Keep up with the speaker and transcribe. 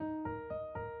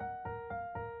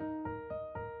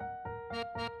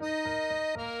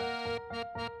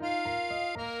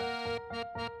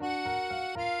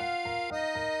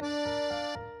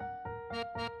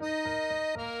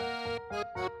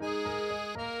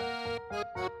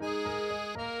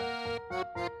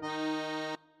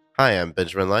Hi, I'm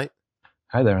Benjamin Light,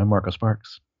 Hi there, I'm Marco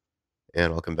Sparks.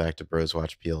 and welcome back to Bros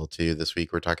Watch PL2. This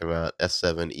week we're talking about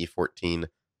S7 E14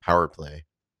 Power Play.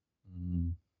 Mm-hmm.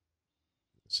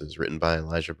 This is written by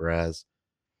Elijah Baraz,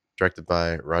 directed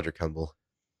by Roger Kumble.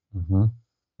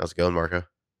 How's it going, Marco?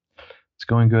 It's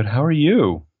going good. How are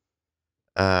you?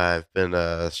 I've been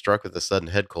struck with a sudden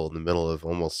head cold in the middle of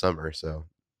almost summer, so,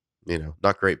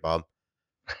 not great, Bob.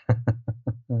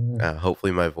 That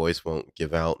Hopefully my voice won't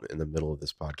give out in the middle of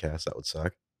this podcast. That would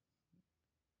suck.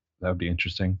 would be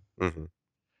interesting. Mm-hmm.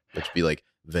 It should be like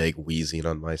vague wheezing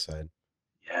on my side.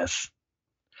 Yes.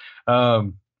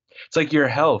 Um, it's like your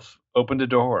health opened a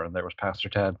door and there was Pastor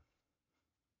Ted.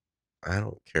 I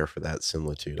don't care for that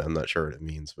similitude. I'm not sure what it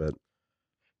means, but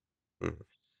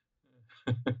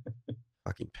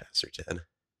fucking Pastor Ted.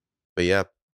 But yeah,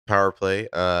 power play.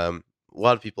 A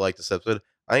lot of people like this episode.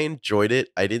 I enjoyed it.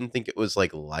 I didn't think it was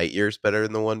like light years better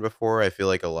than the one before. I feel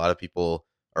like a lot of people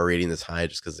are rating this high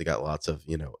just because they got lots of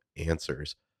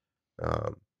answers.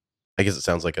 Um, I guess it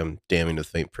sounds like I'm damning with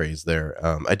faint praise there.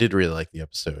 I did really like the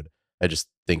episode. I just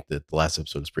think that the last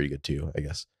episode was pretty good too. I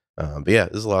guess. But yeah,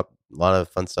 there's a lot of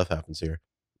fun stuff happens here.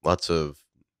 Lots of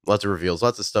lots of reveals.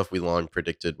 Lots of stuff we long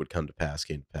predicted would come to pass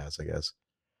came to pass. I guess.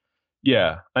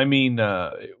 Yeah, I mean,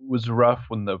 it was rough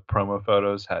when the promo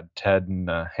photos had Ted and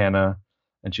Hannah,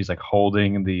 and she's like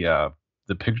holding the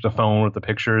phone with the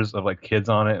pictures of like kids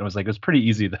on it, and it was pretty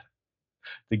easy to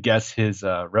guess his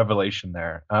revelation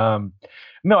there.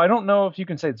 No, I don't know if you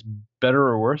can say it's better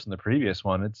or worse than the previous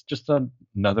one. It's just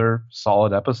another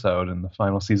solid episode in the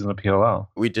final season of PLL.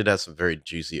 We did have some very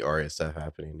juicy Arya stuff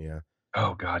happening. Yeah.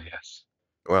 Oh God, yes.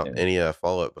 Well, Yeah. any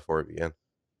follow up before we begin?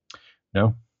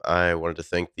 No. I wanted to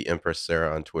thank the Empress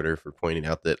Sarah on Twitter for pointing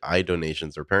out that eye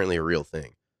donations are apparently a real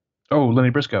thing. Oh, Lenny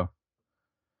Briscoe.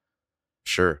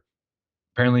 Sure.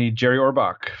 Apparently, Jerry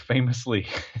Orbach famously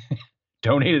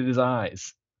donated his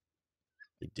eyes.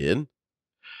 He did?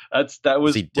 That Was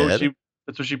was he what dead?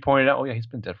 that's what she pointed out. Oh yeah, he's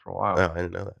been dead for a Oh, while. I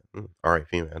didn't know that.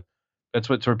 R.I.P. man. That's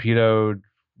what torpedoed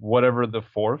whatever the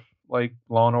fourth like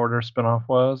Law and Order spinoff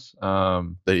was. That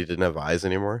he didn't have eyes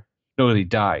anymore? No, that he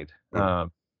died.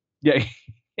 Mm. Yeah,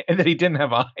 and that he didn't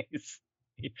have eyes.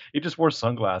 He just wore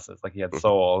sunglasses like he had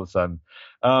soul all of a sudden.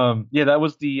 Yeah, that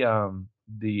was the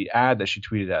ad that she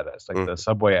tweeted at us, like the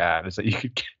subway ad, is that you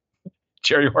could get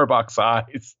Jerry Orbach's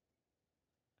eyes,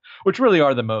 which really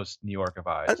are the most New York of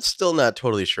I'm eyes. still not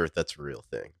totally sure if that's a real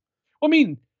thing. Well, I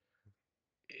mean,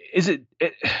 is it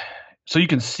so you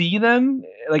can see then?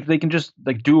 Like they can just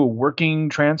like do a working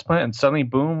transplant and suddenly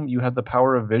boom, you have the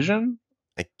power of vision?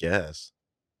 I guess.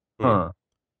 Huh.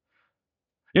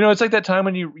 You know, it's like that time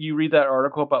when you read that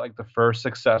article about like the first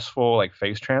successful like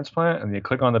face transplant, and you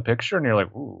click on the picture, and you're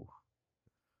like, "Ooh,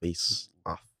 Face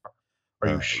off. are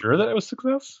you sure that it was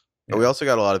success?" We Yeah. also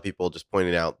got a lot of people just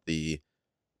pointing out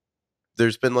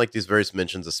there's been like these various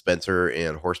mentions of Spencer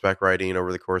and horseback riding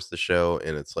over the course of the show,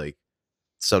 and it's like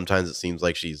sometimes it seems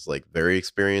like she's like very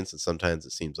experienced, and sometimes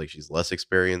it seems like she's less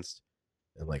experienced.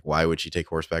 And like, why would she take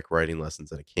horseback riding lessons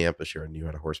at a camp if she already knew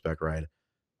how to horseback ride?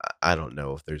 I don't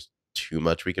know if there's too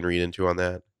much we can read into on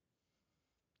that.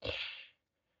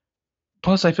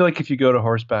 Plus, I feel like if you go to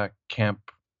horseback camp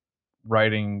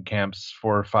riding camps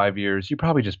for 5 years, you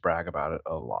probably just brag about it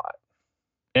a lot,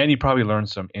 and you probably learn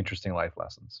some interesting life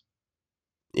lessons.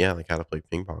 Yeah, like how to play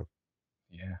ping pong.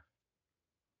 Yeah.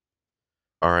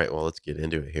 All right, well, let's get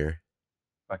into it here.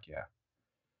 Fuck yeah.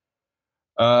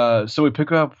 So we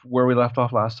pick up where we left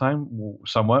off last time,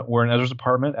 somewhat. We're in Ezra's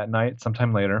apartment at night,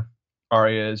 sometime later.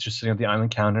 Arya is just sitting at the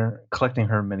island counter, collecting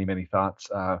her many, many thoughts.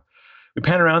 We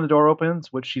pan around, the door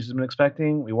opens, which she's been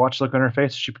expecting. We watch the look on her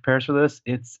face as she prepares for this.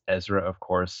 It's Ezra, of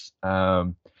course.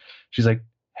 She's like,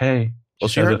 "Hey." Well,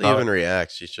 She she says hardly without, even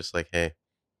reacts. She's just like, hey,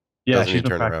 yeah, doesn't even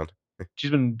turn around. she's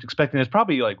been expecting this,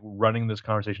 probably like running this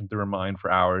conversation through her mind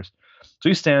for hours. So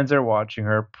he stands there watching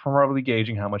her, probably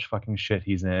gauging how much fucking shit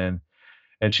he's in.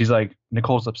 And she's like,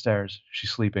 Nicole's upstairs. She's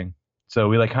sleeping. So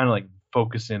we like kind of like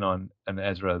focus in on an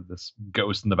Ezra, this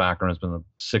ghost in the background has been a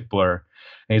sick blur.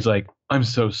 And he's like, I'm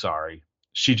so sorry.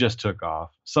 She just took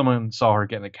off. Someone saw her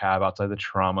get in a cab outside the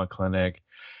trauma clinic.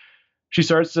 She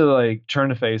starts to like turn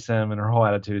to face him, and her whole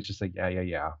attitude is just like, yeah, yeah,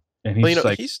 yeah. And Well, he's just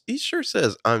like, he sure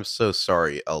says I'm so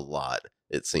sorry a lot.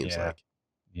 It seems yeah,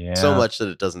 like so yeah, much that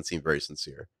it doesn't seem very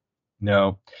sincere.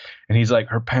 no. And he's like,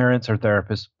 her parents, her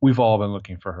therapist, we've all been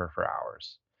looking for her for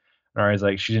hours. All right, he's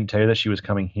like, she didn't tell you that she was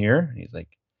coming here. And he's like,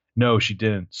 no, she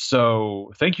didn't.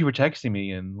 So thank you for texting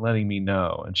me and letting me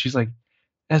know. And she's like,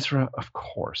 Ezra, of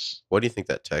course. What do you think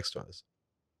that text was?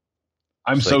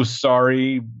 I'm Just so like,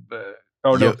 sorry.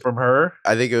 Oh no, yo, from her.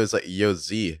 I think it was like, yo,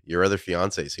 Z, your other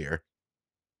fiance's here.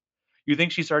 You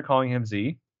think she started calling him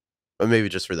Z? Or maybe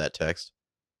just for that text.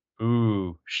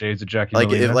 Ooh, shades of Jackie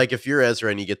Molina. Like if you're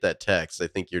Ezra and you get that text, I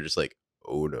think you're just like,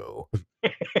 oh no.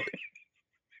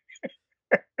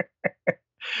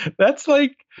 That's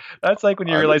like when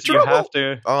you I'm in realize you have trouble.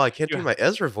 to. Oh, I can't You, do my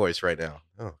Ezra voice right now.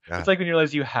 Oh it's God. like when you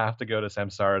realize you have to go to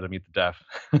Samsara to meet the deaf.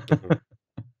 Mhm.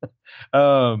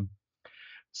 um.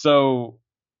 So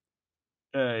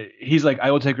he's like,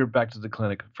 I will take her back to the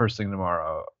clinic first thing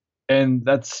tomorrow. And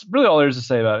that's really all there is to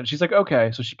say about it. She's like,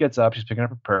 okay. So she gets up, she's picking up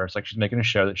her purse, like she's making a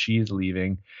show that she is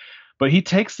leaving. But he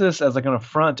takes this as like an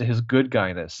affront to his good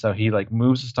guyness. So he like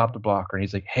moves to stop the blocker and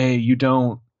he's like, hey, you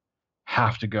don't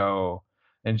have to go.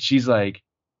 And she's like,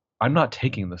 I'm not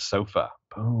taking the sofa.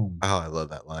 Boom. Oh, I love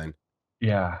that line.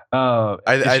 Yeah. I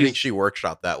think She's she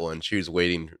workshopped that one. She was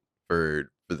waiting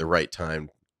for the right time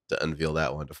to unveil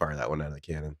that one, to fire that one out of the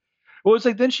cannon. well, it's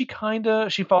like then she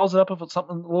follows it up with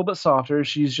something a little bit softer.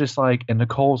 She's just like, and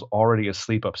Nicole's already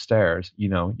asleep upstairs. You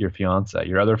know, your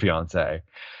other fiance,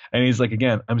 and he's like,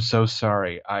 again, I'm so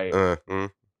sorry. Mm,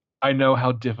 I know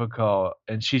how difficult.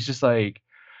 And she's just like,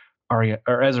 Arya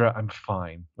or Ezra, I'm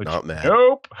fine. Which not mad.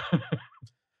 nope.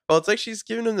 Well, it's like she's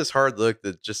giving him this hard look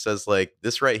that just says like,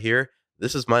 this right here,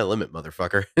 this is my limit,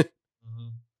 motherfucker.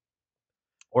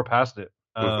 Or past it.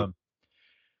 Mhm.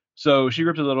 So she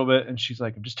ripped a little bit and she's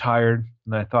like, I'm just tired.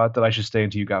 And I thought that I should stay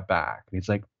until you got back. And he's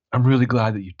like, I'm really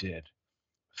glad that you did.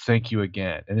 Thank you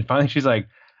again. And then finally she's like,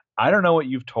 I don't know what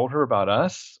you've told her about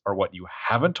us or what you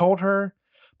haven't told her,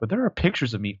 but there are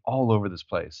pictures of me all over this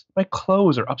place. My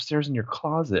clothes are upstairs in your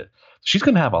closet. She's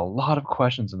going to have a lot of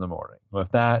questions in the morning.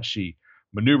 With that, she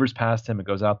maneuvers past him and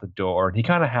goes out the door. And he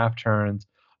kind of half turns.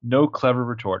 No clever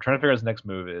retort. Trying to figure out his next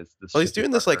move is this Well, he's shifty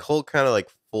doing this like partner. whole kind of like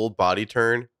full body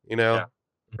turn, you Yeah. know,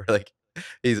 or like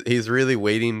he's really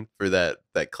waiting for that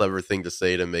clever thing to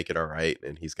say to make it all right,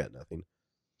 and he's got nothing.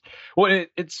 Well,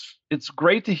 it's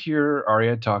great to hear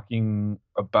Arya talking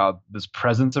about this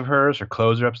presence of hers. Her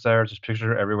clothes are upstairs. There's pictures of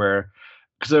her everywhere.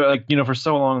 Because like for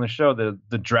so long in the show,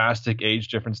 the drastic age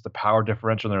difference, the power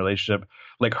differential in the relationship,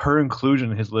 like her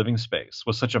inclusion in his living space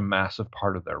was such a massive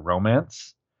part of their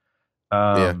romance.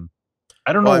 Yeah. Um,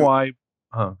 I don't know Well, why.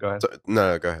 Huh? Go ahead.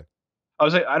 no, go ahead. I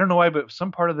was like, I don't know why, but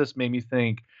some part of this made me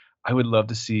think I would love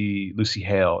to see Lucy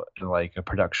Hale in like a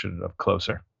production of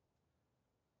Closer.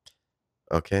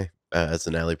 Okay, as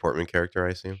an Natalie Portman character, I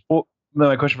assume, Well, no,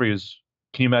 my question for you is,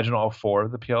 can you imagine all four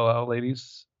of the PLL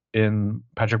ladies in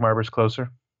Patrick Marber's Closer?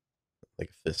 like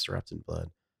a fist wrapped in blood.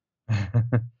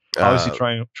 Obviously,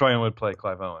 Uh, Troyan would play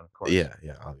Clive Owen, of course. yeah,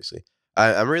 obviously.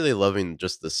 I'm really loving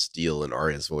just the steel in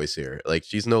Arya's voice here. Like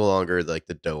she's no longer like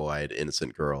the doe-eyed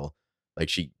innocent girl. Like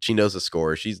she knows the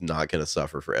score. She's not gonna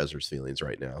suffer for Ezra's feelings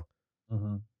right now.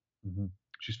 hmm hmm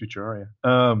She's future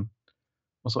Arya.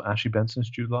 Also, Ashley Benson's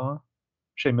Jude Law.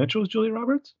 Shay Mitchell's Julia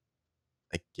Roberts.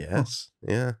 I Huh. guess.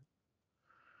 Yeah.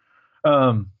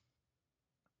 Um,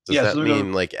 Does yeah, that so we go.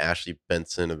 mean like Ashley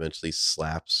Benson eventually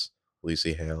slaps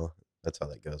Lucy Hale? That's how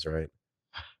that goes, right?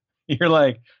 You're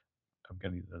like, I'm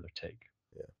gonna need another take.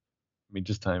 Yeah. I mean,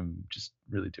 just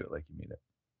really do it like you mean it.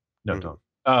 No, Mhm.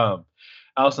 don't.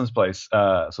 Allison's place.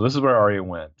 So this is where Arya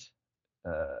went.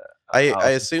 Uh, I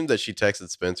Allison. assumed that she texted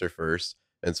Spencer first,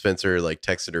 and Spencer like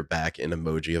texted her back an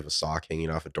emoji of a sock hanging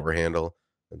off a door handle.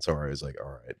 And so I was like,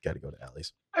 all right, got to go to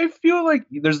Allie's. I feel like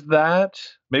there's that.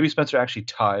 Maybe Spencer actually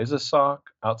ties a sock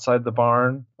outside the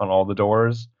barn on all the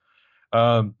doors.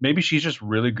 Maybe she's just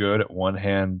really good at one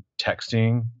hand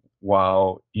texting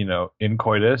while in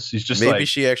coitus. She's just Maybe like,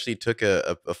 she actually took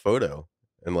a photo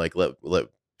and like let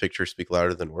pictures speak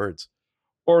louder than words.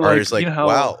 or like Arya's like, how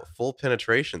wow, full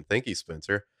penetration. Thank you,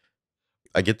 Spencer.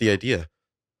 I get the idea.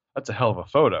 that's a hell of a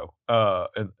photo.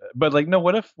 But like, no,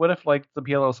 what if like the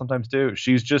PLL sometimes do?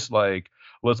 She's just like,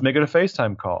 let's make it a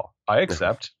FaceTime call. I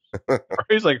accept. Or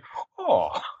he's like, oh,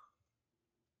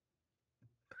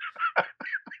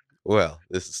 Well,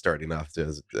 this is starting off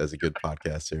as a good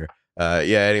podcast here.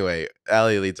 Yeah, anyway,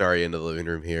 Allie leads Arya into the living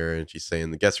room here, and she's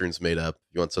saying the guest room's made up.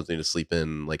 You want something to sleep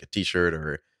in, like a t-shirt,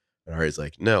 or and Arya's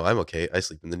like, no, I'm okay. I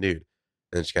sleep in the nude.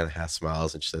 And then she kind of half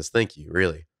smiles and she says, thank you,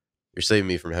 really. You're saving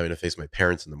me from having to face my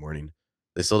parents in the morning.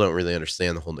 They still don't really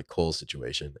understand the whole Nicole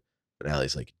situation. And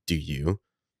Allie's like, do you?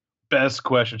 best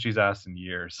question she's asked in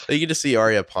years. So you get to see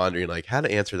Arya pondering like how to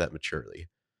answer that maturely.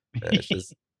 And it's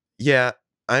just, yeah,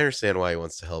 I understand why he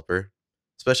wants to help her,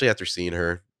 especially after seeing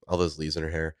her, all those leaves in her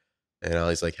hair. And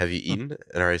Ollie's like, have you eaten?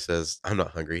 And Arya says, I'm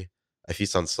not hungry. I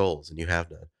feast on souls, and you have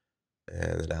none.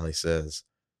 And then Allie says,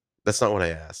 "That's not what I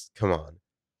asked. Come on."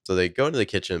 So they go into the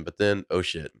kitchen, but then, oh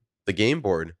shit, the game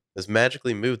board is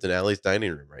magically moved in Allie's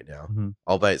dining room right now, Mhm.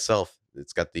 all by itself.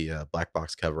 It's got the black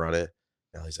box cover on it.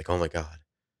 Allie's like, "Oh my god."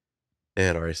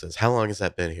 And Ari says, "How long has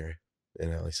that been here?"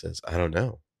 And Allie says, "I don't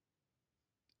know."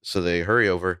 So they hurry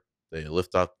over. They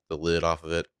lift up the lid off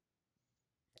of it.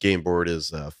 Game board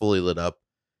is fully lit up.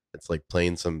 It's like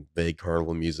playing some vague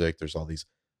carnival music. There's all these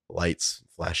lights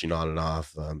flashing on and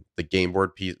off. The game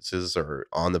board pieces are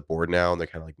on the board now, and they're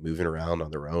kind of like moving around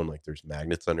on their own. Like there's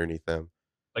magnets underneath them.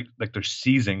 Like they're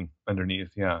seizing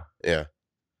underneath. Yeah. Yeah.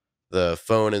 The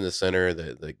phone in the center,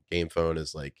 the game phone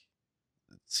is like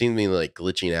seemingly like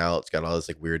glitching out. It's got all this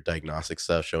like weird diagnostic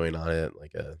stuff showing on it,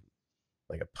 like a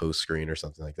post screen or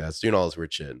something like that. It's doing all this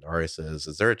weird shit. And Arya says,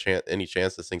 "Is there a chance? Any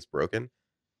chance this thing's broken?"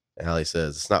 And Allie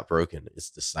says, "It's not broken. It's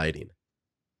deciding."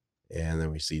 And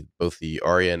then we see both the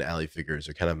Arya and Allie figures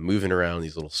are kind of moving around in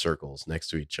these little circles next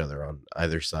to each other on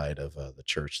either side of the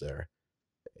church there.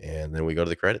 And then we go to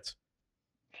the credits.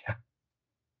 Yeah.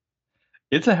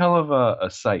 It's a hell of a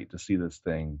sight to see this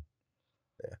thing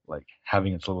Yeah. like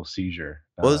having its little seizure.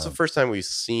 Well, this is the first time we've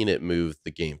seen it move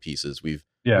the game pieces.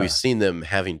 Yeah. We've seen them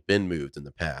having been moved in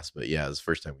the past, but yeah, it's the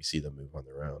first time we see them move on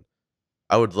their own.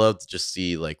 I would love to just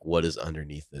see like what is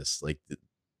underneath this, like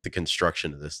the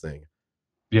construction of this thing.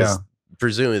 Yeah.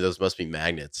 Presumably those must be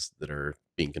magnets that are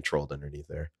being controlled underneath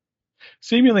there.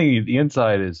 Seemingly the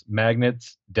inside is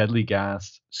magnets, deadly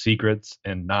gas, secrets,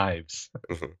 and knives.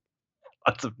 Mhm.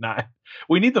 Lots of knives.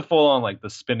 We need the full on like the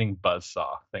spinning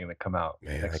buzzsaw thing to come out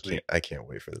Man, next week. I can't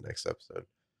wait for the next episode.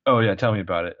 Oh yeah, tell me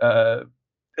about it.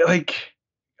 Like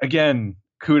again,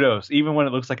 kudos. Even when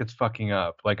it looks like it's fucking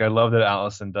up, like I love that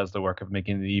Allison does the work of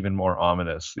making it even more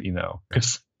ominous. You know,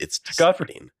 because It's God,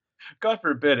 deciding. God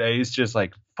forbid, A's just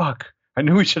like fuck. I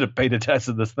knew we should have paid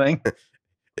attention to this thing.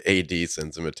 AD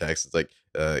sends him a text. It's like,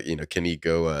 can he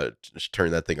go just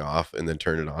turn that thing off and then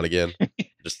turn it on again?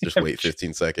 Just wait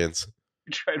 15 seconds.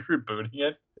 You tried rebooting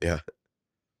it. Yeah.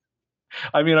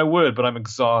 I mean, I would, but I'm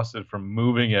exhausted from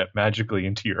moving it magically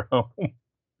into your home.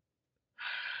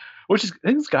 Which is,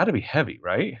 it's got to be heavy,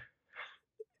 right?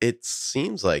 It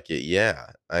seems like it,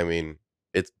 yeah. I mean,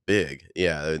 it's big.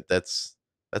 Yeah, that's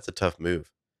a tough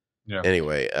move. Yeah.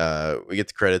 Anyway, we get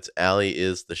the credits. Allie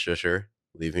is the shusher,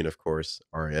 leaving, of course,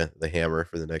 Arya the hammer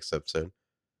for the next episode.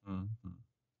 Mm-hmm.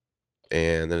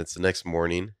 And then it's the next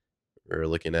morning. We're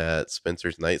looking at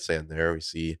Spencer's nightstand there. We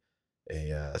see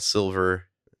a silver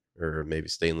or maybe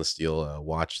stainless steel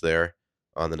watch there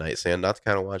on the nightstand, not the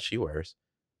kind of watch she wears.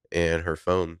 And her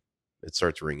phone, it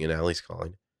starts ringing. Allie's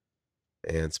calling.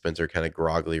 And Spencer kind of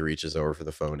groggily reaches over for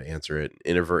the phone to answer it,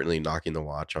 inadvertently knocking the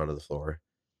watch onto the floor.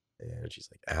 And she's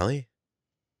like, "Allie?"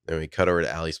 Then we cut over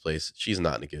to Allie's place. She's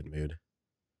not in a good mood.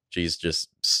 She's just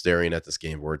staring at this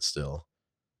game board still.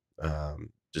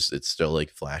 Just it's still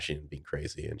like flashing and being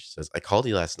crazy. And she says, "I called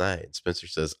you last night." And Spencer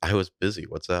says, "I was busy.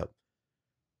 What's up?"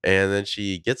 And then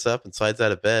she gets up and slides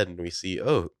out of bed, and we see,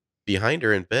 oh, behind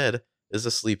her in bed is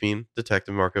a sleeping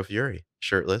Detective Marco Fury,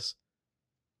 shirtless,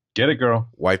 Get it, girl.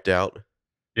 wiped out,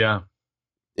 Yeah.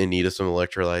 in need of some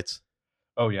electrolytes.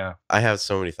 Oh, yeah. I have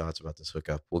so many thoughts about this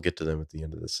hookup. We'll get to them at the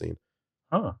end of this scene.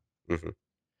 Huh. hmm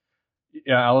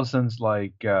Yeah, Allison's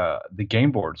like, the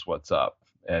game board's what's up.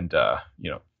 And,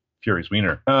 Fury's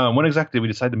wiener. When exactly did we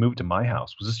decide to move to my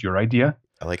house? Was this your idea?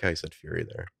 I like how you said Fury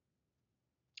there.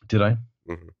 Did I?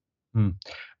 hmm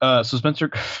So Spencer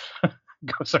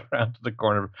goes around to the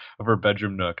corner of her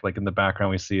bedroom nook. Like in the background,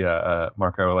 we see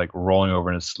Marco like rolling over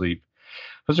in his sleep.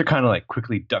 Spencer kind of like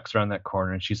quickly ducks around that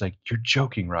corner, and she's like, "You're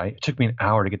joking, right? It took me an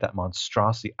hour to get that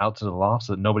monstrosity out to the loft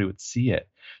so that nobody would see it.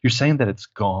 You're saying that it's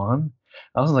gone?"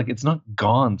 I was like, "It's not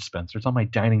gone, Spencer. It's on my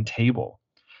dining table."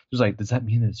 She was like, "Does that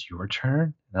mean it's your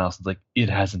turn?" And Allison's like, "It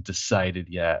hasn't decided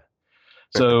yet."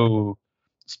 So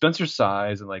Spencer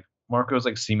sighs, and like Marco's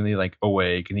like seemingly like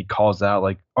awake, and he calls out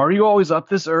like, "Are you always up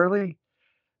this early?"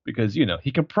 Because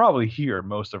he can probably hear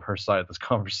most of her side of this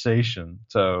conversation.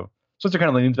 So Spencer kind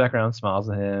of leans back around, smiles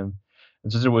at him,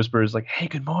 and Spencer whispers like, "Hey,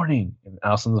 good morning." And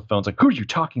Allison on the phone's like, "Who are you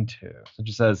talking to?" So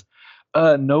she says,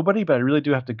 "Nobody, but I really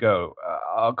do have to go.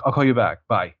 I'll call you back.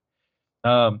 Bye."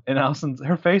 And Allison's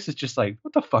her face is just like,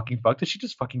 "What the fucking fuck? Did she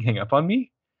just fucking hang up on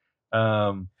me?"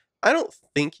 Um, I don't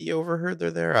think he overheard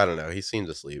her there. I don't know. He seemed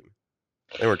asleep.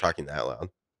 They were talking that loud.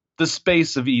 the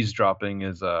space of eavesdropping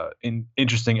is an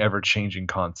interesting, ever-changing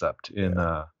concept in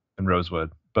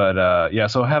Rosewood. But yeah,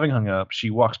 so having hung up, she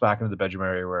walks back into the bedroom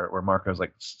area where Marco's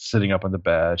like sitting up on the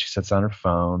bed. She sits down her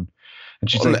phone, and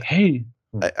she's like, "Hey."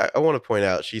 I want to point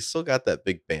out she's still got that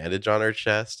big bandage on her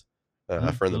chest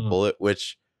from the bullet,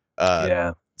 which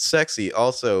Yeah. sexy.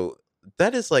 Also,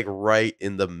 that is like right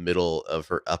in the middle of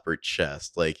her upper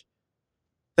chest. Like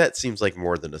that seems like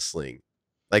more than a sling.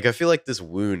 Like I feel like this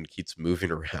wound keeps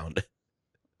moving around.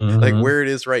 Like Mm-hmm. where it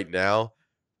is right now,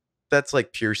 that's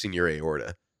like piercing your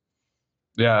aorta.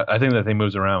 Yeah, I think that thing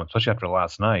moves around, especially after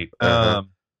last night. Uh-huh.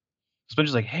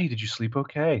 Spencer's like, "Hey, did you sleep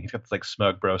okay?" He's got this like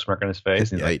smug bro smirk on his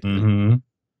face, and he's Yeah, like, he did. "Mm-hmm."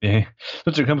 Yeah.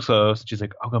 Spencer comes close, and she's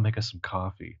like, "I'll go make us some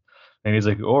coffee." And he's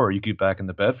like, "Or you get back in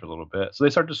the bed for a little bit." So they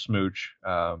start to smooch.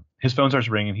 His phone starts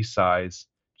ringing. He sighs,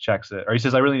 checks it, or he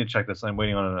says, "I really need to check this. I'm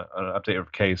waiting on an update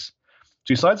of case."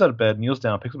 So he slides out of bed, kneels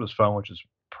down, picks up his phone, which is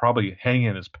probably hanging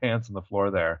in his pants on the floor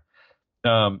there.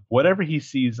 Whatever he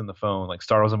sees on the phone like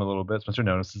startles him a little bit. Spencer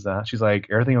notices that. She's like,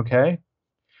 "Everything okay?"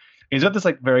 He's got this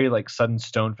like very like sudden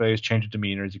stone face, change of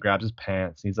demeanor as he grabs his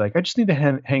pants. He's like, "I just need to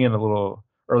hang in a little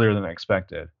earlier than I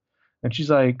expected." And she's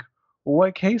like, well,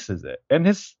 "What case is it?" And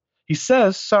he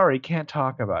says, "Sorry, can't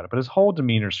talk about it." But his whole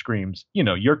demeanor screams,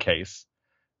 "Your case."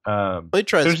 Well, he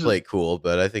tries So to she's, play it cool,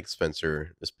 but I think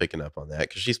Spencer is picking up on that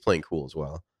because she's playing cool as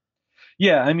well.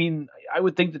 yeah, I mean, I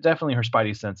would think that definitely her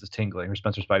spidey sense is tingling, her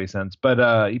Spencer spidey sense.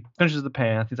 But he finishes the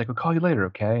pants. He's like, "I'll call you later,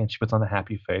 okay?" And she puts on a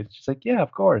happy face. She's like, "Yeah,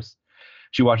 of course."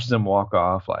 She watches him walk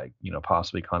off, like,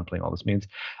 possibly contemplating all this means.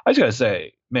 I just gotta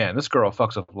say, man, this girl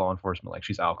fucks up law enforcement like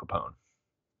she's Al Capone.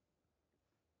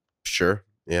 Sure.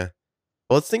 Yeah.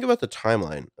 Well, let's think about the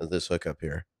timeline of this hookup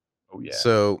here. Oh yeah.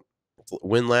 So,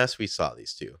 when last we saw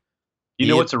these two, You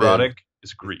know he what's had been erotic?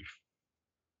 Is grief.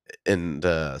 in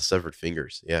severed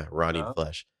fingers. Yeah, rotting Uh,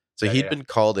 flesh. So yeah, he'd yeah. been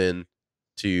called in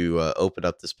to open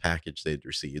up this package they'd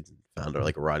received and found Mm-hmm.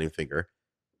 like a rotting finger.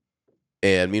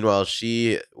 And meanwhile,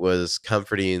 she was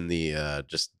comforting the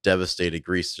just devastated,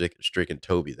 grief-stricken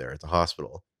Toby there at the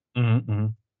hospital. Mm-hmm.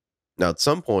 Now, at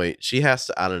some point, she has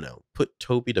to, I don't know, put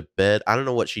Toby to bed. I don't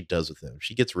know what she does with him.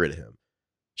 She gets rid of him.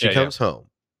 She Yeah, yeah. comes home.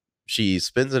 She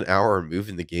spends an hour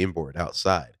moving the game board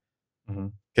outside Mm-hmm.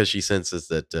 because she senses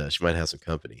that she might have some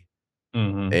company.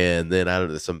 Mm-hmm. And then I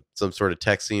don't know, some sort of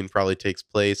texting probably takes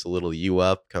place, a little you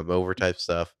up, come over type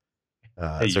stuff.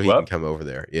 Hey, So you he can up? come over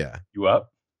there. Yeah. You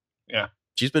up? Yeah.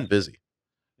 She's been busy.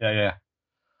 Yeah, yeah.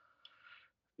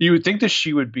 You would think that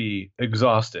she would be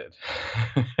exhausted,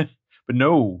 but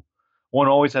no. One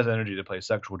always has energy to play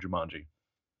sexual Jumanji.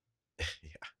 Yeah.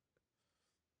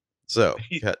 So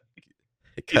cut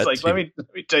He's cut like, let to me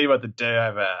let me tell you about the day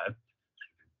I've had.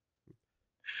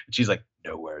 And she's like,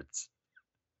 no words.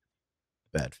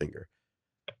 bad finger.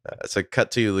 So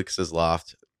cut to Lucas's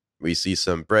loft. We see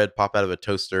some bread pop out of a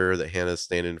toaster that Hannah's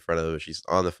standing in front of. She's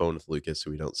on the phone with Lucas,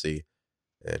 who we don't see.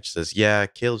 And she says, "Yeah,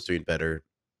 Caleb's doing better.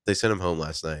 They sent him home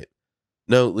last night."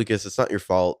 "No, Lucas, it's not your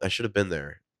fault. I should have been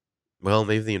there." "Well,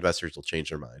 maybe the investors will change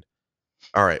their mind."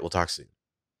 "All right, we'll talk soon."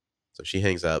 So she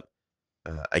hangs up.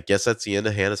 I guess that's the end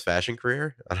of Hannah's fashion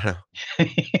career. I don't know.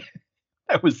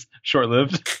 That was short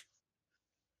lived.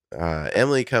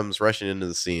 Emily comes rushing into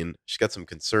the scene. She's got some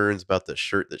concerns about the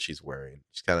shirt that she's wearing.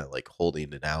 She's kind of like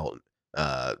holding it out,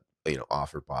 uh,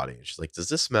 off her body. And she's like, "Does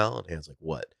this smell?" And Hannah's like,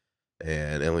 "What?"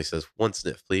 And Emily says, "One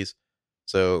sniff, please."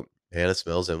 So Hannah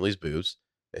smells Emily's boobs.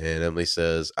 And Emily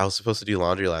says, "I was supposed to do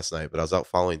laundry last night, but I was out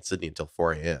following Sydney until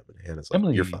 4 a.m." And Hannah's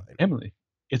like, "You're fine." Emily,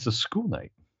 it's a school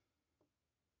night.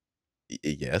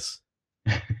 Yes.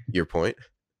 Your point.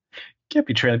 Can't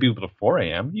be trailing people to 4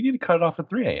 a.m. You need to cut it off at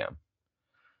 3 a.m.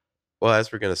 Well,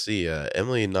 as we're going to see,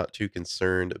 Emily not too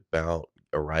concerned about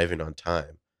arriving on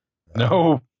time. Um,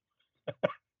 No.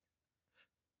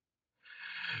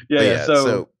 Yeah, But yeah. yeah, So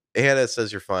so Hannah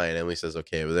says you're fine. Emily says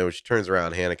okay, but then when she turns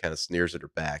around, Hannah kind of sneers at her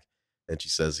back, and she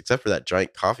says, "Except for that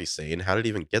giant coffee stain, how did it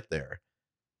even get there?"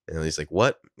 And Emily's like,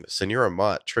 "What? Senora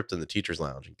Mott tripped in the teacher's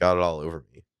lounge and got it all over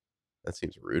me. That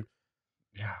seems rude."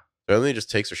 yeah. So Emily just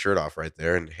takes her shirt off right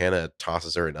there, and Hannah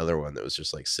tosses her another one that was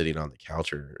just like sitting on the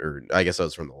couch, or I guess that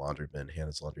was from the laundry bin,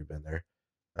 Hannah's laundry bin there.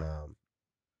 Um,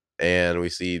 and we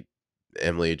see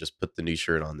Emily just put the new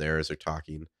shirt on there as they're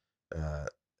talking. Uh,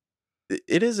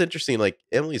 it is interesting, like,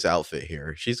 Emily's outfit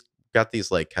here. She's got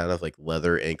these, like, kind of, like,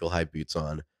 leather ankle-high boots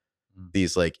on, Mm.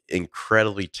 these, like,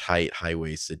 incredibly tight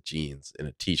high-waisted jeans and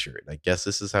a t-shirt, and I guess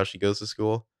this is how she goes to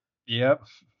school? Yep.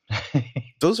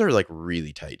 Those are, like,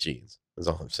 really tight jeans, is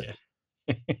all I'm saying.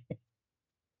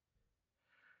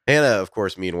 Hannah, of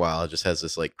course, meanwhile, just has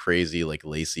this, like, crazy, like,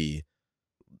 lacy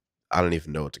I don't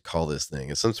even know what to call this thing.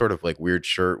 It's some sort of, like, weird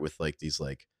shirt with, like, these,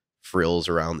 like, frills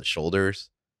around the shoulders.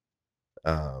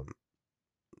 Um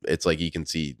It's like you can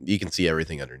see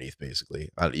everything underneath basically.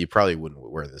 You probably wouldn't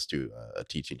wear this to a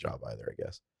teaching job either, I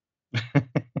guess.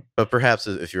 But perhaps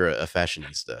if you're a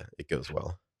fashionista, it goes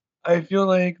well. I feel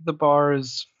like the bar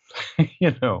is,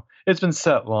 it's been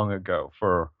set long ago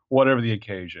for whatever the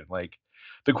occasion. Like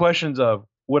the questions of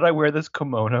would I wear this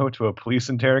kimono to a police Mhm.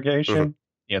 interrogation?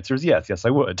 The answer is yes. Yes, I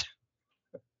would.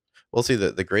 Well, see,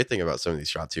 the great thing about some of these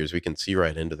shots here is we can see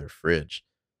right into their fridge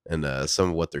and, some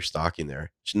of what they're stocking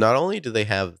there. Not only do they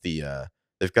have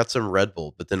they've got some Red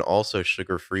Bull, but then also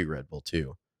sugar-free Red Bull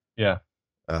too, Yeah.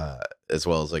 uh, as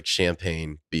well as, like,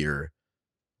 champagne, beer,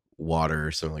 water,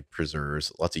 some, like,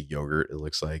 preserves, lots of yogurt, it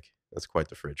looks like. That's quite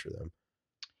the fridge for them.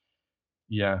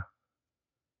 Yeah.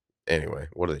 Anyway,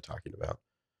 what are they talking about?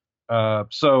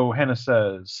 So Hannah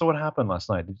says, "So what happened last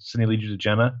night? Did Sydney lead you to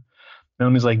Jenna?"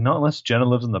 Naomi's like, "Not unless Jenna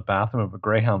lives in the bathroom of a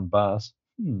Greyhound bus."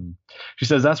 She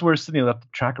says, "That's where Sydney left the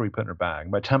tracker we put in her bag.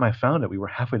 By the time I found it, we were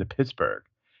halfway to Pittsburgh.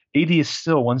 AD is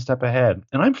still one step ahead,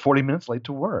 and I'm 40 minutes late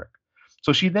to work."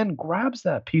 So she then grabs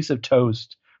that piece of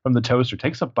toast from the toaster,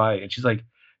 takes a bite, and she's like,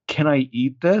 "Can I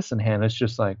eat this?" And Hannah's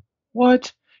just like,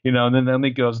 "What?" And then Emily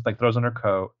goes, like, throws on her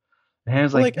coat. And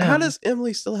Hannah's Well, like, like, how "Em." does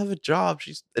Emily still have a job?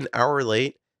 She's an hour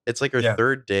late. It's like her Yeah,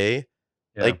 3rd day.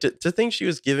 yeah. Like, to think she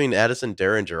was giving Addison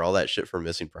Derringer all that shit for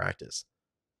missing practice.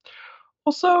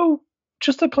 Also,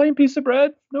 just a plain piece of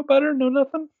bread, no butter, no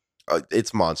nothing.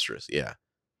 It's monstrous, yeah.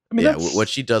 I mean, Yeah, what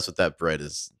that's she does with that bread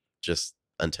is just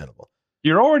untenable.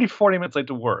 you're already 40 minutes late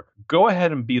to work. Go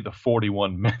ahead and be the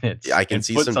 41 Yeah, minutes I can and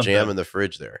see put some jam something. in the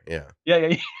fridge there, yeah. Yeah, yeah,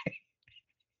 yeah.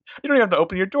 You don't even have to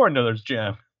open your door and know there's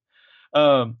jam.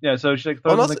 Yeah. So she like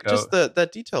Well, and throws on the also just coat.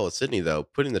 that detail with Sydney, though,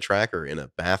 putting the tracker in a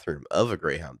bathroom of a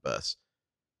Greyhound bus,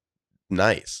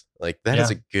 nice. Like, that is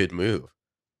Yeah, a good move.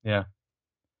 yeah.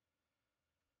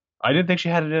 I didn't think she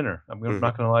had it in her. Mhm.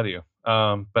 not gonna lie to you.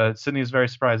 But Sydney is very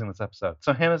surprising this episode.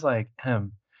 So Hannah's like,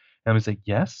 Emily's like,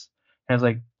 yes. Hannah's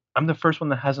like, I'm the first one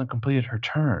that hasn't completed her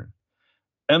turn.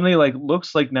 Emily like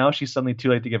looks like now she's suddenly too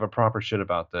late to give a proper shit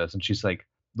about this, and she's like,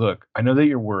 "Look, I know that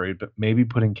you're worried, but maybe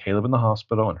putting Caleb in the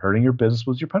hospital and hurting your business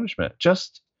was your punishment.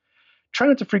 Just try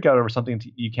not to freak out over something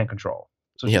you can't control."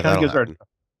 So she Yeah, kind of that'll happen.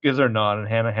 gives her a nod, and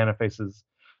Hannah faces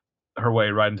her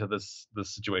way right into this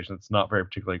situation. It's not very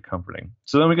particularly comforting.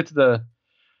 So then we get to the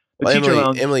Well, teacher Emily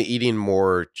lounge. Emily eating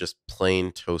more just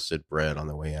plain toasted bread on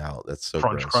the way out, that's so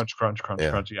Crunch, gross. crunch, crunch, crunch, Yeah.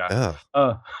 crunch. Yeah. Ugh.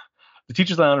 Uh, the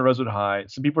teacher's lounge at Rosewood High.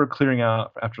 Some people are clearing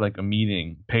out after like a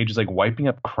meeting. Paige is like wiping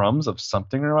up crumbs of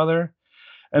something or other.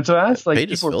 And so as like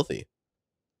Paige is people, filthy.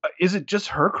 is it just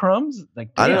her crumbs?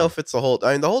 Like, I don't know damn. if it's the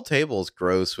whole table is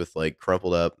gross with, like,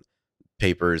 crumpled up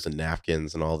papers and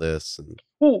napkins and all this, and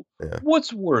Well, yeah.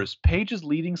 what's worse? Paige is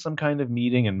leading some kind of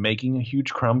meeting and making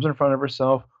huge crumbs in front of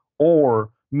herself,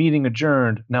 or meeting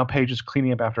adjourned. Now Paige is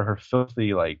cleaning up after her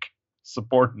filthy like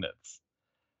subordinates.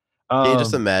 Can you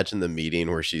just Um, imagine the meeting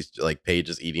where she's like, Paige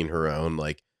is eating her own,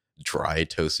 like, dry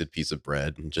toasted piece of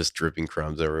bread and just dripping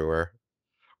crumbs everywhere,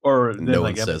 or and then no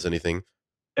one like says anything?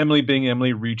 Emily being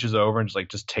Emily reaches over and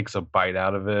just takes a bite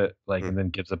out of it, like, Mm. and then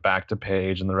gives it back to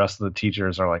Paige, and the rest of the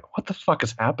teachers are like, "What the fuck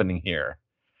is happening here?"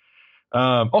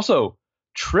 Also,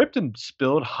 tripped and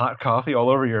spilled hot coffee all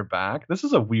over your back. This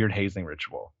is a weird hazing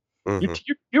ritual. Mhm.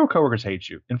 Your coworkers hate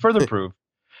you. And further proof,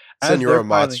 as they're Senora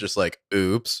Mott's filing, just like,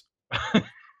 "Oops,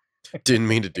 didn't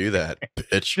mean to do that,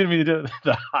 bitch." didn't mean to do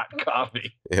the hot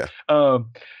coffee. Yeah.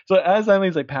 Um, so as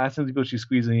Emily's like passing people, she's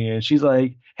squeezing in. She's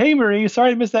like, "Hey Marie,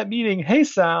 sorry I missed that meeting. Hey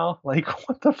Sal, like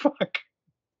what the fuck?"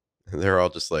 They're all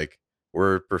just like,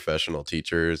 "We're professional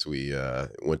teachers. We,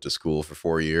 went to school for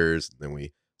 4 years, and then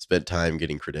we spent time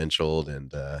getting credentialed,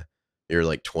 and, you're,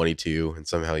 like, 22, and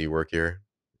somehow you work here,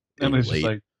 and you're Emily's just late."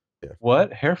 like, Yeah.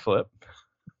 "What? Hair flip?"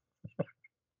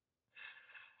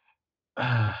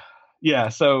 Yeah.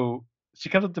 So she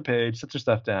comes up to Paige, sets her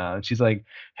stuff down, and she's like,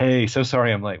 "Hey, so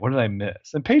sorry I'm late. What did I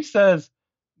miss?" And Paige says,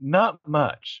 "Not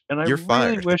much." And I You're really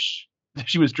fired. wish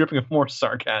she was dripping with more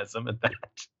sarcasm at that.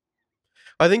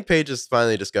 I think Paige is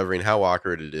finally discovering how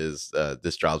awkward it is,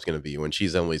 this job's gonna be when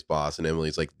she's Emily's boss and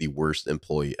Emily's, like, the worst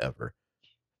employee ever.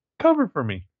 Cover for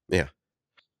me. Yeah.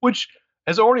 Which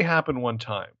has already happened one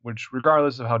time, which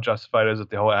regardless of how justified it is with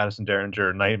the whole Addison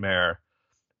Derringer nightmare,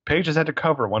 Paige has had to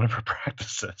cover one of her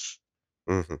practices.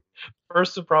 Mhm.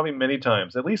 First of probably many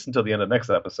times, at least until the end of next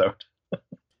episode.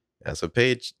 Yeah, so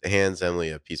Paige hands Emily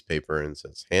a piece of paper and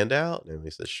says, "Handout?" And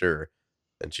Emily says, "Sure."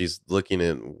 And she's looking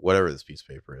at whatever this piece of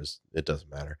paper is. It doesn't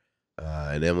matter.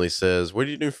 And Emily says, "What are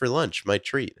you doing for lunch? My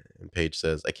treat." And Paige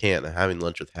says, "I can't. I'm having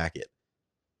lunch with Hackett."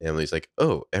 And Emily's like,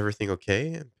 "Oh, everything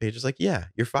okay?" And Paige is like, "Yeah,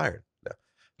 you're fired."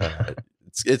 No.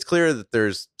 It's clear that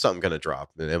there's something going to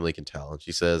drop, and Emily can tell. And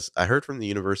she says, "I heard from the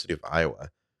University of Iowa.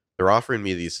 They're offering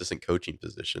me the assistant coaching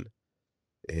position."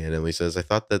 And Emily says, "I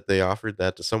thought that they offered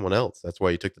that to someone else. That's why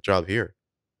you took the job here."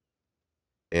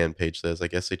 And Paige says, "I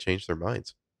guess they changed their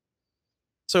minds."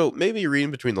 So maybe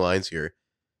reading between the lines here,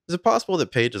 is it possible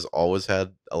that Paige has always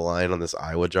had a line on this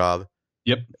Iowa job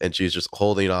Yep. and she's just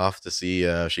holding off to see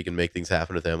if she can make things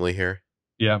happen with Emily here.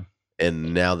 Yeah.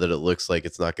 And now that it looks like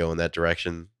it's not going that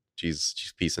direction,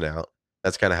 she's peacing out.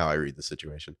 That's kind of how I read the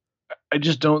situation. I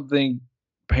just don't think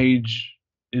Paige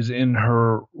is in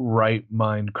her right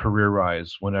mind career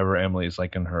wise whenever Emily is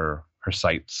like in her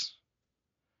sights.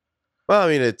 Well, I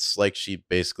mean, it's like she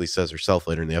basically says herself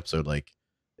later in the episode, like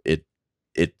it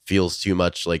it feels too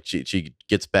much like she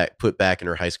gets put back in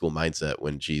her high school mindset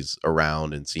when she's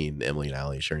around and seeing Emily and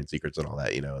Allie sharing secrets and all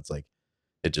that. It's like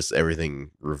it just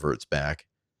everything reverts back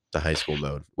to high school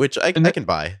mode, which And I can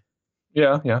buy.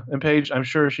 yeah, yeah. And Paige, I'm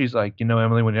sure she's like,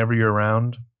 Emily, whenever you're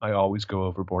around, I always go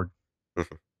overboard.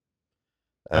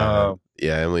 Yeah,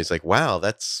 Emily's like, wow,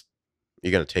 that's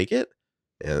you gonna take it?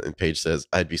 And Paige says,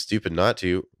 I'd be stupid not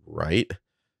to, right?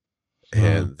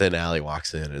 And then Allie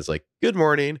walks in and is like, good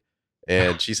morning.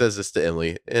 And she says this to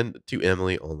Emily and to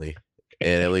Emily only.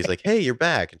 And Emily's like, hey, you're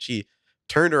back. And she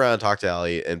turned around and talked to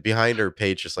Allie, and behind her,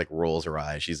 Paige just like rolls her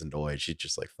eyes. She's annoyed. She's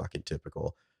just like fucking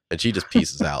typical. And she just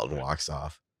pieces out and walks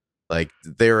off. Like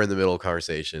they were in the middle of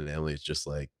conversation, and Emily's just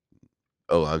like,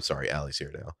 oh, I'm sorry, Allie's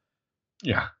here now.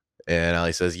 Yeah. And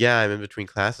Allie says, yeah, I'm in between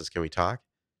classes. Can we talk?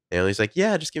 And Emily's like,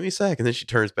 yeah, just give me a sec. And then she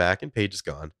turns back and Paige is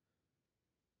gone.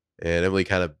 And Emily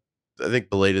kind of, I think,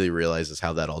 belatedly realizes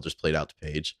how that all just played out to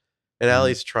Paige. And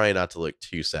Allie's trying not to look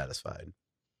too satisfied.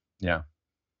 Yeah.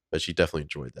 But she definitely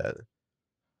enjoyed that.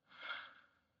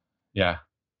 Yeah.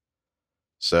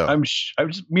 So I'm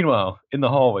just, meanwhile, in the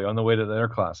hallway on the way to their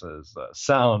classes,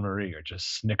 Sal and Marie are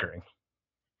just snickering.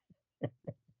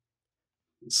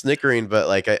 snickering, but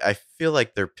like I feel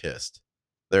like they're pissed.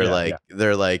 They're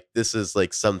like this is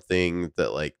like something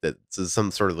that like that's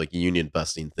some sort of like union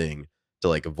busting thing to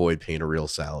like avoid paying a real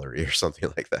salary or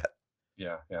something like that.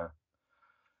 Yeah, yeah.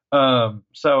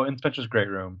 So in Spencer's great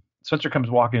room, Spencer comes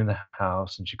walking in the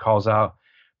house and she calls out,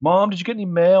 Mom, did you get any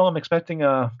mail? I'm expecting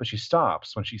but she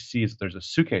stops when she sees that there's a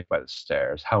suitcase by the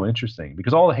stairs. How interesting,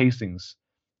 because all the Hastings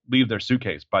leave their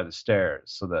suitcase by the stairs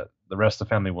so that the rest of the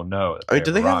family will know. I mean,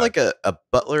 do they have like a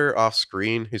butler off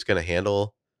screen who's going to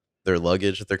handle their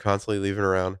luggage that they're constantly leaving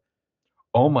around?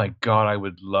 Oh my God, I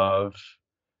would love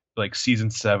like season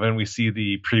 7. We see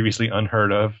the previously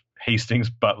unheard of Hastings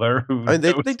butler who I mean,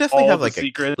 they definitely have like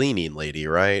secrets. A cleaning lady,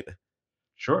 right?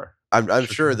 Sure. I'm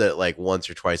sure that like once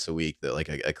or twice a week that like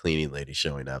a cleaning lady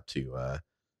showing up to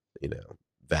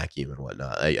vacuum and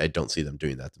whatnot. I don't see them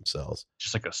doing that themselves.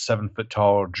 Just like a 7-foot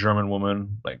tall German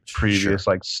woman, like previous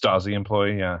like Stasi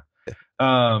employee. Yeah.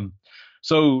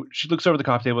 So she looks over the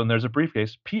coffee table and there's a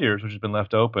briefcase, Peter's, which has been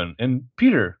left open. And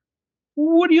Peter,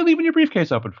 what are you leaving your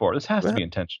briefcase open for? This has to be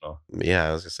intentional. Yeah,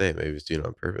 I was gonna say maybe he was doing it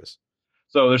on purpose.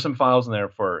 So there's some files in there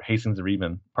for Hastings and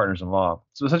Reedman, partners in law.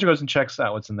 So Spencer goes and checks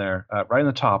out what's in there. Right on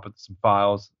the top of some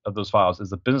files of those files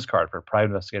is a business card for a private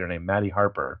investigator named Maddie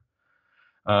Harper.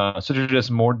 So she does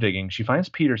more digging. She finds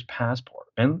Peter's passport,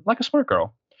 and like a smart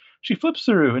girl, she flips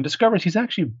through and discovers he's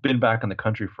actually been back in the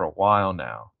country for a while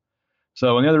now.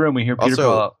 So in the other room, we hear Peter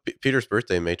call out. Peter's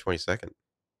birthday, May 22nd.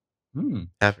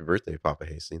 Happy birthday, Papa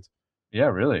Hastings. Yeah,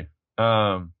 really.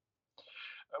 From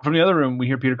the other room, we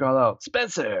hear Peter call out,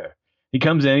 Spencer. He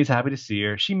comes in. He's happy to see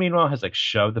her. She, meanwhile, has like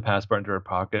shoved the passport into her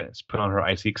pocket. It's put on her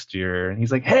icy exterior, and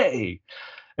he's like, "Hey."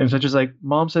 And Spencer's like,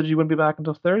 Mom said you wouldn't be back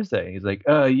until Thursday. He's like,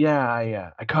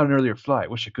 yeah, I caught an earlier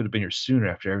flight. Wish I could have been here sooner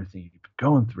after everything you've been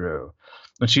going through.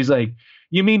 And she's like,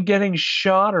 you mean getting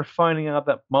shot or finding out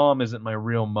that Mom isn't my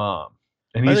real mom?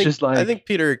 And he's just like, I think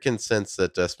Peter can sense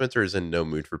that Spencer is in no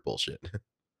mood for bullshit.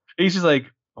 He's just like,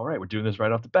 all right, we're doing this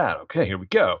right off the bat. Okay, here we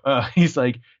go. He's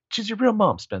like, she's your real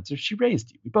mom, Spencer. She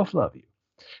raised you. We both love you.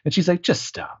 And she's like, just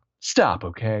stop,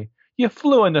 okay? You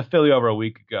flew into Philly over a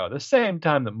week ago, the same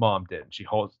time that Mom did. And she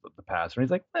holds the passport. And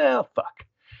he's like, well, fuck.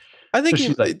 I think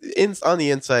on the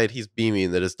inside, he's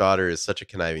beaming that his daughter is such a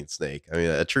conniving snake. I mean,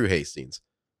 a true Hastings.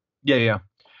 Yeah.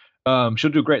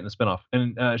 She'll do great in the spinoff.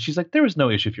 And she's like, there was no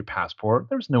issue with your passport.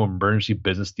 There was no emergency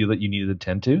business deal that you needed to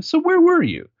attend to. So where were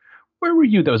you? Where were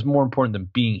you that was more important than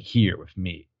being here with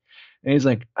me? And he's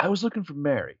like, I was looking for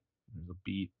Mary.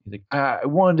 He's like, I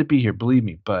wanted to be here, believe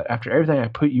me, but after everything I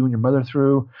put you and your mother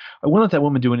through, I wouldn't let that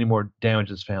woman do any more damage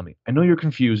to this family. I know you're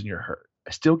confused and you're hurt.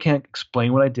 I still can't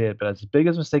explain what I did, but as big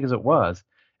a mistake as it was,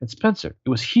 and Spencer, it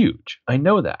was huge. I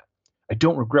know that. I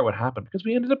don't regret what happened because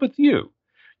we ended up with you.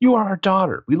 You are our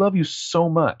daughter. We love you so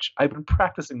much. I've been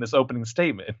practicing this opening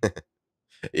statement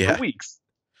for weeks.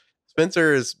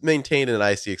 Spencer has maintained an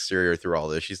icy exterior through all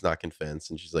this. She's not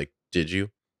convinced, and she's like, did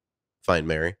you find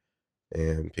Mary?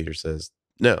 And Peter says,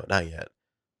 no, not yet.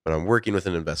 But I'm working with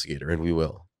an investigator, and we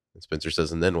will. And Spencer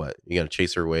says, and then what? You got to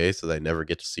chase her away so that I never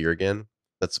get to see her again?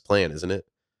 That's the plan, isn't it?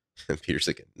 And Peter's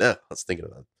like, no, I was thinking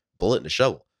about a bullet and a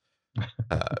shovel.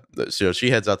 So she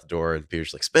heads out the door, and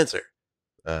Peter's like, Spencer.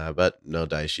 But no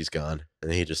dice, she's gone.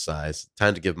 And he just sighs.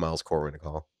 Time to give Miles Corwin a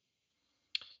call.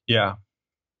 Yeah.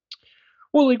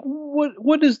 Well, like,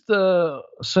 what is the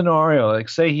scenario? Like,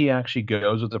 say he actually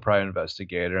goes with the private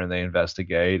investigator, and they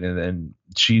investigate, and then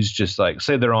she's just like,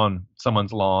 say they're on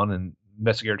someone's lawn, and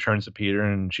investigator turns to Peter,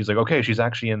 and she's like, okay, she's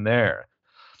actually in there.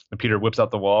 And Peter whips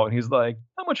out the wall, and he's like,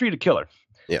 how much for you to kill her?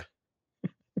 Yeah.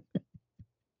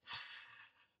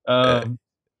 Uh, Um,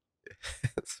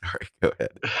 sorry, go ahead.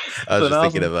 I was so just now,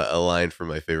 thinking of a line from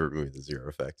my favorite movie, The Zero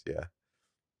Effect. Yeah.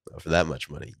 For that much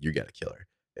money, you got to kill her.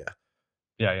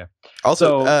 Yeah. yeah.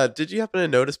 Also, So did you happen to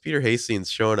notice Peter Hastings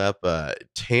showing up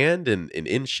tanned and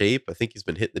in shape? I think he's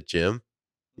been hitting the gym.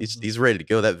 He's ready to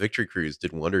go. That Victory Cruise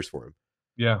did wonders for him.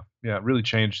 yeah, it really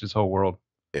changed his whole world.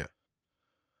 Yeah.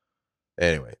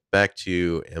 Anyway, back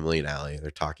to Emily and Allie.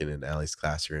 They're talking in Allie's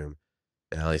classroom.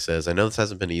 And Allie says, I know this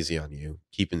hasn't been easy on you,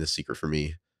 keeping this secret from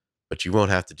me, but you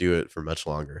won't have to do it for much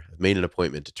longer. I've made an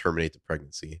appointment to terminate the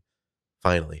pregnancy.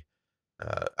 Finally.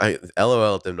 I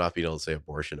LOL at them not being able to say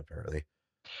abortion, apparently.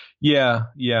 Yeah.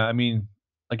 I mean,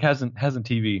 like, hasn't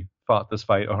TV fought this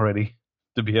fight already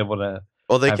to be able to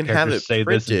Well, they have can have characters it say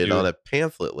this and printed do on it? a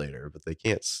pamphlet later, but they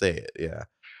can't say it. Yeah.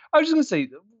 I was just gonna say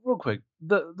real quick,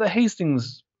 the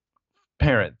Hastings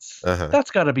parents, Uh-huh. that's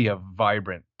got to be a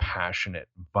vibrant, passionate,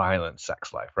 violent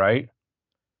sex life, right?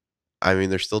 I mean,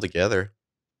 they're still together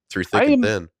through I thick and am.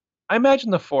 thin. I imagine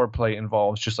the foreplay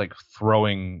involves just like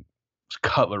throwing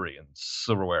cutlery and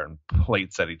silverware and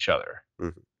plates at each other,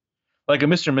 Mhm. like a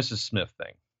Mr. and Mrs. Smith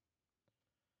thing,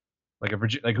 like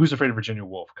like Who's Afraid of Virginia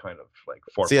Woolf kind of like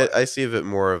See, foreplay. I see a bit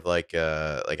more of like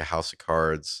a House of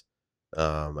Cards.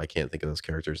 I can't think of those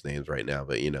characters' names right now,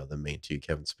 but you know the main two,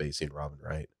 Kevin Spacey and Robin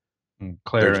Wright. And They're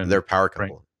Claire they're and power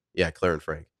Frank. couple. Yeah, Claire and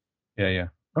Frank. Yeah.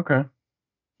 Okay.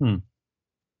 Hmm.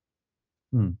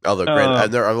 Although,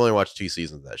 granted, Um, I've only watched 2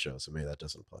 seasons of that show, so maybe that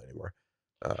doesn't apply anymore.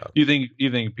 you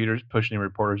think Peter's pushing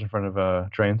reporters in front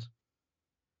of trains?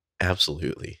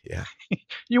 Absolutely, yeah.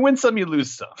 You win some, you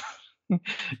lose some. You Did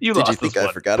you lost this think I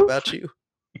one. forgot about you?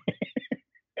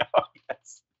 Oh,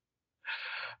 yes.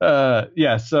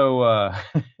 Yeah. So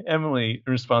Emily,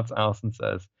 in response to Allison,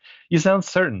 says, "You sound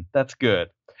certain. That's good.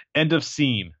 End of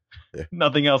scene. Yeah.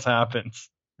 Nothing else happens."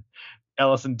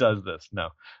 Allison does this. No.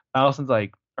 Allison's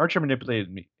like, Archer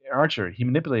manipulated me. He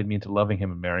manipulated me into loving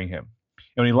him and marrying him.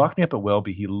 And when he locked me up at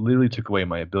Welby, he literally took away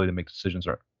my ability to make decisions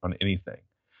on anything.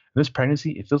 In this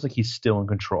pregnancy, it feels like he's still in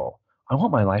control. I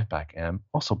want my life back, Em.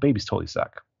 Also, babies totally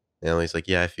suck. And Ellie's like,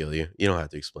 yeah, I feel you. You don't have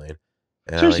to explain.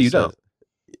 And Seriously, you don't.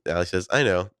 Allie says, I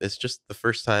know. It's just the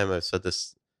first time I've said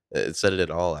this, said it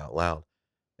at all out loud.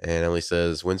 And Emily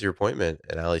says, when's your appointment?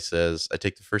 And Allie says, I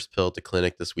take the first pill at the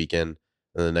clinic this weekend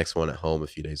and the next one at home a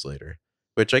few days later.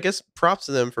 Which I guess props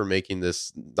to them for making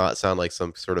this not sound like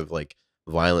some sort of like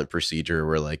violent procedure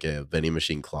where like a vending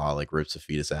machine claw like rips a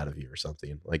fetus out of you or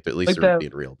something. Like, but at least Like they're that.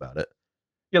 being real about it.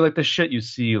 Yeah, like the shit you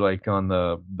see like on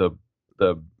the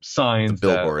The signs that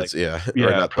like billboards, yeah. Or yeah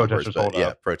not billboards, protesters but hold yeah,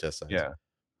 up. protest signs. Yeah.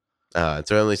 And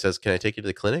so Emily says, can I take you to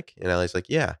the clinic? And Allie's like,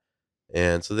 yeah.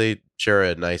 And so they share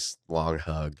a nice long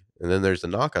hug. And then there's a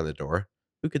knock on the door.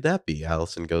 Who could that be?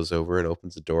 Allison goes over and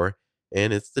opens the door.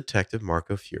 And it's Detective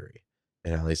Marco Fury.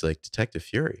 And Allie's like, Detective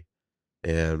Fury.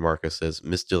 And Marco says,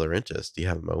 Miss De Laurentiis, do you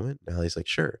have a moment? And Allie's like,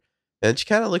 sure. And she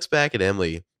kind of looks back at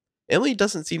Emily. Emily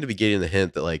doesn't seem to be getting the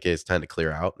hint that like it's time to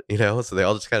clear out, you know? So they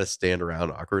all just kind of stand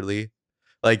around awkwardly.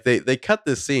 Like they cut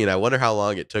this scene. I wonder how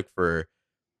long it took for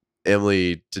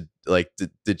Emily to like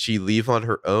did she leave on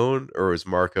her own, or was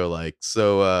Marco like,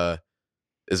 so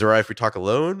is it right if we talk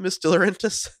alone, Miss De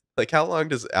Laurentiis? Like how long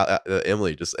does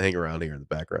Emily just hang around here in the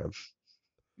background?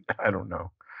 I don't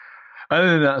know. Other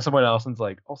than that, someone else is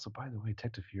like, also, by the way,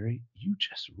 Detective Fury, you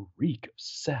just reek of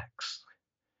sex.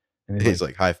 And He's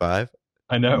like, high five.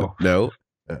 I know. No.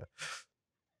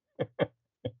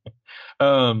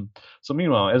 So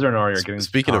meanwhile, Ezra and Ari are getting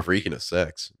Speaking of coffee. reeking of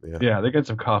sex, yeah. Yeah, they're getting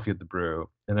some coffee at the brew,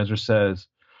 and Ezra says,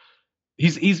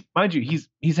 he's mind you,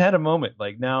 he's had a moment.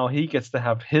 Like now he gets to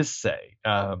have his say.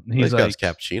 He's He's got his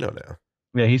like, cappuccino now.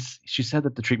 yeah, she said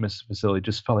that the treatment facility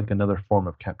just felt like another form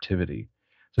of captivity.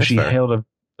 So That's she fair. hailed a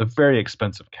very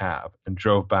expensive cab and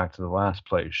drove back to the last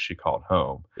place she called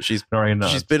home. She's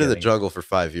She's been in the jungle for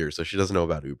 5 years, so she doesn't know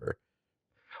about Uber.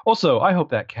 Also, I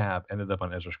hope that cab ended up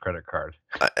on Ezra's credit card.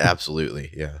 Absolutely,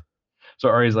 yeah. So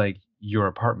Ari's like, your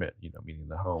apartment, meaning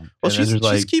the home. Well, And she's Ezra's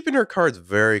like, keeping her cards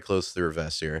very close to her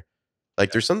vest here.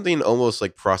 Like there's something almost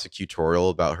like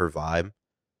prosecutorial about her vibe.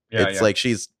 yeah, It's like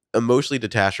she's emotionally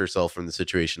detached herself from the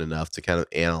situation enough to kind of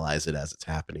analyze it as it's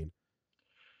happening.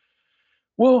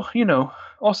 well,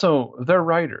 Also, they're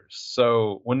writers,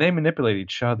 so when they manipulate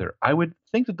each other, I would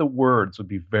think that the words would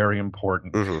be very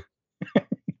important. Hmm.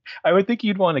 I would think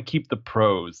you'd want to keep the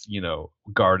prose,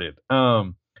 guarded.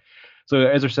 So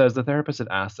Ezra says the therapist had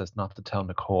asked us not to tell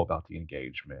Nicole about the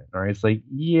engagement. All right, it's like,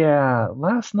 yeah,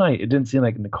 last night it didn't seem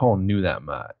like Nicole knew that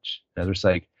much. And Ezra's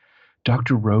like,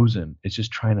 Dr. Rosen is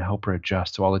just trying to help her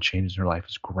adjust to all the changes in her life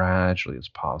as gradually as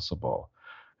possible.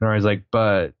 And Ari's like,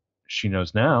 but she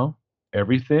knows now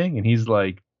everything. And he's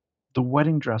like, the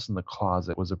wedding dress in the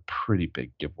closet was a pretty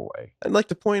big giveaway. I'd like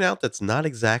to point out that's not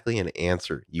exactly an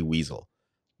answer, you weasel.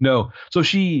 No. So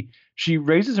she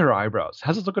raises her eyebrows,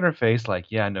 has this look on her face like,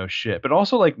 yeah, no shit. But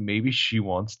also like maybe she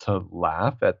wants to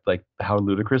laugh at like how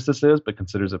ludicrous this is, but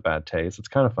considers it bad taste. It's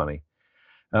kind of funny.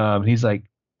 He's like,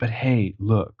 but hey,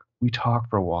 look, we talked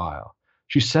for a while.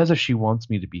 She says that she wants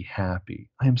me to be happy.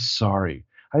 I am sorry.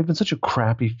 I've been such a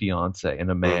crappy fiance and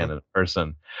a Hmm. man and a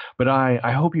person. But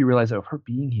I hope you realize that with her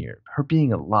being here, her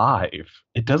being alive,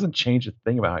 it doesn't change a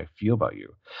thing about how I feel about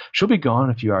you. She'll be gone in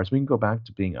a few hours. We can go back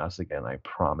to being us again, I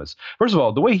promise. First of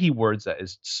all, the way he words that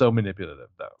is so manipulative,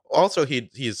 though. Also,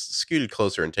 he's scooted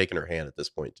closer and taken her hand at this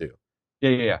point too. Yeah,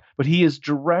 yeah, yeah. But he is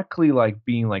directly like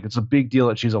being like, it's a big deal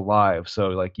that she's alive, so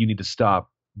like you need to stop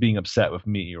being upset with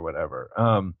me or whatever.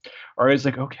 Or he's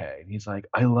like, okay. And he's like,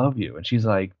 I love you. And she's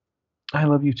like, I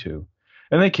love you too.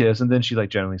 And they kiss, and then she like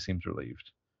generally seems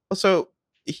relieved. Also,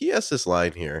 he has this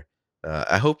line here.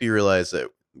 I hope you realize that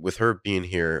with her being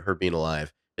here, her being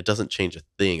alive, it doesn't change a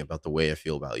thing about the way I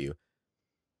feel about you.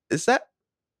 Is that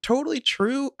totally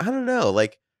true? I don't know.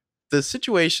 Like the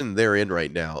situation they're in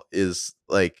right now is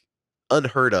like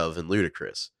unheard of and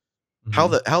ludicrous. Hmm.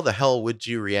 How the hell would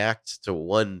you react to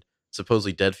one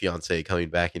supposedly dead fiance coming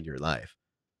back into your life?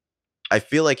 I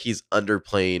feel like he's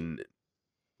underplaying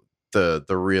the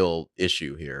real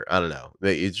issue here. I don't know.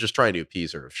 He's just trying to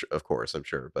appease her, of course, I'm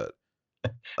sure, but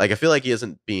like I feel like he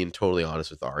isn't being totally honest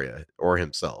with Arya or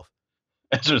himself.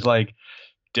 It's just like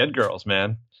dead girls,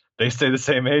 man. They stay the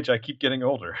same age. I keep getting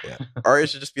older. Yeah. Arya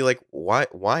should just be like,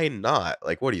 why not?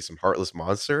 Like, what are you, some heartless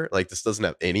monster? Like this doesn't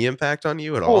have any impact on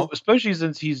you at Well, all? especially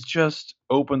since he's just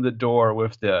opened the door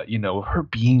with the, her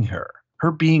being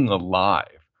her being alive,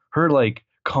 her like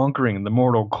conquering the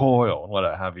mortal coil and what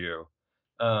have you.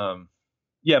 Um,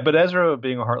 yeah, but Ezra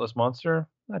being a heartless monster,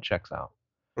 that checks out.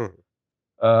 Hmm.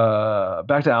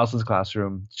 Back to Allison's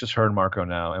classroom. It's just her and Marco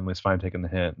now. Emily's fine taking the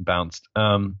hint and bounced.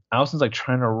 Allison's like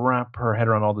trying to wrap her head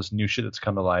around all this new shit that's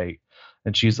come to light.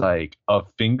 And she's like, a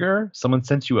finger? Someone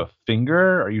sent you a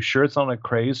finger? Are you sure it's not a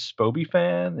crazed Spoby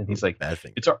fan? And he's like, Bad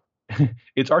finger. it's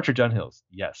it's Archer Dunhill's.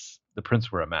 Yes, the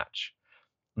prints were a match.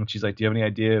 And she's like, do you have any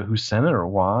idea who sent it or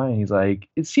why? And he's like,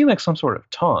 it seemed like some sort of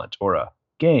taunt or a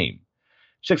game.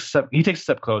 He takes a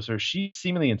step closer. She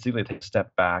seemingly instinctively takes a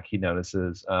step back. He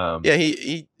notices. Yeah,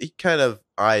 he kind of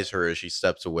eyes her as she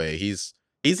steps away. He's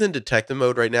in detective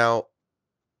mode right now.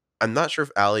 I'm not sure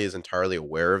if Allie is entirely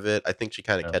aware of it. I think she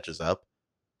kind of No, catches up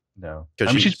no. because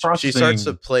I mean, she's she starts to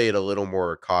processing. play it a little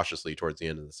more cautiously towards the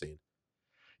end of the scene.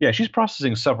 Yeah, she's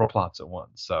processing several plots at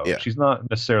once, so Yeah. she's not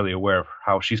necessarily aware of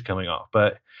how she's coming off.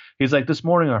 But he's like, this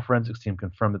morning, our forensics team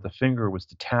confirmed that the finger was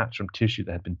detached from tissue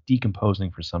that had been decomposing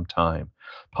for some time,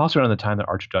 possibly around the time that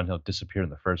Archer Dunhill disappeared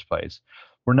in the first place.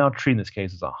 We're now treating this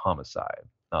case as a homicide.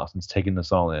 Austin's taking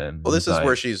this all in. And Well, this he's is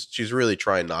where like, she's really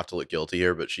trying not to look guilty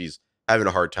here, but she's having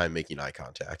a hard time making eye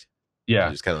contact. She's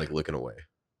yeah. just kind of like looking away.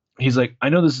 He's like, I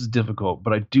know this is difficult,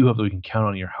 but I do hope that we can count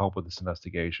on your help with this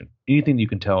investigation. Anything that you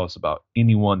can tell us about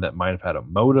anyone that might have had a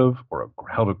motive or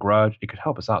held a grudge, it could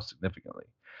help us out significantly.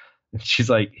 And she's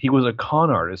like, he was a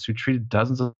con artist who treated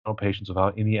dozens of mental patients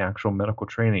without any actual medical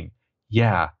training.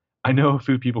 Yeah, I know a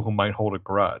few people who might hold a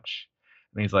grudge.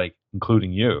 And he's like,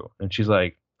 including you. And she's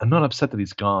like, I'm not upset that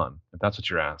he's gone, if that's what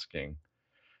you're asking.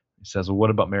 He says, well, what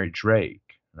about Mary Drake?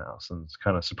 And Allison's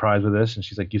kind of surprised with this. And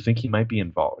she's like, you think he might be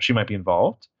involved? She might be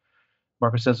involved?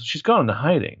 Marcus says, she's gone into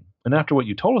hiding. And after what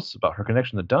you told us about her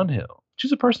connection to Dunhill,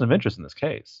 she's a person of interest in this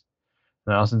case.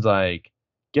 And Allison's like,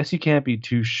 guess you can't be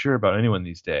too sure about anyone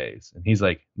these days. And he's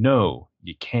like, no,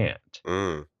 you can't.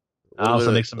 Mm.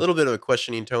 Allison makes A some, little bit of a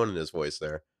questioning tone in his voice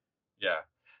there. yeah.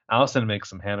 Allison makes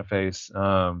some Hannah face.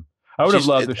 I would have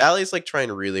loved if Allie's like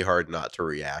trying really hard not to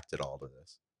react at all to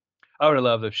this. I would have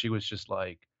loved if she was just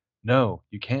like, no,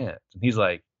 you can't. And he's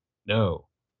like, no,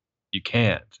 you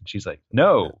can't. And she's like,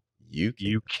 No, no, you can't.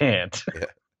 you can't. Yeah.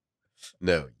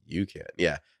 No, you can't.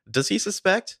 Yeah. Does he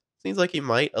suspect? Seems like he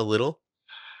might a little.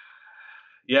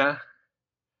 Yeah.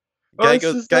 Well, this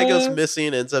is Guy goes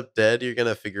missing, ends up dead. You're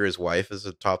gonna figure his wife is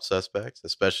a top suspect,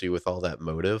 especially with all that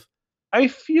motive. I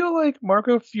feel like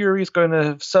Marco Fury is going to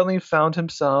have suddenly found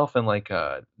himself in like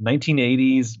a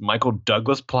 1980s Michael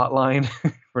Douglas plotline.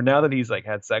 For now that he's like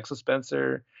had sex with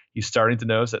Spencer, he's starting to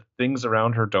notice that things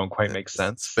around her don't quite make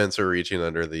sense. Spencer reaching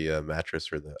under the mattress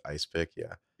for the ice pick.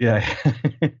 Yeah. Yeah.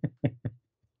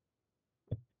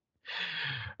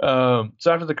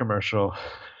 So after the commercial,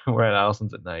 we're at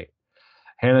Allison's at night.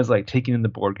 Hannah's like taking in the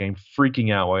board game,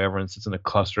 freaking out while everyone sits in a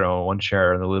cluster on one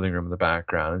chair in the living room in the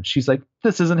background. And she's like,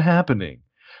 "This isn't happening."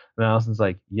 And Allison's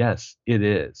like, "Yes, it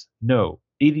is. No,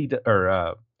 80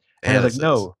 Hannah's Hannah like, says.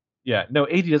 "No, yeah, no,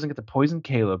 80 doesn't get to poison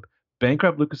Caleb,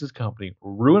 bankrupt Lucas's company,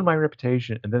 ruin my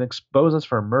reputation, and then expose us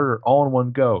for a murder all in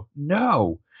one go.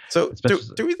 No." So And do Spencer's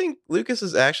like, do we think Lucas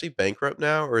is actually bankrupt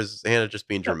now, or is Hannah just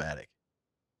being "No, dramatic?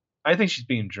 I think she's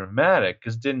being dramatic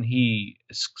because didn't he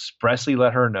expressly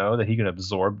let her know that he can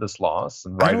absorb this loss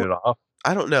and I write don't it off?"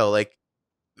 I don't know. Like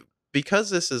because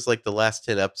this is like the last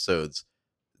 10 episodes,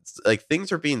 like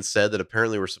things are being said that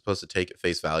apparently we're supposed to take at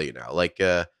face value now. Like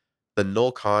the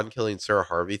Noel Khan killing Sarah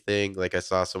Harvey thing. Like I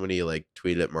saw somebody like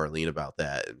tweet at Marlene about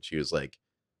that, and she was like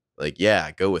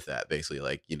yeah, go with that. Basically,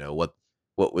 like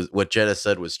what Jenna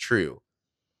said was true.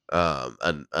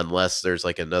 Unless there's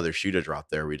like another shoe to drop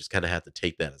there, we just kind of have to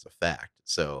take that as a fact.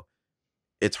 So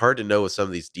it's hard to know with some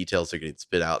of these details that are getting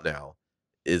spit out now.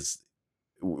 Is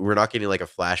we're not getting like a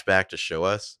flashback to show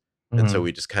us, and so Mhm.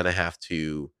 we just kind of have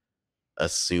to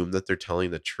assume that they're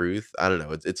telling the truth. I don't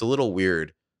know. It's a little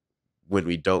weird when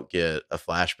we don't get a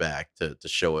flashback to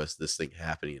show us this thing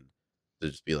happening. To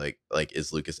just be like,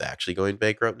 is Lucas actually going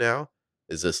bankrupt now?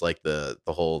 Is this like the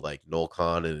whole like Noel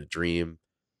Khan in a dream,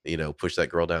 push that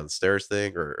girl down the stairs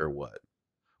thing, or what?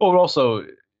 Well, but also,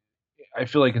 I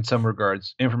feel like in some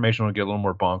regards, information will get a little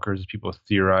more bonkers as people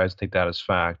theorize, take that as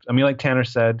fact. I mean, like Tanner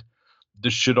said,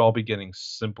 this should all be getting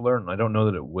simpler, and I don't know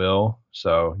that it will.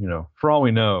 So, for all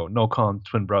we know, Noel Khan's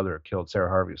twin brother killed Sarah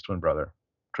Harvey's twin brother,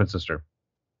 twin sister,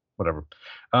 whatever.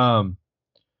 Um,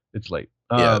 it's late.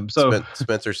 Yeah, So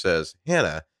Spencer says,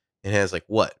 Hannah, and Hannah's like,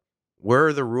 what? Where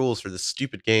are the rules for this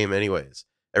stupid game, anyways?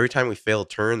 Every time we fail a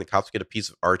turn, the cops get a piece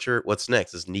of Archer. What's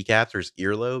next? His kneecaps or his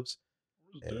earlobes?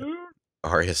 And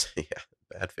Arya, yeah,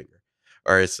 bad finger.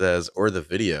 Arya says, or the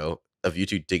video of you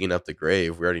two digging up the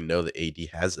grave. We already know that AD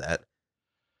has that.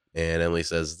 And Emily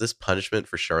says, this punishment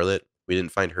for Charlotte. We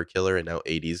didn't find her killer, and now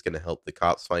AD is going to help the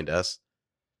cops find us.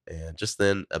 And just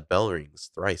then, a bell rings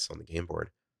thrice on the game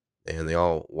board, and they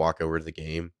all walk over to the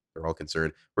game. They're all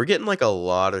concerned. We're getting like a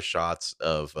lot of shots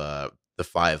of the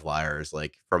five liars,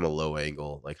 like from a low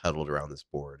angle, like huddled around this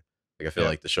board. Like I feel yeah,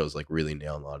 like the show's like really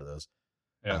nailing a lot of those.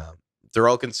 yeah. Um, they're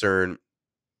all concerned.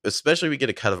 Especially we get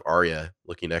a cut of Arya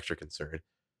looking extra concerned.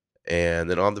 And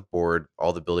then on the board,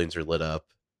 all the buildings are lit up,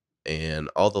 and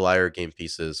all the liar game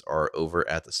pieces are over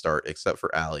at the start, except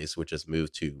for Allie's, which has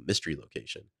moved to mystery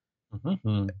location.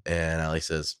 Mm-hmm. And Allie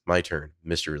says, my turn,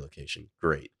 mystery location.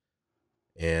 Great.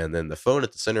 And then the phone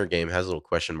at the center game has a little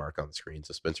question mark on the screen.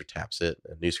 So Spencer taps it,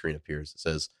 a new screen appears. It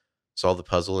says, solve the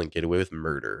puzzle and get away with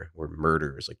murder, where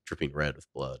murder is like dripping red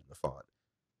with blood in the font.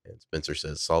 And Spencer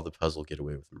says, solve the puzzle, get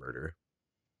away with murder.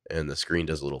 And the screen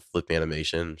does a little flip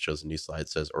animation, shows a new slide,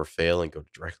 says, or fail and go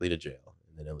directly to jail.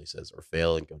 And then Emily says, or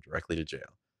fail and go directly to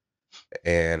jail.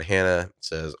 And Hannah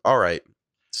says, all right,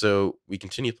 so we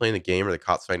continue playing the game or the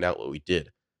cops find out what we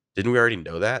did. Didn't we already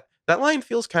know that? That line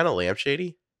feels kind of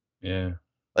lampshady. Yeah.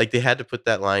 Like they had to put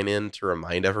that line in to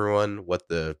remind everyone what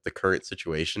the current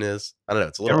situation is. I don't know.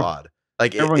 It's a little Every, odd.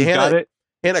 Like everyone got Hannah it.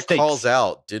 Hannah calls Stakes.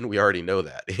 out, "Didn't we already know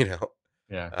that?"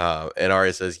 Yeah. And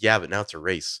Arya says, "Yeah, but now it's a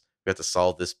race. We have to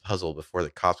solve this puzzle before the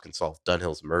cops can solve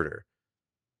Dunhill's murder."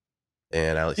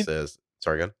 And Allie says,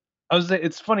 "Sorry, again." I was.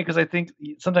 It's funny because I think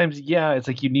sometimes, yeah, it's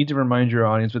like you need to remind your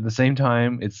audience, but at the same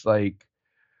time, it's like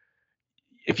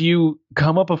if you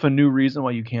come up with a new reason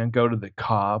why you can't go to the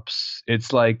cops,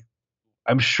 it's like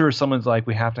I'm sure someone's like,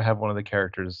 we have to have one of the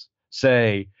characters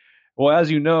say, "Well, as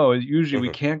you know, usually we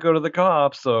can't go to the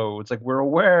cops, so it's like we're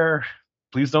aware.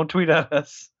 Please don't tweet at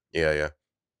us. Yeah, yeah.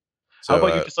 How So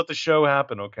about you just let the show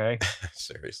happen, okay?"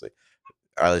 seriously,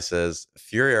 Riley says,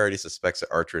 Fury already suspects that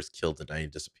Archer is killed the night he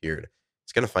disappeared.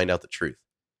 He's gonna find out the truth.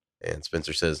 And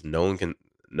Spencer says no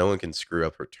one can screw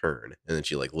up her turn. And then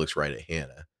she like looks right at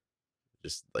Hannah,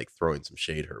 just like throwing some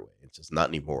shade her way. It's just not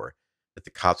anymore. If the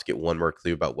cops get one more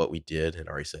clue about what we did, and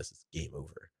Ari says it's game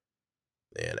over.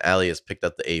 And Allie has picked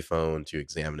up the A phone to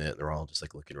examine it, and they're all just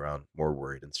like looking around, more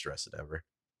worried and stressed than ever.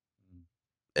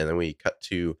 And then we cut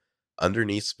to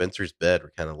underneath Spencer's bed.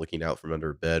 We're kind of looking out from under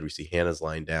her bed. We see Hannah's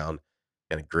lying down,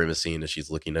 kind of grimacing as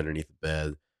she's looking underneath the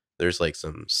bed. There's like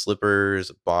some slippers,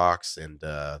 a box, and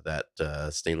that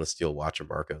stainless steel watch of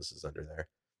Marcos is under there.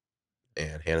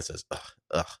 And Hannah says, ugh,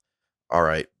 ugh. All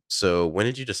right. So when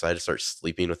did you decide to start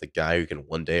sleeping with a guy who can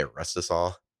one day arrest us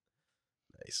all?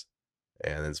 Nice.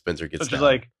 And then Spencer So gets she's down.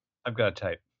 like, I've got a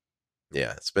type.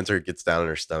 Yeah, Spencer gets down on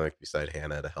her stomach beside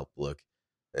Hannah to help look.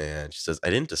 And she says, I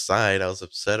didn't decide. I was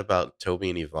upset about Toby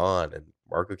and Yvonne, and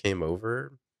Marco came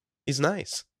over. He's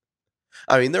nice.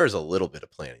 I mean, there was a little bit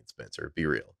of planning, Spencer. Be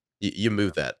real. You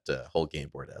moved that whole game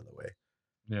board out of the way.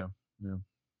 Yeah. Yeah.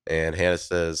 And Hannah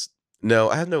says, no,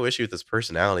 I have no issue with his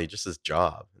personality, just his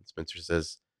job. And Spencer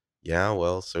says, yeah,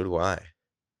 well, so do I.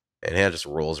 And Hannah just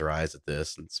rolls her eyes at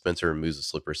this, and Spencer removes the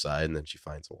slipper side, and then she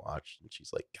finds a watch, and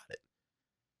she's like, got it.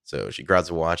 So she grabs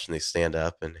a watch, and they stand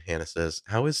up, and Hannah says,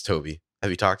 how is Toby?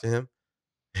 Have you talked to him?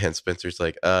 And Spencer's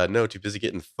like, no, too busy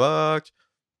getting fucked.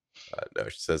 No,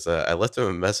 she says, I left him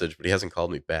a message, but he hasn't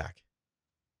called me back.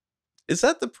 Is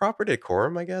that the proper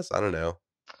decorum, I guess? I don't know.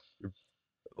 Your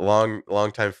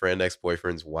long time friend,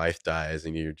 ex-boyfriend's wife dies,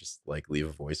 and you just, like, leave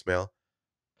a voicemail?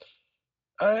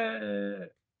 Uh,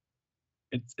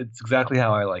 it's exactly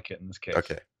how I like it in this case.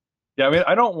 Okay. Yeah, I mean,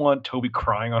 I don't want Toby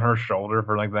crying on her shoulder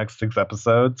for like the next 6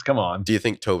 episodes. Come on. Do you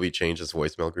think Toby changed his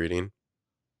voicemail greeting?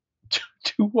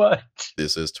 To what?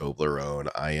 This is Toblerone.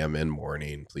 I am in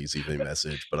mourning. Please leave a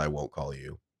message, but I won't call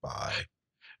you. Bye.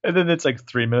 And then it's like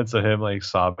 3 minutes of him like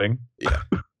sobbing. Yeah.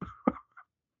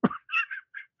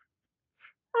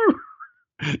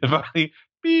 And finally,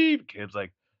 beep. Kid's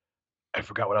like, I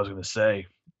forgot what I was going to say.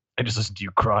 I just listened to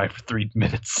you cry for 3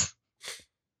 minutes.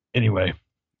 Anyway.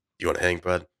 You want to hang,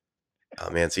 bud? Oh,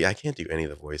 man. See, I can't do any of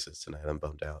the voices tonight. I'm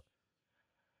bummed out.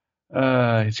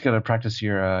 You just gotta practice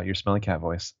your smelly cat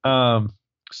voice.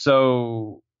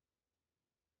 So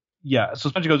yeah, so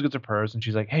Spencer goes gets her purse and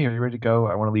she's like, "Hey, are you ready to go?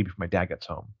 I want to leave before my dad gets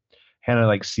home." Hannah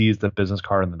like sees the business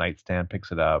card on the nightstand,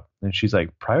 picks it up, and she's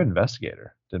like, "Private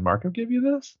investigator. Did Marco give you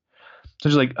this?" So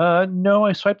she's like, no,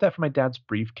 I swiped that from my dad's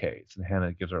briefcase." And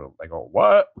Hannah gives her like, "Oh,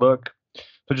 what? Look."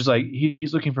 So she's like,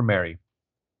 he's looking for Mary.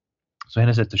 So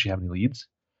Hannah says, "Does she have any leads?"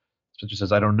 Spencer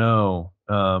says, "I don't know."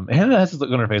 Hannah has this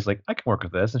look on her face like, "I can work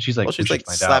with this." And she's like, Well, "We she's should like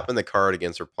find out." slapping the card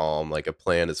against her palm, like a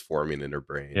plan is forming in her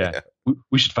brain. Yeah, Yeah.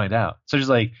 we should find out. So she's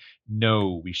like,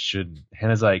 "No, we shouldn't."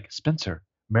 Hannah's like, "Spencer,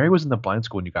 Mary was in the blind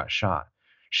school when you got shot.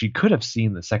 She could have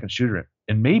seen the second shooter,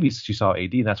 and maybe she saw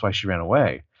AD, and that's why she ran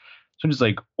away." So she's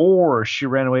like, "Or she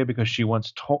ran away because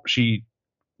once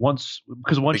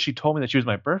Be- she told me that she was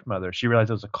my birth mother, she realized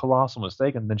it was a colossal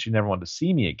mistake, and then she never wanted to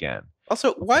see me again."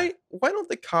 Also, Okay, why don't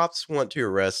the cops want to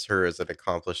arrest her as an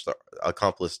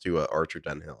accomplice to Archer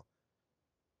Dunhill?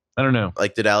 I don't know.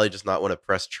 Like, did Allie just not want to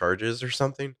press charges or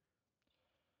something?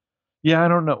 Yeah, I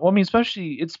don't know. Well, I mean,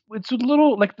 especially it's a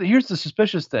little like here's the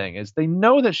suspicious thing is they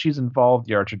know that she's involved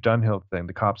the Archer Dunhill thing.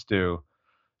 The cops do.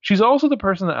 She's also the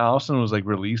person that Allison was like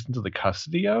released into the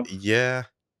custody of. Yeah.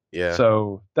 Yeah.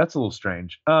 So that's a little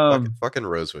strange. Fucking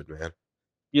Rosewood, man.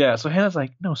 Yeah. So Hannah's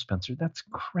like, "No, Spencer, that's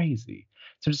crazy."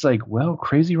 So it's like, "Well,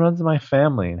 crazy runs in my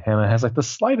family," and Hannah has like the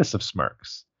slightest of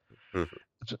smirks. Mhm.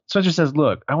 So Spencer says,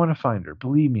 "Look, I want to find her.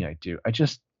 Believe me, I do. I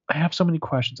have so many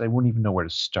questions. I wouldn't even know where to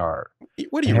start."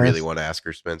 What do And you really Hannah's, want to ask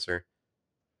her, Spencer?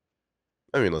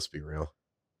 I mean, let's be real.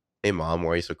 Hey, Mom,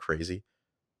 why are you so crazy?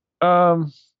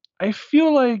 um, I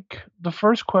feel like the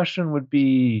first question would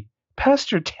be,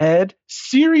 Pastor Ted,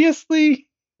 seriously?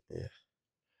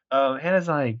 Yeah. Hannah's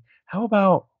like, "How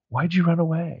about why'd you run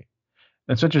away?"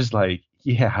 And Spencer's like,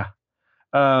 "Yeah."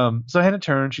 So Hannah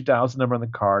turns, she dials the number on the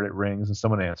card, it rings, and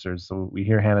someone answers. So we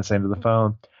hear Hannah say into the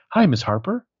phone, "Hi, Miss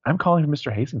Harper. I'm calling from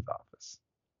Mr. Hastings' office."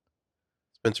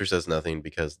 Spencer says nothing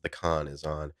because the con is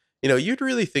on. You know, you'd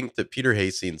really think that Peter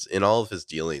Hastings, in all of his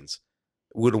dealings,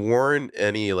 would warn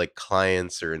any like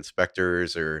clients or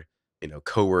inspectors or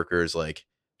coworkers, like,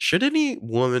 should any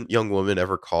young woman,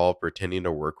 ever call pretending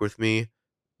to work with me,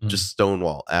 Mm. just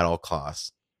stonewall at all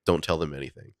costs. Don't tell them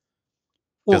anything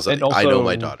Well, because and I know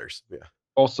my daughters. Yeah,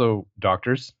 also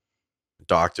doctors.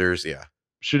 doctors. Yeah,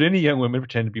 Should any young women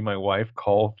pretend to be my wife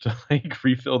call to like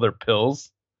refill their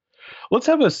pills? Let's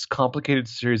have a complicated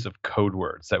series of code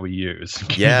words that we use in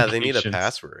yeah. They need a communications.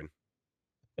 password.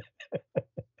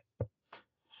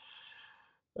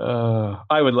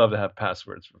 I would love to have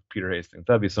passwords for Peter Hastings.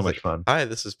 That'd be so It's much like, fun. hi,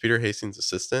 this is Peter Hastings'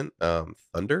 assistant.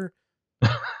 Thunder,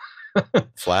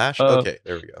 Flash. uh, Okay,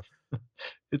 there we go.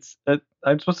 it's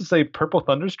I'm supposed to say purple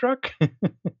thunderstruck.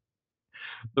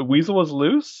 The weasel was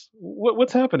loose.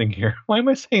 What's happening here? Why am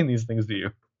I saying these things to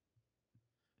you?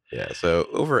 Yeah, so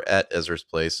over at Ezra's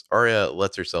place, Arya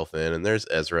lets herself in, and there's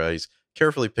Ezra. He's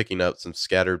carefully picking up some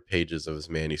scattered pages of his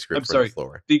I'm manuscript from the sorry.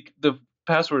 floor. The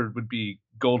password would be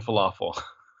gold falafel.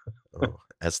 Oh,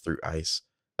 as through ice.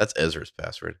 That's Ezra's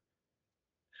password.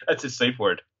 That's his safe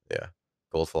word. Yeah.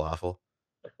 Gold falafel.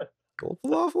 Gold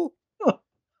falafel?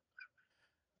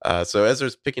 So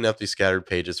Ezra's picking up these scattered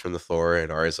pages from the floor,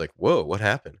 and Arya's like, "Whoa, what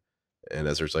happened?" And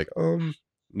Ezra's like,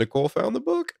 Nicole found the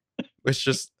book." Which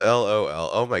just LOL.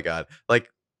 Oh my god! Like,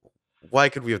 why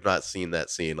could we have not seen that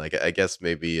scene? Like, I guess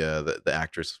maybe the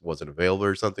actress wasn't available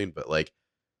or something. But like,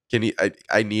 can you?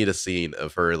 I need a scene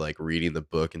of her like reading the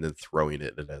book and then throwing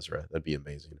it at Ezra. That'd be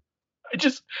amazing. I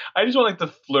just I just want like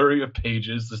the flurry of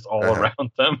pages just all Uh-huh.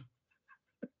 around them.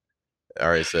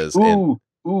 Arya says, and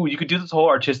Ooh, you could do this whole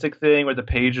artistic thing where the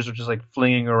pages are just like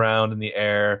flinging around in the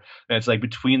air, and it's like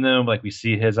between them, like we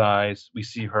see his eyes, we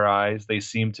see her eyes, they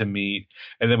seem to meet,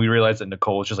 and then we realize that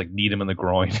Nicole is just like need him in the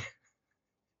groin.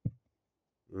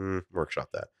 workshop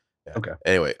that. Yeah. Okay.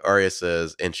 Anyway, Arya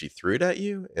says, and she threw it at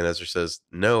you? And Ezra says,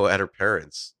 no, at her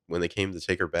parents when they came to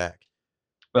take her back.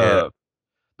 And Uh,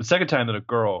 the second time that a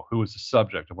girl who was the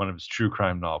subject of one of his true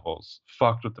crime novels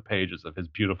fucked with the pages of his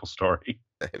beautiful story.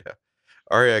 I know.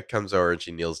 Arya comes over and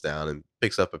she kneels down and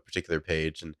picks up a particular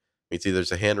page. And we see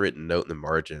there's a handwritten note in the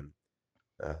margin.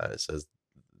 It says,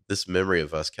 this memory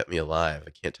of us kept me alive.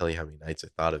 I can't tell you how many nights I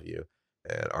thought of you.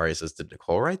 And Arya says, did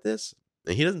Nicole write this?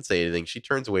 And he doesn't say anything. She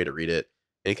turns away to read it.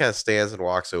 And he kind of stands and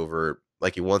walks over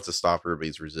like he wants to stop her, but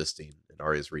he's resisting. And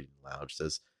Arya's reading aloud. She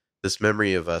says, this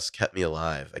memory of us kept me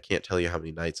alive. I can't tell you how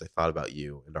many nights I thought about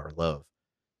you and our love.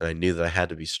 And I knew that I had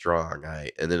to be strong.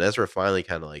 And then Ezra finally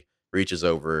kind of like reaches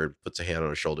over and puts a hand on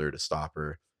her shoulder to stop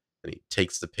her. And he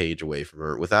takes the page away from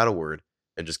her without a word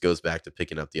and just goes back to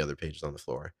picking up the other pages on the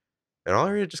floor. And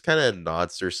Aria just kind of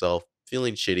nods to herself,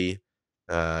 feeling shitty.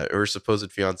 Her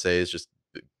supposed fiance is just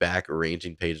back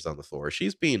arranging pages on the floor.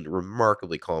 She's being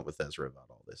remarkably calm with Ezra about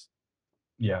all this.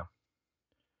 Yeah.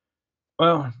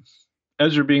 Well,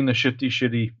 Ezra being the shifty,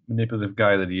 shitty, manipulative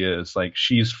guy that he is, like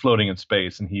she's floating in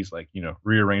space and he's like,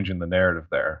 rearranging the narrative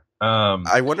there.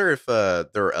 I wonder if there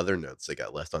are other notes that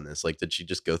got left on this. Like, did she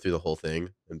just go through the whole thing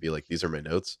and be like, "These are my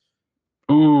notes"?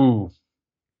 Ooh,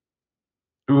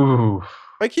 ooh.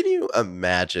 Like, can you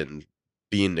imagine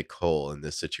being Nicole in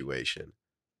this situation?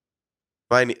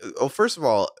 First of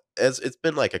all, as it's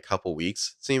been like a couple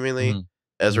weeks, seemingly, Mhm,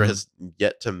 Ezra mhm. has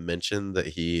yet to mention that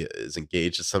he is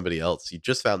engaged to somebody else. He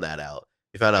just found that out.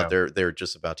 He found out Yeah, they're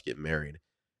just about to get married,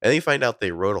 and then you find out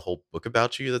they wrote a whole book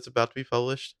about you that's about to be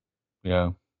published,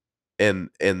 yeah. and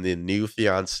the new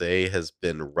fiance has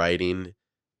been writing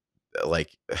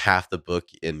like half the book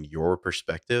in your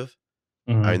perspective.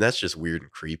 I mean, Mhm. that's just weird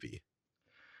and creepy.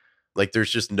 Like,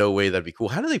 there's just no way that'd be cool.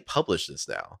 How do they publish this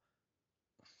now?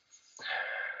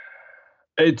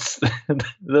 It's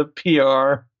the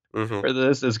PR Mhm. for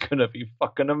this is gonna be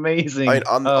fucking I mean, amazing.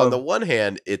 on the one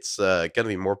hand, it's, gonna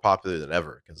be more popular than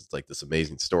ever because it's, like, this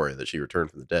amazing story that she returned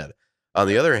from the dead. On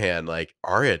the Yeah, other hand, like,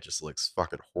 Arya just looks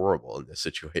fucking horrible in this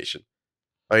situation.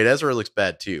 I mean, Ezra looks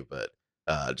bad too, but,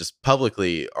 just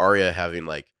publicly, Arya having,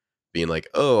 like being like,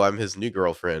 "Oh, I'm his new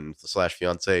girlfriend/fiance slash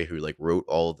fiance who, like, wrote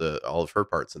all of her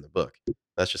parts in the book."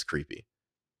 That's just creepy.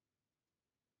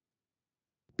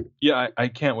 yeah. I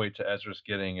can't wait to Ezra's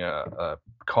getting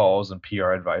calls and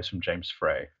PR advice from James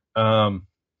Frey. Um,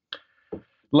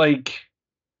 like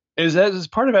is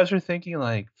part of Ezra thinking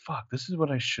like, fuck, this is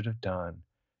what I should have done.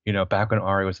 Back when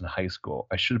Arya was in high school,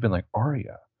 I should have been like,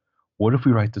 Arya, what if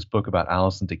we write this book about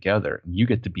Allison together and you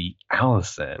get to be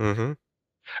Allison? Mhm.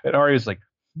 And Arya's like,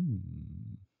 hmm.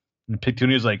 And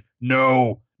Petunia's like,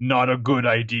 no, not a good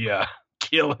idea.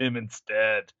 Kill him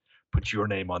instead. Put your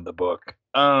name on the book.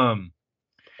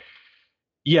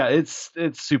 Yeah, it's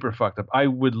super fucked up. I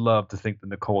would love to think that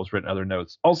Nicole's written other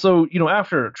notes. Also,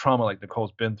 after trauma like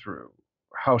Nicole's been through,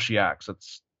 how she acts,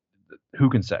 that's who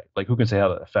can say? Like who can say how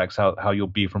that affects how you'll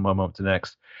be from one moment to the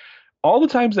next? All the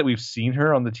times that we've seen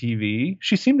her on the TV,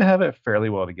 she seemed to have it fairly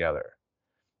well together.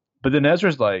 But then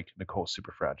Ezra's like, Nicole's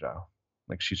super fragile.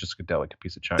 Like she's just a delicate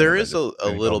piece of china There that is just a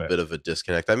any little moment. bit of a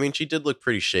disconnect. I mean, she did look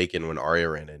pretty shaken when Arya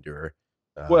ran into her,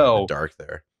 in the Well, dark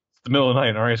there. it's the middle of the night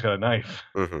and Arya's got a knife.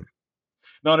 Mhm.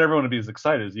 Not everyone would be as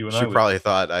excited as you and She I would probably be.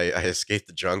 thought I escaped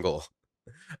the jungle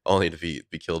only to be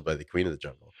killed by the queen of the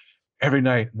jungle. Every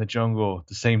night in the jungle,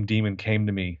 the same demon came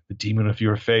to me. The demon of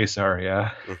your face,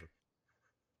 Arya. Mhm.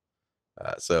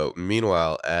 So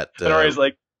meanwhile, at And Arya's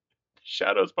like,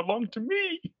 shadows belong to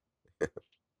me.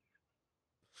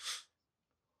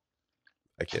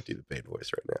 I can't do the Bane voice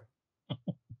right now.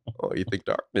 Oh, you think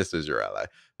darkness is your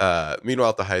ally? Meanwhile,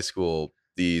 at the high school,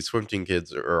 the swim team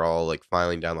kids are all like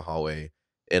filing down the hallway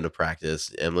into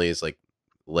practice. Emily is like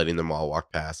letting them all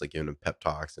walk past, like giving them pep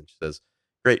talks, and she says,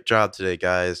 "Great job today,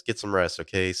 guys. Get some rest,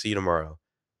 okay? See you tomorrow."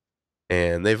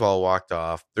 And they've all walked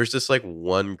off. There's just like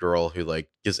one girl who like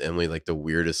gives Emily like the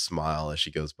weirdest smile as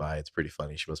she goes by. It's pretty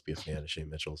funny. She must be a fan of Shane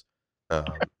Mitchell's. Um,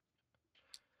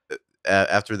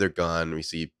 after they're gone, we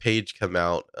see Paige come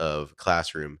out of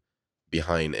classroom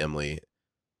behind Emily.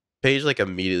 Paige like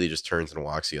immediately just turns and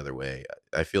walks the other way.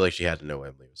 I feel like she had to know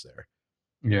Emily was there,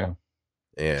 Yeah.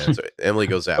 and so Emily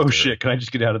goes Oh after her. shit! Can I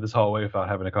just get out of this hallway without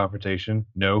having a confrontation?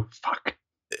 No. Fuck.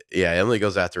 Yeah, Emily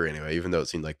goes after her anyway, even though it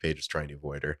seemed like Paige was trying to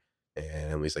avoid her.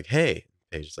 And Emily's like, "Hey,"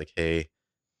 Paige is like, "Hey,"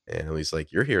 and Emily's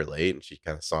like, "You're here late," and she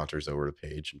kind of saunters over to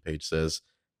Paige, and Paige says,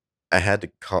 I had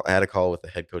a call with the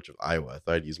head coach of Iowa. I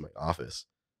thought I'd use my office."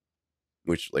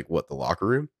 Which, like, what, the locker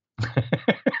room?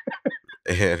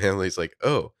 And Emily's like,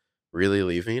 "Oh, really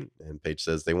leaving?" And Paige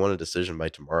says, "They want a decision by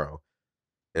tomorrow."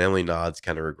 And Emily nods,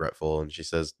 kind of regretful, and she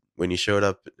says, "When you showed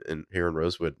up here in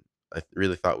Rosewood, I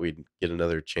really thought we'd get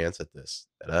another chance at this,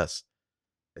 at us."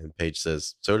 And Paige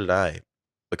says, "So did I,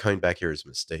 but coming back here is a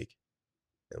mistake."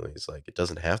 Emily's like, "It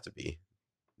doesn't have to be."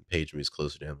 And Paige moves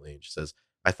closer to Emily, and she says,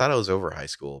 "I thought I was over high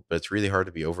school, but it's really hard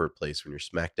to be over a place when you're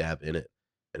smack dab in it,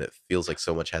 and it feels like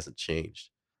so much hasn't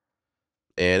changed."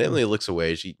 And Emily looks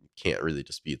away. She can't really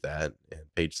dispute that. And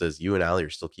Paige says, "You and Allie are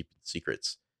still keeping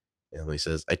secrets." And Emily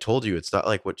says, "I told you it's not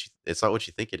like it's not what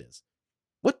you think it is."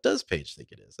 What does Paige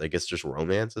think it is? I guess just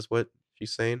romance is what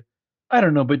she's saying. I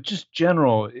don't know, but just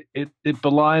general, it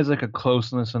belies like a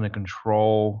closeness and a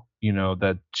control,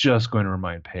 that's just going to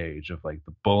remind Paige of like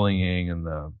the bullying and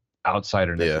the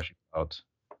outsiderness Yeah. that she felt.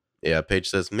 Yeah, Paige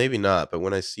says, "Maybe not, but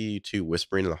when I see you two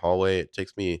whispering in the hallway, it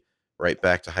takes me right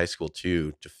back to high school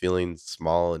too, to feeling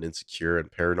small and insecure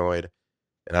and paranoid,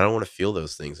 and I don't want to feel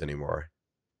those things anymore."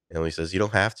 And Emily says, "You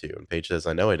don't have to." And Paige says,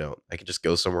 "I know I don't. I can just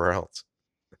go somewhere else."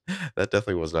 That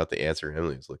definitely was not the answer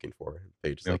Emily was looking for. And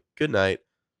Paige is Yep. like, "Good night."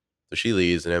 So she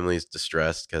leaves, and Emily's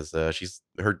distressed because she's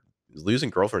her losing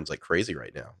girlfriend's like crazy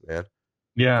right now, man.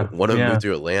 Yeah, One of them yeah, moved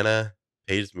to Atlanta.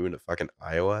 Paige's moving to fucking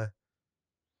Iowa.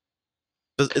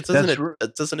 that's r-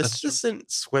 It does an that's r-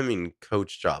 assistant swimming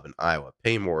coach job in Iowa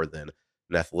pay more than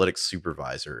an athletic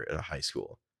supervisor at a high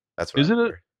school? That's what I is it a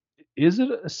wonder. is it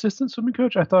an assistant swimming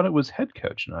coach? I thought it was head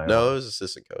coach in No, it Iowa. was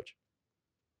assistant coach.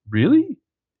 Really?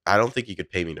 I don't think you could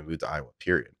pay me to move to Iowa.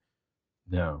 Period.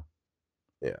 No,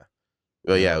 Yeah.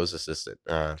 Well, yeah, it no. was assistant.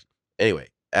 Anyway,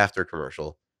 after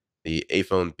commercial, the A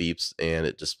phone beeps and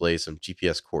it displays some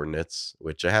GPS coordinates,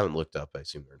 which I haven't looked up. I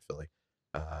assume they're in Philly.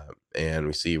 And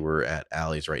we see we're at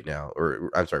Allie's right now, or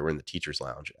I'm sorry, we're in the teacher's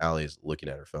lounge. Allie's looking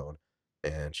at her phone,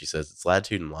 and she says it's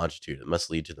latitude and longitude. It must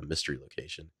lead to the mystery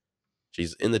location.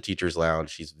 She's in the teacher's lounge.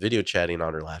 She's video chatting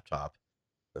on her laptop.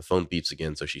 The phone beeps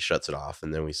again, so she shuts it off,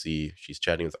 and then we see she's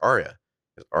chatting with Arya.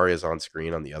 Arya's on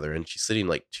screen on the other end. She's sitting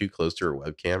like too close to her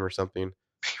webcam or something.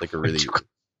 Like a really,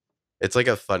 it's like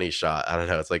a funny shot. I don't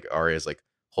know. It's like Arya's like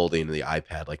holding the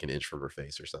iPad like an inch from her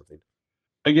face or something.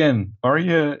 Again,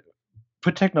 Arya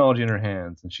put technology in her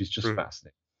hands, and she's just Mhm.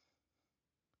 fascinating.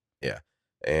 Yeah.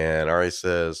 And Arya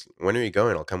says, "When are you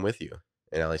going? I'll come with you."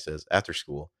 And Allie says, "After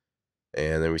school."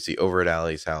 And then we see over at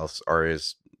Allie's house,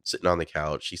 Arya's sitting on the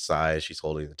couch. She sighs. She's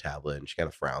holding the tablet, and she kind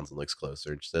of frowns and looks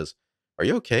closer. And she says, "Are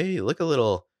you okay? You look a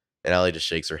little." And Allie just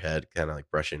shakes her head, kind of like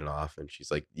brushing it off. And she's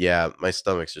like, "Yeah, my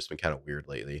stomach's just been kind of weird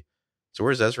lately." "So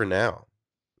where's Ezra now?"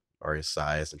 Arya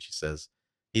sighs, and she says,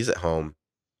 "He's at home.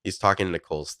 He's talking to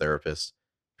Nicole's therapist.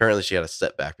 Apparently, she had a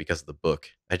setback because of the book.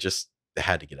 I just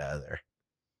had to get out of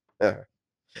there."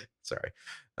 Sorry.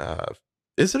 Uh,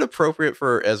 is it appropriate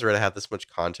for Ezra to have this much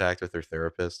contact with her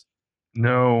therapist?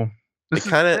 No, It this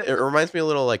is kind of it reminds me a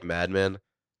little like Mad Men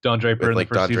Don Draper with in the like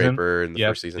first Don season. Draper in the Yep,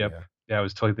 first season. yep. Yeah. Yeah, I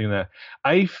was totally thinking that.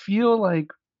 I feel like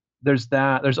there's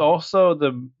that. There's also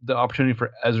the opportunity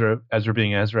for Ezra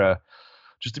being Ezra,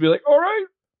 just to be like, all right,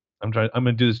 I'm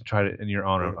gonna do this and try to in your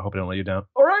honor. Mhm. I hope I don't let you down.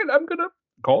 All right, I'm gonna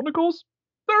call Nicole's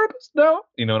therapist now.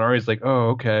 And Ari's like, oh,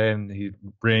 okay. And he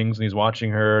rings and he's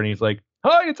watching her and he's like,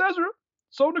 hi, it's Ezra.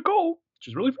 So Nicole,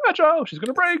 she's really fragile. She's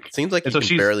gonna break. Seems like And he so can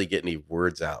she's barely get any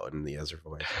words out in the Ezra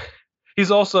voice. he's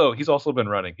also been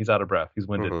running. He's out of breath. He's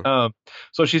winded. Mhm.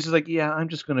 So she's just like, yeah, I'm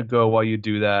just gonna go while you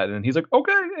do that. And he's like,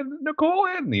 okay. And Nicole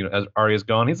and as Arya's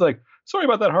gone, he's like, sorry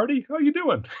about that, Hardy. How you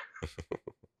doing?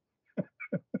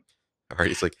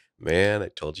 Artie's like, "Man, I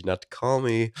told you not to call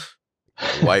me.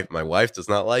 My wife does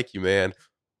not like you, man."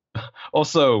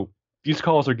 Also, these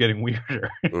calls are getting weirder.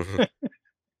 Mhm.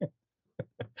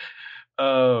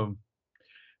 um,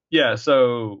 yeah.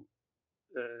 So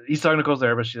he's talking to Nicole's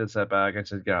there, but she had setback. I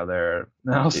said, get out of there.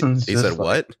 And Allison's He said just like,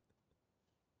 what?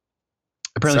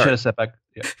 apparently she Sorry. had a setback.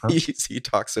 Yeah. Huh? He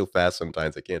talks so fast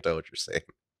sometimes I can't tell what you're saying.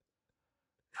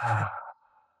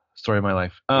 Story of my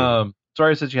life. Mhm.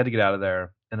 Sorry, said she had to get out of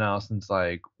there, and Allison's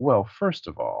like, well, first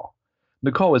of all,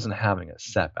 Nicole isn't having a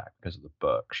setback because of the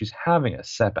book. She's having a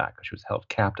setback because she was held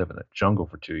captive in a jungle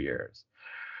for 2 years.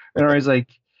 And Ari's like,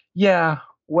 yeah,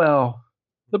 well,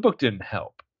 the book didn't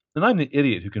help. and I'm the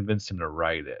idiot who convinced him to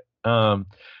write it.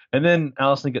 And then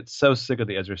Allison gets so sick of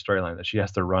the Ezra storyline that she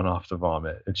has to run off to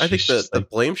vomit, and I she's think the just the like,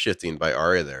 blame shifting by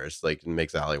Arya there is like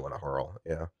makes Allie want to hurl.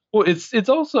 Yeah. well, it's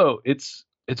also it's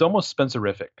almost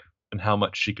Spencerific in how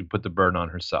much she can put the burden on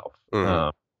herself.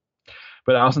 Mhm.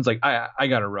 But Allison's like, I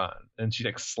gotta run, and she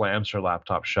like slams her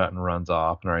laptop shut and runs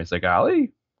off. And Arya's like,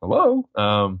 Allie, hello.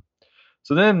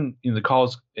 So then the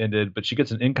call's ended, but she gets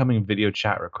an incoming video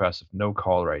chat request with no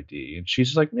caller ID, and she's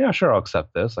just like, yeah, sure, I'll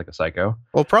accept this, like a psycho.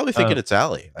 Well, probably Uh, thinking it's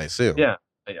Allie, I assume. yeah,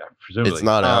 yeah, It's presumably.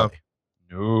 not Allie.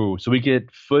 No, so we get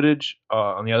footage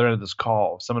on the other end of this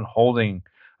call of someone holding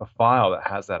a file that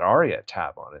has that Arya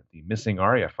tab on it, the missing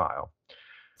Arya file.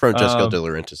 From Jessica Um, De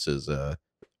Laurentiis's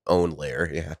own lair,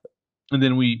 yeah. and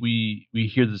then we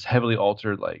hear this heavily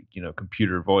altered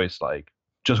computer voice like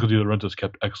Jessica De Laurentiis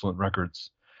kept excellent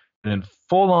records, and then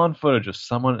full on footage of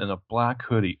someone in a black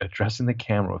hoodie addressing the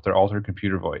camera with their altered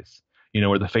computer voice.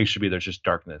 Where the face should be, there's just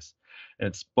darkness, and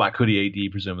it's black hoodie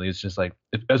AD presumably. It's just like,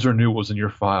 if Ezra knew what was in your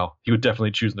file, he would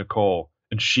definitely choose Nicole,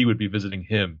 and she would be visiting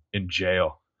him in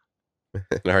jail.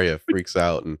 And Arya freaks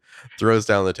out and throws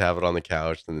down the tablet on the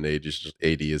couch, and then AD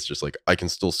is just like, I can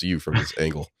still see you from this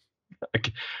angle.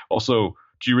 Also,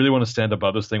 do you really want to stand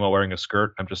above this thing while wearing a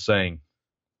skirt? I'm just saying.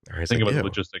 Arya's Think like, about the ew.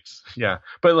 logistics. Yeah,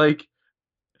 but like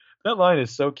that line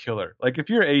is so killer. Like if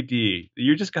you're AD,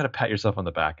 you just got to pat yourself on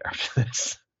the back after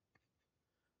this.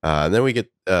 And then we get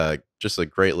just a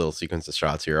great little sequence of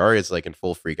shots here. Arya's like in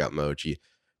full freak out mode. She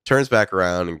turns back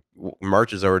around and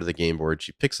marches over to the game board.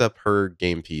 She picks up her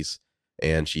game piece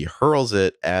and she hurls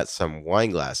it at some wine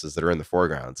glasses that are in the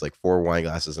foreground. It's like 4 wine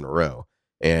glasses in a row.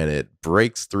 And it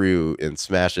breaks through and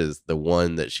smashes the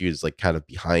one that she was like kind of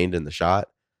behind in the shot.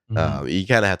 Mm-hmm. You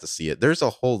kind of have to see it. There's a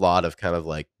whole lot of kind of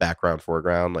like background,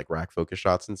 foreground, like rack focus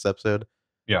shots in this episode.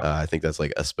 Yeah. I think that's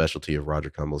like a specialty of Roger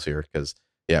Cumble's here because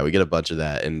yeah, we get a bunch of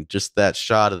that, and just that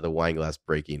shot of the wine glass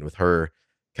breaking with her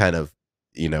kind of,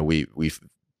 we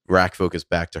rack focus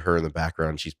back to her in the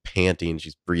background. She's panting,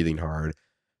 she's breathing hard,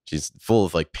 she's full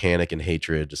of like panic and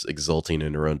hatred, just exulting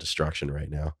in her own destruction right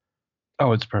now.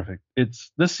 Oh, it's perfect.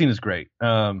 This scene is great.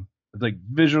 It's like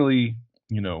visually,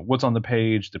 what's on the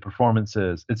page, the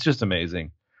performances, it's just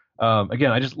amazing.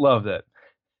 Again, I just love that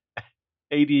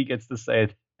AD gets to say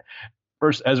it.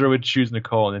 First, Ezra would choose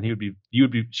Nicole, and then she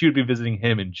would be visiting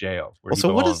him in jail. Where Well, he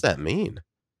so what does belongs. that mean?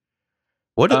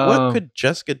 What Um, could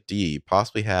Jessica D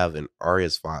possibly have in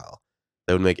Arya's file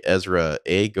that would make Ezra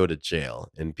A go to jail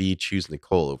and B choose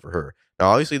Nicole over her? Now,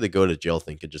 obviously, the go to jail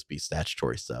thing could just be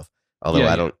statutory stuff. Although yeah, I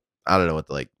yeah. don't, I don't know what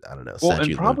the I don't know Well, and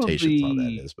statute limitations on that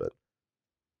probably is, but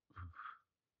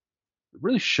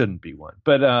really shouldn't be one,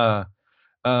 but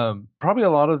probably a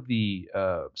lot of the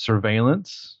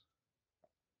surveillance,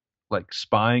 like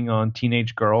spying on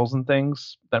teenage girls and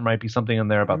things. That might be something in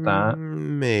there about that.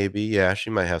 maybe yeah, she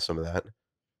might have some of that.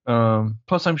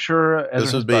 Plus, I'm sure Ezra and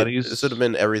his This would have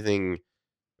buddies. been everything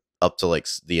up to like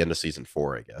the end of season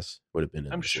 4, I guess would have been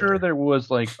in I'm this sure layer. there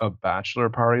was like a bachelor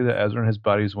party that Ezra and his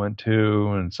buddies went to,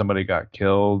 and somebody got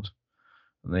killed,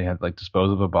 and they had like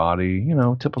dispose of a body.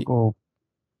 Typical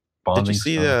Did you bonding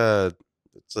see stuff.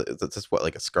 that's what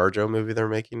like a ScarJo movie they're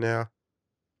making now?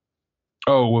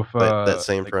 Oh, with That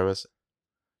same like, premise.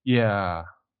 yeah.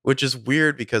 Which is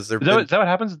weird because Is that, is that what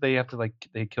happens? They have to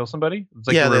they kill somebody? It's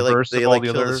like yeah, the reverse they of all like the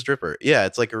kill the other. stripper. Yeah,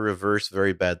 it's like a reverse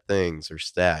very bad things or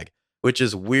Stag, which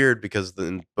is weird because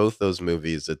in both those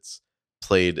movies it's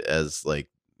played as like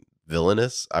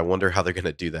villainous. I wonder how they're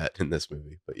gonna do that in this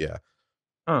movie. But yeah.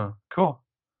 Oh, cool.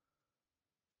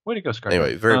 Way to go, ScarJo.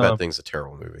 Anyway, Very Bad Things is a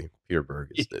terrible movie. Peter Berg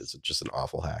is just an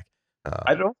awful hack.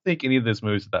 I don't think any of those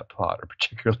movies of that plot are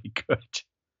particularly good.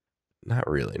 Not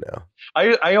really, no.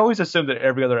 I always assumed that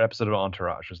every other episode of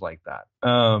Entourage was like that.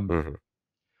 Mhm.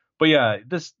 But yeah,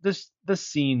 this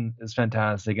scene is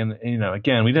fantastic, and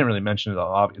again, we didn't really mention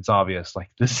it. It's obvious, like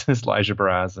this is Elijah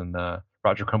Baraz and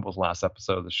Roger Crumble's last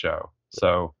episode of the show.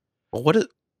 So, Well,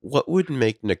 what would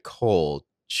make Nicole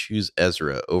choose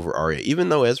Ezra over Arya, even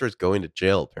though Ezra's going to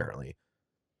jail apparently?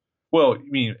 well, I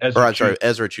mean, Or Ezra I'm sorry,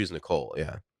 Ezra choose Nicole.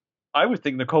 Yeah, I would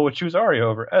think Nicole would choose Arya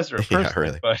over Ezra yeah,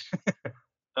 personally, really. but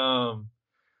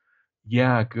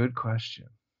yeah, good question.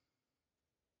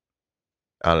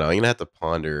 I don't know. I'm gonna have to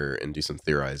ponder and do some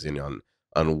theorizing on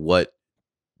what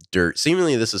dirt.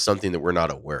 Seemingly, this is something that we're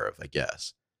not aware of. I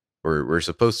guess we're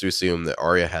supposed to assume that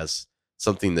Arya has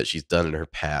something that she's done in her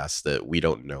past that we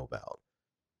don't know about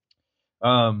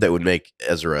that would make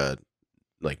Ezra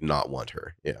like not want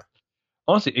her. Yeah.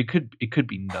 Honestly, it could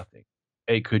be nothing.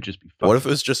 It could just be What if it fucking.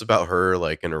 was just about her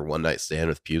like in her one night stand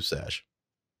with Pusash?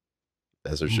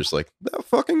 Ezra's Ooh. just like that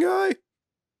fucking guy.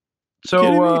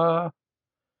 Kidding So me?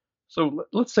 So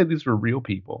let's say these were real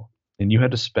people, and you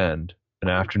had to spend an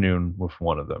afternoon with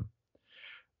one of them.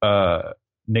 Uh,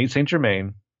 Nate Saint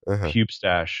Germain, Uh-huh. Pube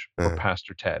Stash, or Uh-huh.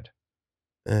 Pastor Ted.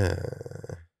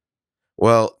 Uh,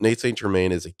 well, Nate St.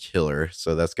 Germain is a killer,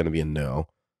 so that's going to be a no.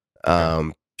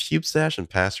 Okay. Pube Stash and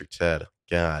Pastor Ted,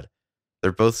 God,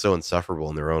 they're both so insufferable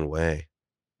in their own way.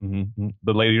 The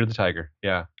Lady or the Tiger.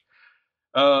 Yeah.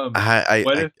 Um,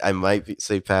 what if I might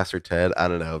say Pastor Ted. I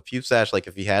don't know. Pube Stash, like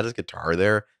if he had his guitar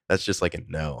there, that's just like a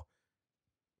no.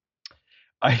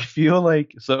 I feel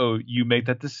like so you make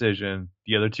that decision,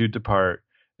 the other two depart,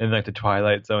 and like the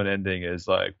Twilight Zone ending is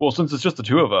like, well, since it's just the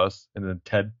two of us, and then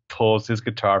Ted pulls his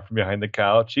guitar from behind the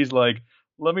couch. He's like,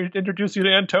 let me introduce you to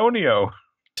Antonio.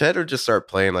 Ted would just start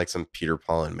playing like some Peter,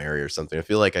 Paul, and Mary or something. I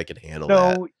feel like I could handle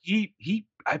that. No, he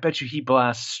I bet you he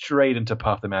blasts straight into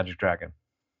Puff the Magic Dragon.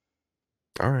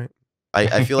 All right.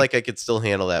 I feel like I could still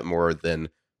handle that more than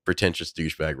pretentious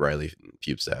douchebag Riley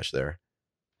Pube Stash there.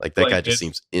 Like that guy Like just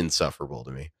seems insufferable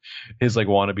to me. his like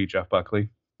wannabe Jeff Buckley.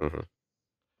 Hmm.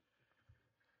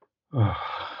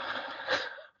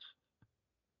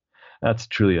 That's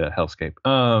truly a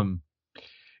hellscape.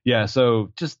 Yeah,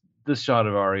 so just this shot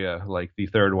of Arya, like the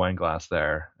third wine glass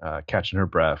there, catching her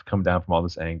breath, come down from all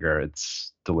this anger.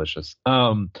 It's delicious.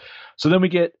 So then we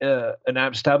get an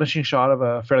establishing shot of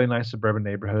a fairly nice suburban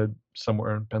neighborhood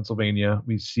somewhere in Pennsylvania.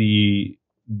 We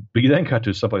then cut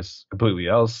to someplace completely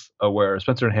else, where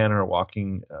Spencer and Hannah are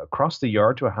walking across the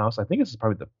yard to a house. I think this is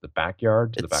probably the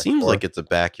backyard to the It back seems door. like it's a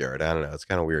backyard. I don't know. It's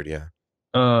kind of weird. Yeah.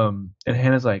 And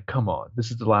Hannah's like, come on,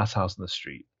 this is the last house in the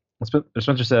street. And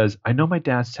Spencer says, I know my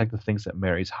dad's detective thinks that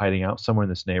Mary's hiding out somewhere in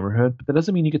this neighborhood, but that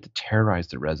doesn't mean you get to terrorize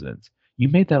the residents. You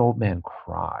made that old man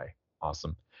cry.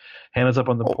 Awesome. Hannah's up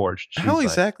on the Oh, porch. how She's like,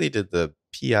 exactly did the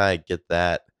PI get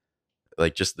that?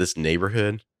 Like just this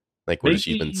neighborhood? Like what has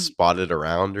she been maybe spotted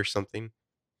around or something?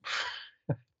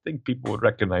 I think people would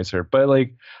recognize her, but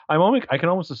like I can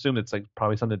almost assume it's like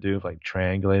probably something to do with like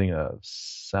triangulating a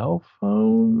cell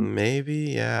phone.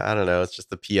 Maybe. Yeah. I don't know. It's just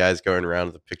the PI's going around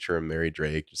with a picture of Mary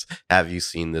Drake. Just have you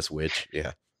seen this witch?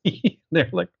 Yeah. They're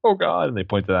like, oh God, and they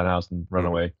point to that house and run Mhm.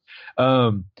 away.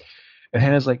 Um, and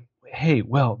Hannah's like, hey,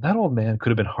 well, that old man could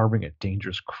have been harboring a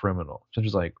dangerous criminal.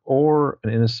 Spencer's like, or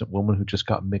an innocent woman who just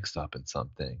got mixed up in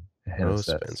something. And Hannah Oh,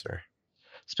 says, Spencer.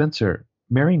 Spencer,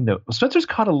 Mary, no, well, Spencer's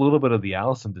caught a little bit of the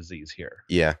Allison disease here.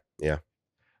 Yeah. Yeah.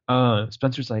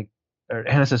 Spencer's like, or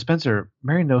Hannah says, Spencer,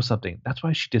 Mary knows something. That's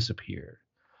why she disappeared.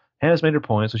 Hannah's made her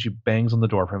point, so she bangs on the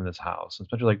door for him in this house. And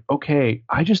Spencer's like, okay,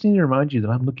 I just need to remind you that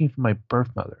I'm looking for my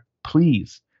birth mother.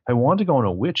 Please. If I wanted to go on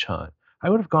a witch hunt, I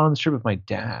would have gone on this trip with my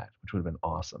dad, which would have been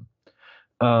awesome.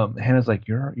 Hannah's like,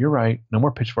 you're right. No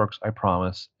more pitchforks, I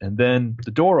promise. And then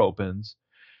the door opens,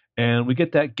 and we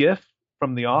get that gif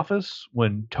from The Office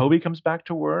when Toby comes back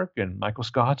to work, and Michael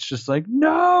Scott's just like,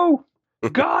 no,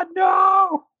 God,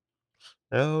 no.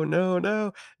 No, no,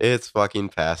 no. It's fucking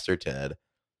Pastor Ted.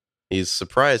 He's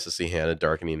surprised to see Hannah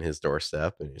darkening his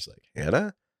doorstep, and he's like,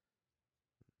 Hannah?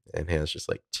 And Hannah's just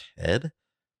like, Ted?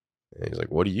 And he's like,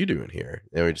 what are you doing here?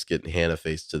 And we just get Hannah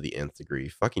face to the nth degree.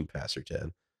 Fucking Pastor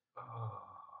Ted.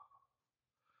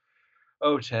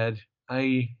 Oh, Ted,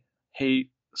 I hate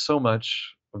so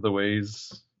much of the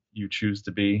ways you choose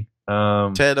to be.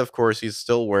 Ted, of course, he's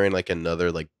still wearing like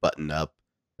another like button up,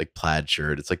 like plaid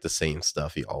shirt. It's like the same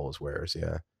stuff he always wears.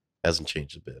 Yeah. Hasn't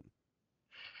changed a bit.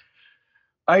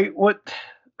 I what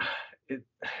it,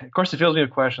 of course it fills me with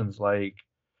questions like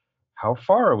how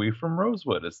far are we from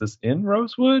Rosewood? Is this in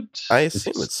Rosewood? I Is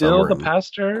he assume it's still somewhere the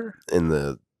pastor? in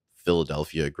the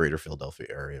Philadelphia, greater Philadelphia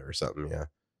area or something. Yeah.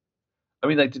 I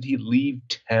mean, like, did he leave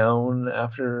town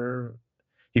after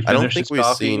he I don't finished think his we've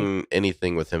coffee? seen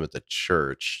anything with him at the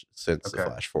church since the Okay.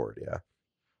 flash forward. Yeah.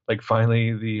 Like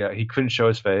finally, the he couldn't show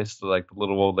his face to like the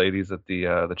little old ladies at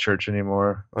the church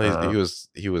anymore. Well,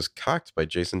 he was cocked by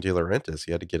Jason De Laurentiis.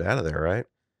 He had to get out of there, right?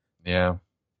 Yeah.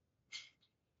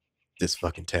 This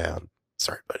fucking town.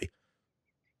 Sorry, buddy.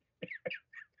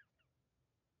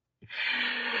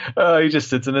 He just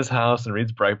sits in his house and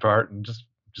reads Breitbart and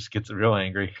just gets real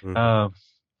angry. Mhm.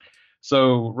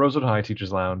 So Rosewood High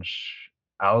Teachers Lounge.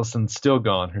 Allison's still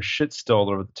gone. Her shit's still all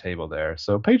over the table there.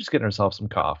 So Paige is getting herself some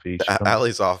coffee. She comes,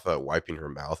 Allie's off wiping her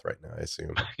mouth right now, I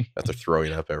assume. After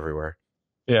throwing up everywhere.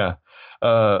 yeah.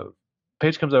 Uh,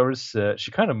 Paige comes over to sit.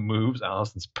 She kind of moves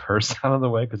Allison's purse out of the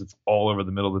way because it's all over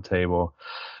the middle of the table,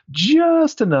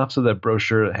 just enough so that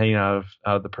brochure hanging out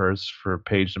of the purse for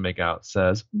Paige to make out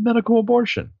says medical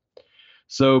abortion.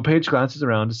 So Paige glances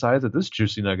around, decides that this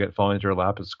juicy nugget falling into her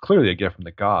lap is clearly a gift from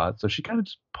the gods. So she kind of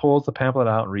just pulls the pamphlet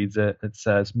out and reads it. It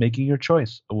says, Making Your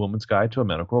Choice, A Woman's Guide to a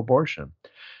Medical Abortion.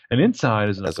 And inside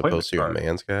is an As appointment opposed to a card.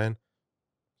 man's guide.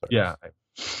 Sorry. Yeah,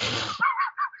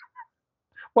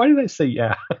 Why did I say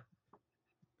yeah?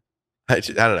 I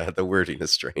don't know. The wording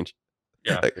is strange.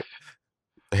 Yeah.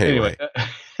 Anyway, Anyway,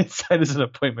 send us an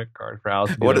appointment card for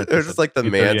Alice to be what? on her It's test at just like the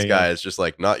 2:30 man's a.m. guy is just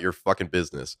like not your fucking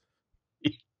business.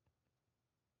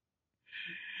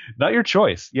 Not your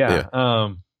choice. Yeah. Yeah.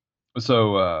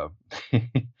 So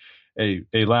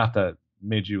a laugh that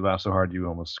made you laugh so hard you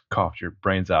almost coughed your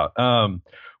brains out.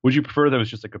 Would you prefer that was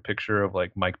just like a picture of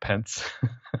like Mike Pence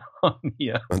on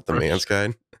the Want the man's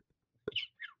guide?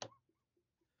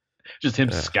 just him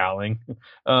Yeah. scowling?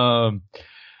 Um,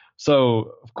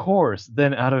 so of course,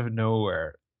 then out of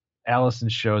nowhere, Allison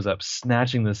shows up,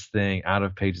 snatching this thing out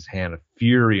of Paige's hand with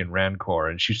fury and rancor,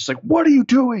 and she's just like, "What are you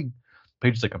doing?"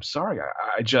 Paige's like, "I'm sorry,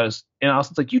 I just," and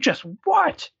Allison's like, "You just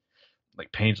what?"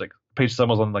 Paige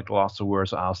stumbles on like the lost of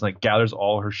words, so Allison like gathers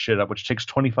all her shit up, which takes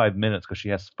 25 minutes because she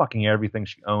has fucking everything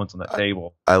she owns on that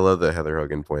table. I love that Heather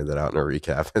Hogan pointed that out in a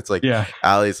recap. It's like Yeah.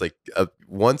 Allie's like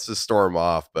wants to storm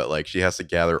off, but like she has to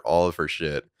gather all of her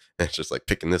shit. And it's just like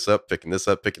picking this up, picking this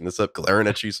up, picking this up, glaring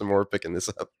at you some more, picking this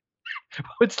up.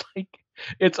 It's like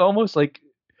it's almost like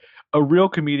a real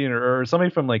comedian or somebody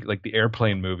from like the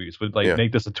airplane movies would like Yeah.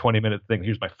 make this a 20-minute thing.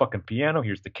 Here's my fucking piano.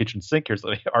 Here's the kitchen sink. Here's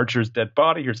the Archer's dead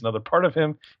body. Here's another part of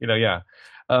him. Yeah.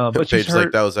 But she's Paige's like,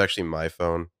 hurt. that was actually my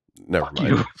phone. Never Fuck mind.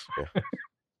 you. Yeah.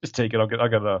 Just take it. I'll get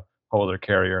a whole other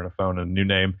carrier and a phone and a new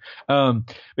name.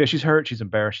 Yeah, she's hurt. She's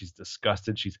embarrassed. She's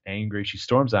disgusted. She's angry. She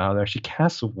storms out of there. She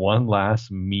casts one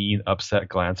last mean, upset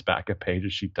glance back at Paige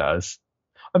as she does.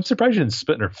 I'm surprised she didn't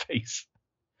spit in her face.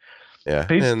 Yeah.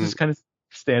 Paige And just kind of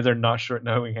stands there, not sure,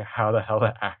 knowing how the hell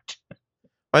to act.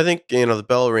 I think, the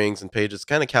bell rings and Paige is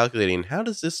kind of calculating how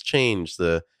does this change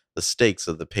the stakes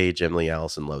of the Paige, Emily,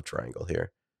 Allison love triangle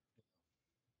here.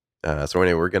 So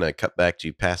anyway, we're going to cut back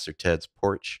to Pastor Ted's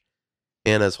porch.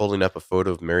 Hannah's holding up a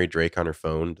photo of Mary Drake on her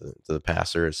phone to the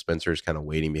pastor as Spencer's kind of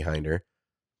waiting behind her.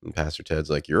 And Pastor Ted's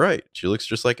like, you're right. She looks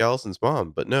just like Allison's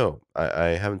mom, but no, I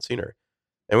haven't seen her.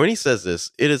 And when he says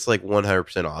this, it is like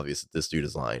 100% obvious that this dude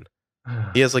is lying.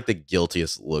 He has like the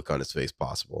guiltiest look on his face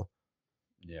possible.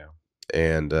 Yeah.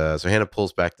 And so Hannah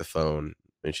pulls back the phone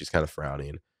and she's kind of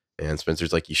frowning. And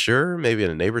Spencer's like, you sure? Maybe at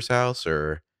a neighbor's house?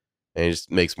 And he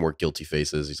just makes more guilty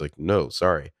faces. He's like, no,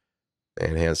 sorry.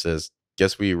 And Hannah says,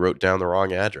 guess we wrote down the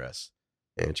wrong address.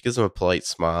 And she gives him a polite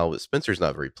smile, but Spencer's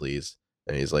not very pleased.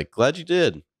 And he's like, glad you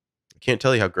did. I can't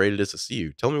tell you how great it is to see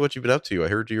you. Tell me what you've been up to. I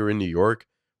heard you were in New York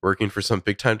working for some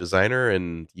big time designer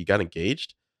and you got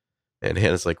engaged. And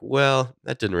Hannah's like, well,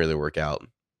 that didn't really work out,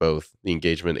 both the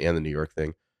engagement and the New York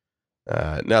thing.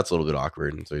 Now it's a little bit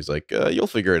awkward. And so he's like, you'll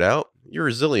figure it out. You're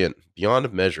resilient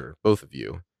beyond measure, both of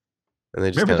you. And they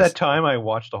just Remember kinda that time I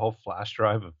watched a whole flash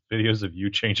drive of videos of you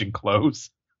changing clothes?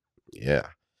 Yeah,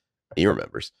 he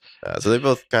remembers. So they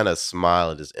both kind of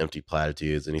smile at his empty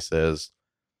platitudes, and he says,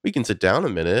 we can sit down a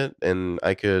minute, and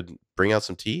I could bring out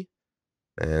some tea.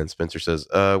 And Spencer says,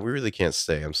 we really can't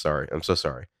stay. I'm sorry. I'm so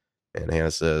sorry. And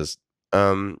Hannah says,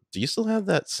 do you still have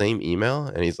that same email?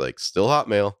 And he's like, still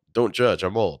Hotmail. Don't judge.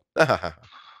 I'm old.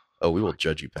 Oh, we will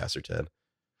judge you, Pastor Ted.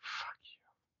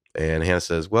 And Hannah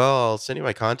says, well, I'll send you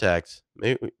my contact.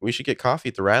 Maybe we should get coffee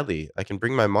at the Radley. I can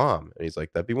bring my mom. And he's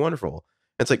like, that'd be wonderful.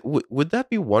 It's like, would that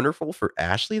be wonderful for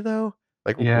Ashley, though?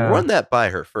 Like, Yeah. run that by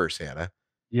her first, Hannah.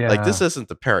 Yeah. Like, this isn't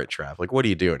the Parent Trap. Like, what are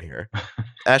you doing here?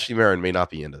 Ashley Marin may not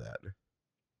be into that.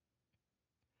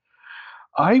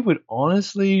 I would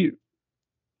honestly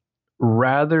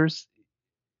rather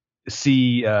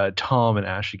see Tom and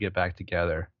Ashley get back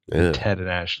together than Ugh. Ted and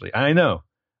Ashley. I know.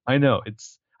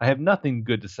 I have nothing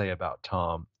good to say about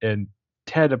Tom, and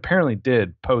Ted apparently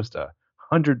did post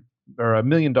 $100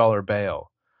 million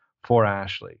bail for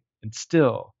Ashley, and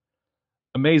still,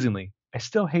 amazingly, I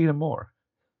still hate him more.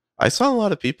 I saw a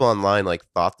lot of people online like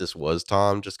thought this was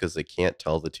Tom just because they can't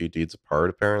tell the two dudes apart.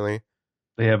 Apparently,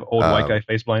 They have old white guy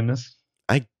face blindness.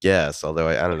 I guess. Although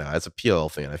I don't know. As a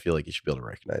PLL fan, I feel like you should be able to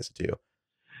recognize it too.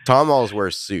 Tom always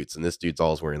wears suits, and this dude's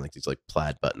always wearing like these like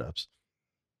plaid button ups.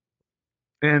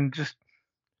 And just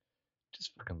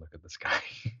fucking look at this guy.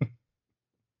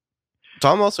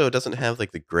 Tom also doesn't have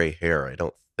like the gray hair. I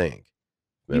don't think.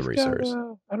 Memory serves.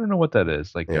 I don't know what that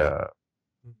is. Like Yeah.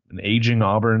 an aging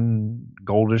auburn,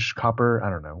 goldish copper. I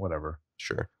don't know. Whatever.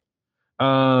 Sure.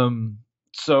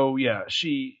 So yeah,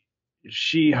 she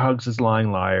hugs his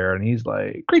lying liar, and he's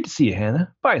like, "Great to see you,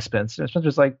 Hannah. Bye, Spencer." And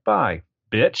Spencer's like, "Bye,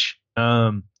 bitch."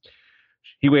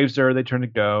 He waves to her. They turn to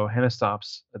go. Hannah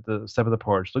stops at the step of the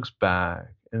porch, looks back,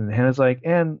 and Hannah's like,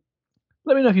 "And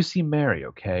let me know if you see Mary,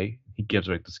 okay?" He gives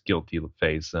her like this guilty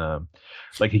face,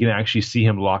 like he can actually see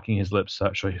him locking his lips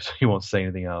shut, so he won't say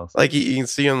anything else. Like you can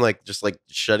see him like just like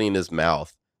shutting his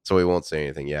mouth so he won't say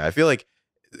anything. Yeah, I feel like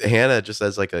Hannah, just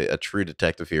as like a true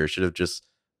detective here, should have just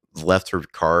left her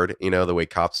card, the way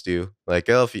cops do. Like,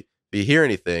 oh, if you hear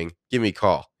anything, give me a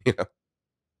call.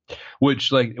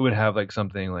 Which like it would have like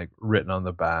something like written on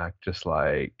the back, just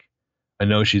like I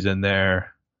know she's in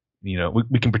there. We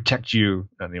can protect you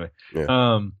anyway. Yeah.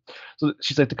 Um, so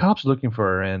she's like the cops are looking for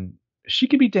her, and she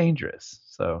could be dangerous.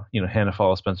 So Hannah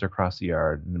follows Spencer across the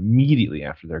yard, and immediately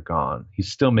after they're gone,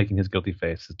 he's still making his guilty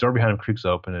face. The door behind him creaks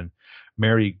open, and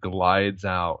Mary glides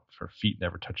out, her feet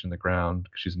never touching the ground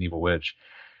because she's an evil witch.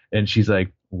 And she's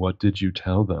like, "What did you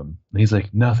tell them?" And he's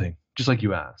like, "Nothing, just like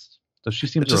you asked." So she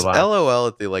seems Just relaxed. LOL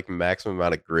at the like maximum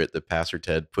amount of grit that Pastor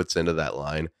Ted puts into that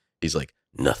line. He's like,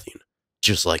 nothing,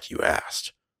 just like you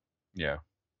asked. Yeah.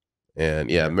 And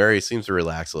yeah, Yeah. Mary seems to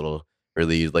relax a little,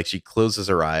 relieved. Like she closes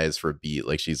her eyes for a beat,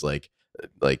 like she's like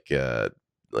like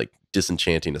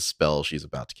disenchanting a spell she's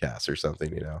about to cast or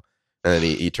something, And then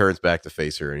he turns back to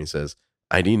face her and he says,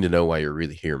 I need to know why you're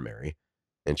really here, Mary.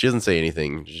 And she doesn't say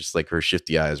anything, just like her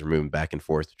shifty eyes are moving back and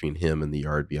forth between him and the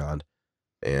yard beyond.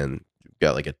 And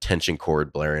got like a tension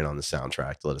chord blaring on the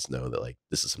soundtrack to let us know that like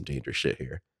this is some dangerous shit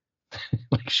here.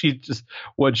 Like she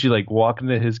like walk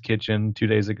into his kitchen 2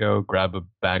 days ago, grab a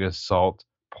bag of salt,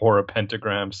 pour a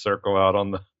pentagram circle out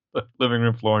on the living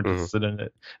room floor and Mhm. just sit in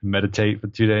it and meditate for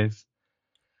 2 days.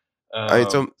 I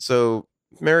mean, so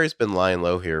Mary's been lying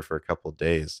low here for a couple of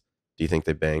days. Do you think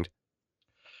they banged?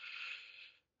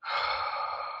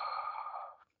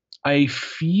 I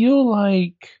feel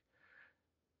like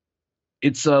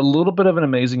it's a little bit of an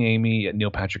Amazing Amy at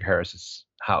Neil Patrick Harris's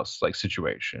house like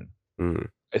situation. Mm.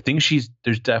 I think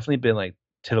there's definitely been like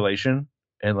titillation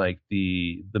and like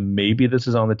the maybe this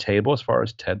is on the table as far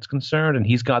as Ted's concerned, and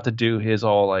he's got to do his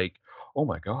all like, oh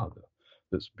my god,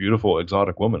 this beautiful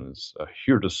exotic woman is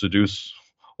here to seduce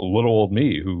a little old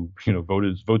me who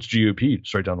votes GOP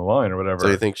straight down the line or whatever. So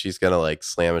you think she's gonna like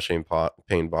slam a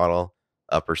champagne bottle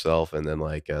up herself and then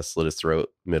like slit his throat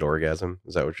mid orgasm?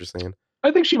 Is that what you're saying?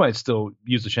 I think she might still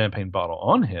use the champagne bottle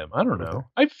on him. I don't know.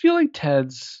 I feel like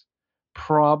Ted's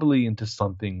probably into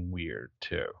something weird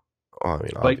too. Oh, I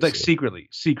mean, Like obviously.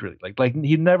 secretly. Like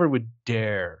he never would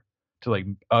dare to like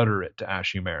utter it to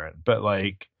Ashley Marin. But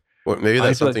like Well, maybe I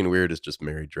that feel like something weird is just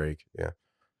Mary Drake. Yeah.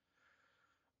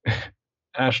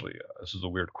 Ashley, this is a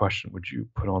weird question. Would you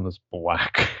put on this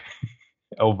black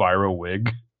Elvira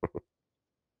wig?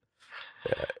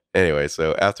 Yeah. Anyway,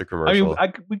 so after I mean,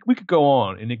 commercial, we could go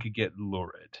on and it could get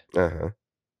lurid.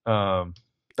 oh,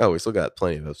 we still got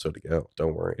plenty of episode to go.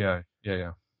 Don't worry. Yeah.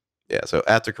 Yeah. So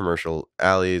after commercial,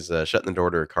 Allie's shutting the door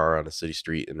to her car on a city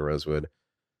street in Rosewood,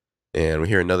 and we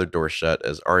hear another door shut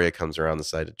as Arya comes around the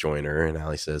side to join her. And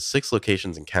Allie says, 6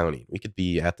 locations and counting. We could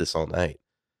be at this all night.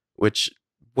 Which,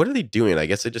 what are they doing? I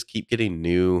guess they just keep getting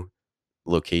new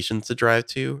locations to drive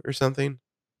to or something.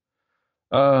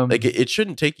 Like it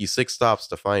shouldn't take you 6 stops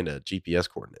to find a GPS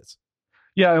coordinates.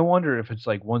 Yeah, I wonder if it's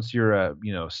like once you're at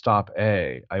stop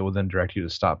A, I will then direct you to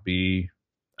stop B,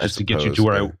 just to get you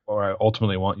to where I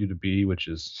ultimately want you to be, which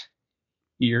is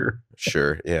here.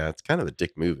 Sure, yeah, it's kind of a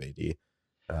dick move,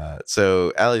 AD.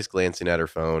 So Allie's glancing at her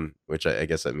phone, which I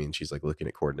guess that means she's like looking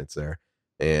at coordinates there.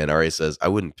 And Arya says, "I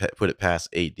wouldn't put it past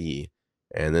AD."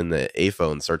 And then the A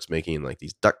phone starts making like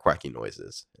these duck quacking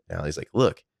noises. And Allie's like,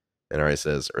 "Look." And Arya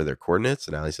says, "Are there coordinates?"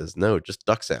 And Allie says, "No, just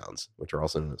duck sounds, which are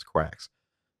also known as quacks."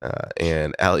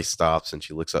 And Allie stops and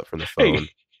she looks up from the phone.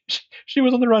 Hey, she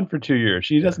was on the run for 2 years.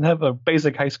 She doesn't have a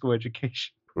basic high school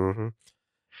education. Mm-hmm.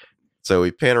 So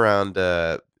we pan around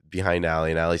behind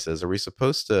Allie, and Allie says, "Are we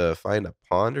supposed to find a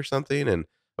pond or something?" And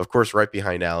of course, right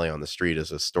behind Allie on the street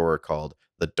is a store called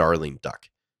the Darling Duck.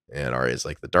 And Arya's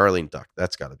like, "The Darling Duck,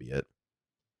 that's got to be it."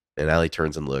 And Allie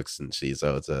turns and looks and sees,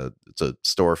 oh, it's a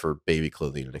store for baby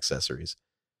clothing and accessories.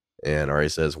 And Arya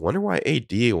says, "Wonder why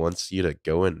AD wants you to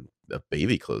go in a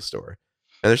baby clothes store."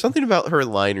 And there's something about her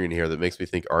line reading here that makes me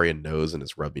think Arya knows and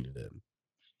is rubbing it in.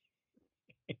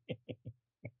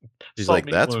 She's like,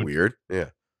 "That's weird." Yeah.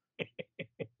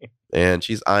 And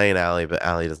she's eyeing Allie, but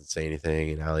Allie doesn't say anything.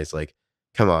 And Allie's like,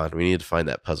 "Come on, we need to find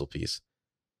that puzzle piece."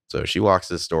 So she walks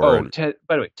to the store. Oh, Ted,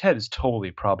 by the way, Ted is totally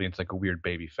probably into like a weird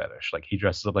baby fetish. Like he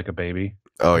dresses up like a baby.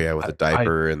 Oh, yeah, with the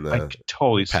diaper and the I could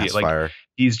totally see it. pacifier. Like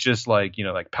he's just like,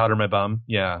 like powder my bum.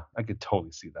 Yeah, I could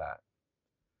totally see that.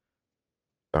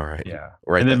 All right. Yeah.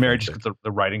 Right. And then Mary just gets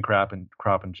the writing crop and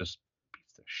just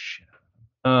beats the shit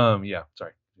out of him. Yeah,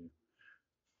 sorry.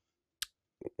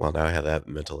 Well, now I have that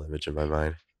mental image in my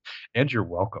mind. And you're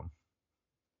welcome.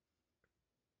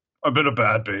 I've been a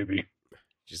bad baby.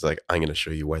 She's like, "I'm going to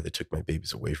show you why they took my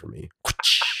babies away from me."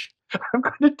 I'm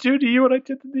going to do to you what I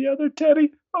did to the other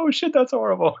Teddy. Oh, shit, that's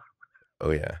horrible.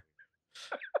 Oh, yeah.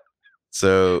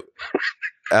 So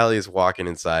Allie is walking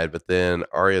inside, but then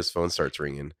Arya's phone starts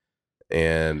ringing,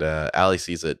 and Allie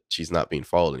sees that she's not being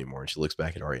followed anymore, and she looks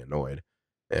back at Arya annoyed.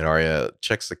 And Arya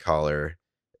checks the caller,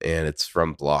 and it's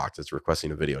from Blocked. It's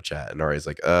requesting a video chat, and Arya's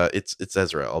like, it's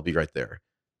Ezra. I'll be right there."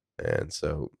 And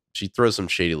so she throws some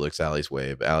shady looks Allie's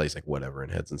way, but Allie's like, "Whatever,"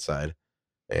 and heads inside.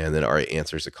 And then Arya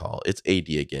answers the call. It's AD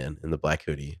again in the black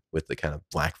hoodie with the kind of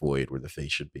black void where the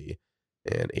face should be.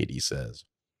 And AD says,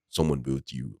 "Someone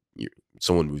moved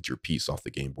someone moved your piece off the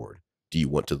game board. Do you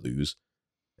want to lose?"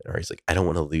 And Arya's like, "I don't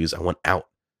want to lose. I want out."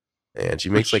 And she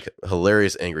makes Which, like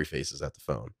hilarious angry faces at the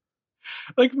phone.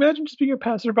 like, imagine just being a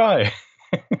passerby.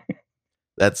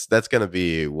 That's gonna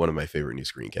be one of my favorite new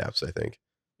screen caps, I think.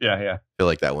 Yeah, yeah. I feel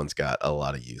like that one's got a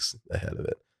lot of use ahead of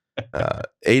it.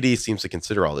 AD seems to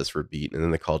consider all this for a beat, and then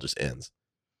the call just ends.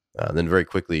 Then very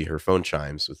quickly, her phone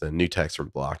chimes with a new text from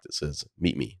Block that says,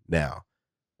 "Meet me now."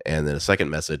 And then a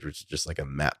second message, which is just like a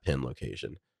map pin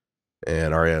location.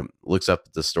 And Arya looks up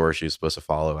at the store she was supposed to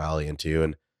follow Allie into,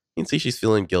 and you can see she's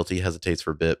feeling guilty, hesitates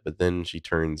for a bit, but then she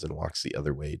turns and walks the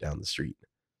other way down the street.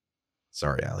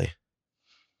 Sorry, Allie.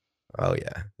 Oh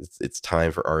yeah, it's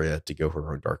time for Arya to go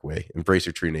her own dark way. Embrace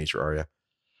your true nature, Arya.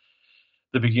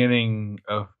 The beginning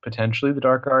of potentially the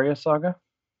Dark Arya saga.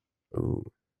 Ooh,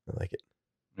 I like it.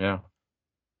 Yeah.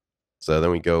 So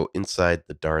then we go inside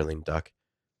the Darling Duck.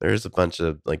 There's a bunch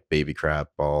of like baby crab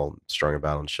all strung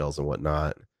about on shelves and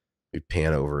whatnot. We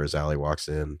pan over as Allie walks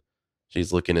in.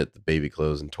 She's looking at the baby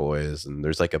clothes and toys, and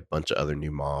there's like a bunch of other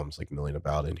new moms like milling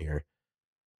about in here.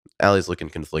 Allie's looking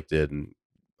conflicted and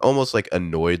almost like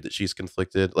annoyed that she's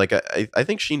conflicted. Like I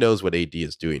think she knows what AD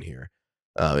is doing here,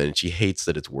 and she hates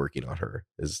that it's working on her.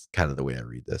 Is kind of the way I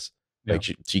read this. Yeah. Like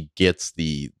she gets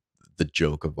the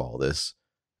joke of all this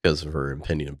because of her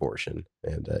impending abortion,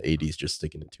 and AD's just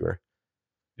sticking it to her.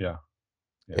 Yeah.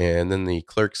 Yeah. And then the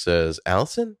clerk says,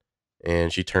 "Allison?"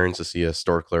 And she turns to see a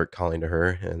store clerk calling to her,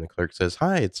 and the clerk says,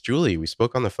 "Hi, it's Julie. We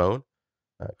spoke on the phone."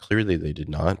 Clearly they did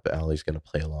not, but Allie's going to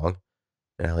play along.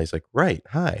 And Allie's like, "Right,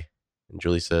 hi." And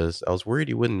Julie says, "I was worried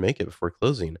you wouldn't make it before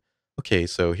closing. Okay,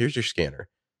 so here's your scanner."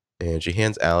 And she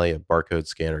hands Allie a barcode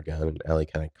scanner gun, and Allie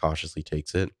kind of cautiously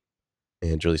takes it.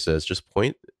 And Julie says, "Just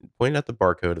point at the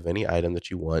barcode of any item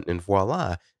that you want, and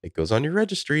voila, it goes on your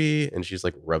registry." And she's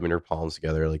like rubbing her palms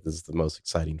together, like this is the most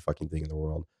exciting fucking thing in the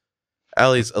world.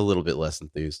 Allie's a little bit less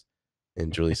enthused.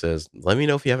 And Julie says, "Let me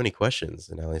know if you have any questions."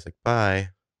 And Allie's like, "Bye."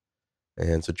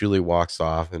 And so Julie walks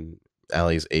off, and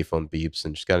Allie's iPhone beeps,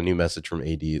 and she's got a new message from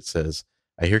AD. It says,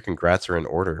 "I hear congrats are in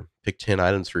order. Pick 10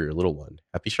 items for your little one.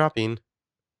 Happy shopping."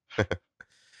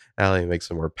 Allie makes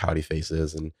some more pouty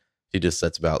faces, and she just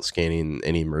sets about scanning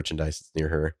any merchandise that's near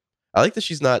her. I like that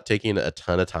she's not taking a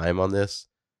ton of time on this.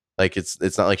 Like it's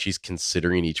not like she's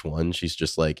considering each one. She's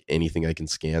just like anything I can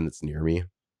scan that's near me.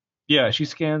 Yeah. She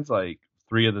scans like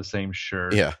 3 of the same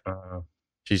shirt. Yeah.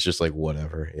 She's just like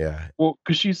whatever. Yeah. Well,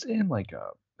 because she's in like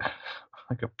a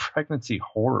like a pregnancy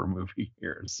horror movie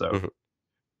here, so Mhm.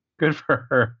 good for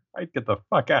her. I'd get the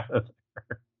fuck out of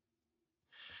there.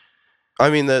 I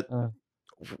mean that Uh,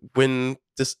 when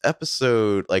this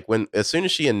episode, like when as soon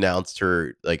as she announced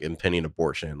her like impending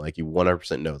abortion, like you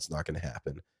 100% know it's not going to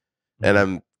happen. And mhm.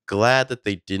 I'm glad that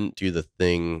they didn't do the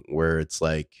thing where it's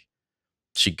like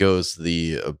she goes to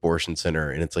the abortion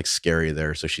center and it's like scary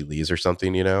there, so she leaves or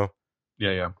something, you know?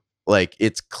 Yeah, yeah, Like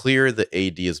it's clear that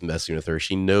AD is messing with her.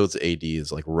 She knows AD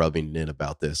is like rubbing in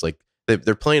about this. Like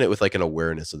they're playing it with like an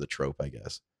awareness of the trope, I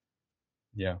guess.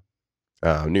 yeah.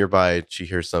 Nearby, she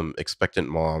hears some expectant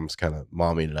moms kind of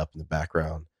momming it up in the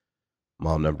background.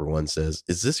 Mom number one says,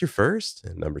 "Is this your first?"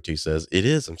 And number two says, "It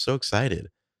is. I'm so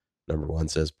excited." Number one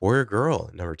says, "Boy or girl?"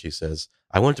 And number two says,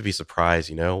 "I want it to be surprised,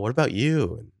 you know. What about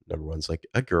you?" And number one's like,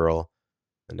 "A girl."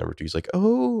 And number two's like,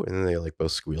 "Oh." And then they like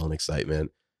both squeal in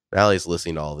excitement. Allie's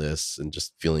listening to all this and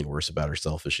just feeling worse about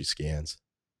herself as she scans.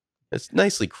 It's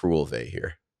nicely cruel Vey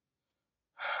here.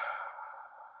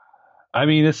 I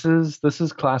mean, this is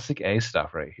classic A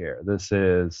stuff right here. This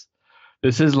is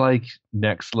like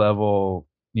next level,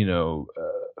 dare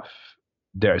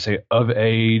I say, of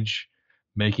age,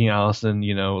 making Allison,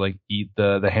 like eat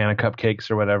the Hannah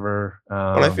cupcakes or whatever.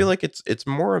 But I feel like it's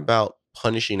more about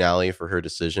punishing Allie for her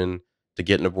decision to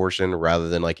get an abortion rather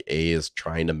than like A is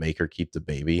trying to make her keep the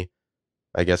baby,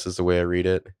 I guess is the way I read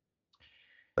it.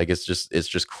 Like it's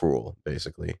just cruel,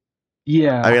 basically. I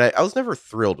Yeah, mean, I was never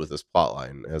thrilled with this plot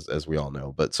line, as we all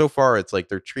know, but so far it's like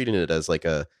they're treating it as like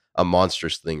a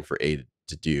monstrous thing for A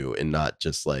to do and not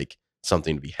just like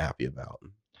something to be happy about.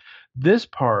 this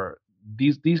part,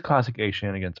 these classic A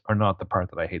shenanigans are not the part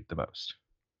that I hate the most.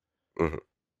 Mhm.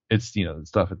 It's the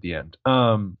stuff at the end.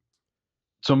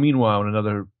 So meanwhile, in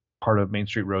another part of Main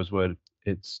Street Rosewood,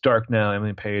 It's dark now. Emily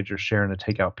and Paige are sharing a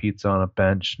takeout pizza on a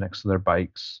bench next to their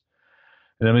bikes.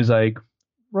 And Emily's like,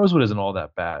 Rosewood isn't all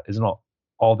that bad. Isn't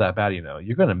all that bad, you know.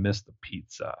 You're gonna miss the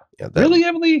pizza. Yeah, Really,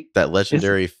 Emily? that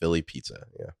legendary Philly pizza.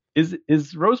 Yeah.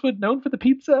 Is Rosewood known for the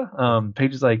pizza?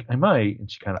 Paige is like, I might,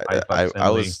 and she kind of eye fucks I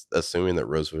Emily. was assuming that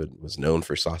Rosewood was known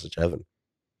for sausage heaven.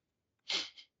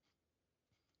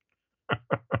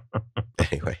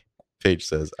 Anyway, Paige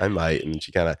says, I might, and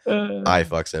she kind of eye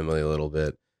fucks Emily a little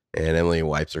bit. And Emily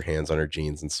wipes her hands on her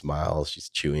jeans and smiles. She's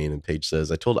chewing, and Paige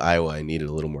says, I told Iowa I needed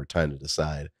a little more time to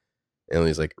decide.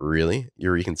 Emily's like, really?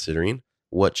 You're reconsidering?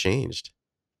 What changed?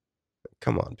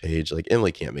 Come on, Paige. Like,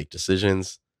 Emily can't make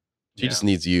decisions. She just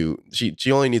needs you.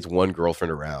 She only needs one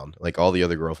girlfriend around. Like, all the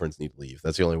other girlfriends need to leave.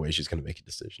 That's the only way she's going to make a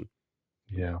decision.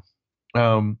 Yeah.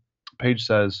 Paige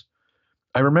says,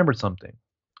 I remembered something.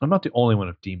 I'm not the only one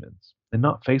of demons. And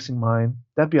not facing mine,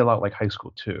 that'd be a lot like high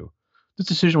school, too. This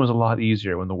decision was a lot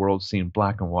easier when the world seemed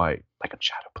black and white, like a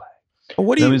shadow play. But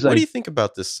what do you think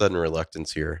about this sudden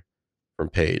reluctance here from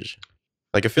Paige?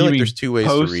 Like, I feel like there's two ways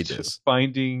to read this.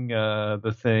 Finding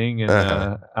the thing in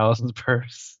Allison's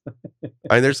purse.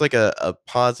 I mean, there's like a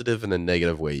positive and a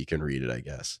negative way you can read it, I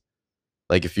guess.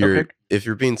 Like, if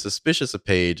you're being suspicious of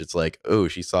Paige, it's like, oh,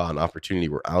 she saw an opportunity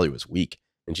where Allie was weak,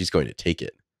 and she's going to take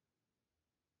it.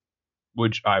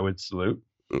 Which I would salute.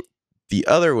 The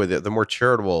other way, the more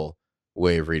charitable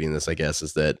way of reading this, I guess,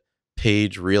 is that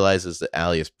Paige realizes that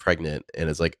Allie is pregnant and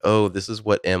is like, oh, this is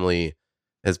what Emily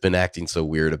has been acting so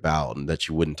weird about and that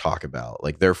she wouldn't talk about.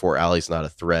 Like, therefore, Allie's not a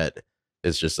threat.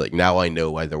 It's just like, now I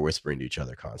know why they're whispering to each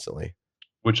other constantly.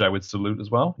 Which I would salute as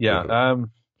well. Yeah. Mm-hmm.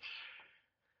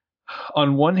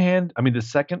 On one hand, I mean, the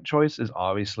second choice is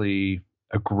obviously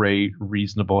a great,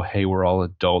 reasonable, hey, we're all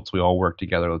adults. We all work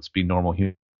together. Let's be normal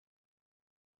humans.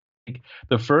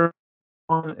 The first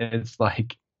one, it's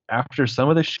like, after some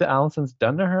of the shit Allison's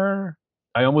done to her,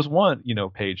 I almost want,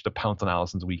 Paige to pounce on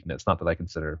Allison's weakness. Not that I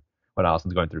consider what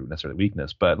Allison's going through necessarily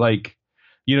weakness, but like,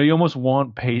 you almost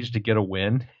want Paige to get a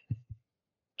win.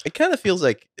 It kind of feels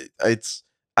like I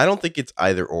don't think it's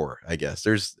either or, I guess.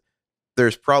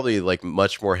 There's probably like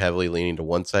much more heavily leaning to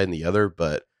one side than the other,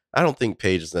 but I don't think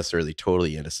Paige is necessarily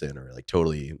totally innocent or like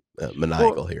totally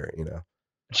maniacal here,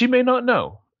 She may not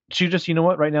know. She just, you know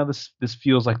what, right now this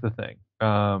feels like the thing.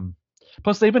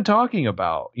 Plus they've been talking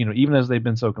about, even as they've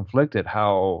been so conflicted,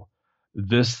 how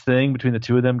this thing between the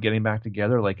two of them getting back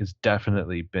together, like, has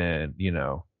definitely been,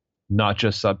 not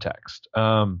just subtext.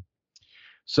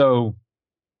 So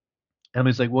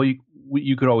Emily's like, well,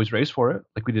 you could always race for it,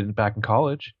 like we did back in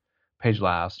college. Paige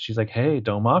laughs. She's like, hey,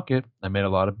 don't mock it. I made a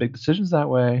lot of big decisions that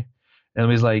way. And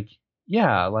Emily's like,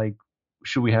 yeah, like,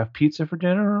 should we have pizza for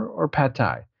dinner or pad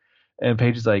thai? And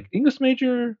Paige is like, English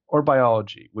major or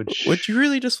biology? Which would you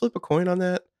really just flip a coin on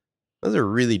that? Those are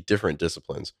really different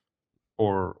disciplines.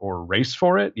 Or race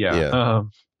for it, yeah.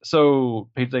 So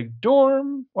Paige's like,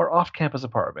 dorm or off-campus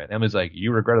apartment? Emily's like,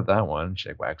 you regretted that one. She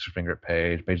like wags her finger at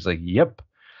Paige. Paige's like, yep.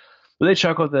 But they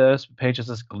chuckle at this. Paige has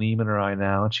this gleam in her eye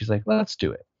now, and she's like, let's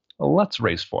do it. Well, let's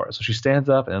race for it. So she stands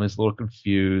up, and Emily's a little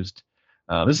confused.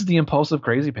 This is the impulsive,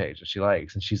 crazy Paige that she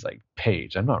likes. And she's like,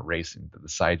 Paige, I'm not racing to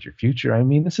decide your future. I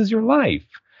mean, this is your life.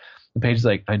 And Paige is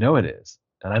like, I know it is.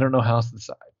 And I don't know how else to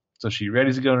decide. So she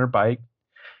readies to get on her bike.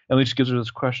 Emily just gives her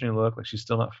this questioning look, like she's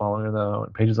still not following her, though.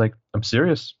 And Paige is like, I'm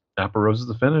serious. Apple Rose is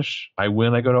the finish. I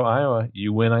win, I go to Iowa.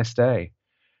 You win, I stay.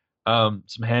 Some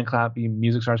hand clapping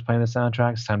music starts playing the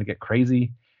soundtrack. It's time to get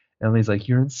crazy. Emily's like,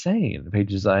 you're insane. And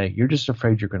Paige is like, you're just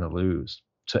afraid you're going to lose.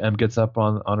 So Em gets up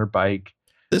on her bike.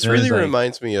 This really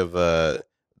reminds me of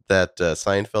that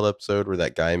Seinfeld episode where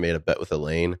that guy made a bet with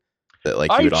Elaine that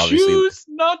like he would obviously choose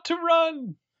not to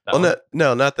run.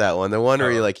 No, not that one. The one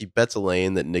where he bets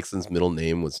Elaine that Nixon's middle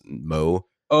name was Mo.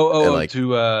 To go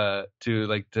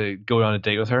on a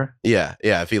date with her. Yeah.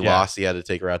 If he lost, he had to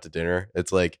take her out to dinner.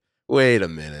 It's like, wait a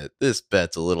minute, this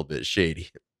bet's a little bit shady.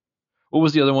 What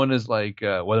was the other one? Is like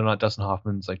whether or not Dustin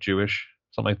Hoffman's like Jewish,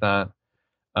 something like that.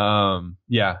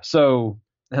 Yeah. So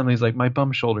Emily's like, my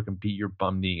bum shoulder can beat your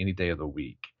bum knee any day of the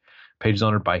week. Paige is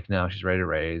on her bike now. She's ready to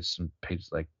race. And Paige's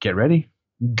like, get ready,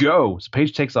 go. So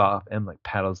Paige takes off and like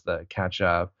paddles the catch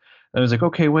up. And I was like,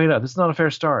 okay, wait up. This is not a fair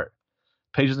start.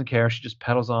 Paige doesn't care. She just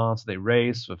pedals on. So they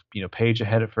race with, Paige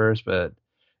ahead at first, but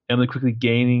Emily quickly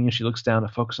gaining. She looks down to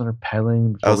focus on her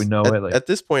pedaling before we know it. Like, at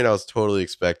this point, I was totally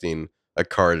expecting a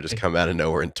car to just come out of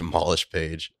nowhere and demolish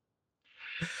Paige.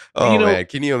 Oh, man.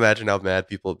 Can you imagine how mad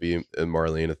people would be in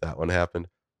Marlene if that one happened?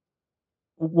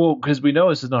 Well, because we know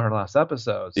this is not her last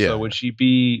episode. So would she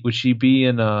be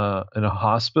in a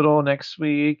hospital next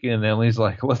week? And Emily's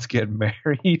like, let's get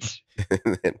married.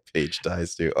 And then Paige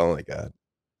dies too. Oh my God.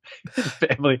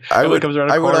 I Emily would comes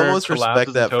around a I would corner, almost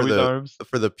respect collapses in that Toby's arms.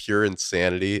 for the pure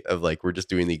insanity of like we're just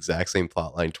doing the exact same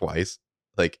plot line twice.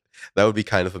 Like that would be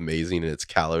kind of amazing in its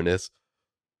callowness.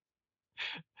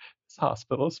 This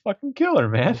hospital is fucking killer,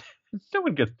 man. No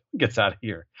one gets out of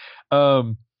here.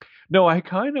 Um, no, I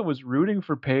kind of was rooting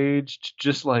for Paige to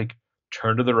just like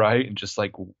turn to the right and just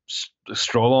like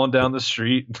stroll on down the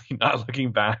street, not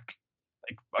looking back.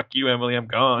 Like fuck you, Emily, I'm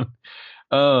gone.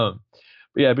 Um,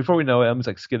 but yeah, before we know it, Emily's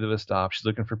like skidded to a stop. She's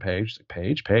looking for Paige. She's like,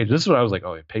 Paige, Paige. This is what I was like,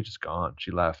 oh, yeah, Paige is gone.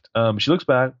 She left. She looks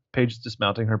back. Paige is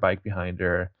dismounting her bike behind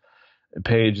her. And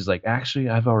Paige is like, actually,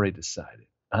 I've already decided.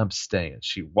 I'm staying.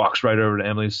 She walks right over to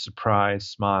Emily's surprise,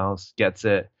 smiles, gets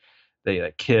it. They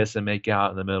like kiss and make out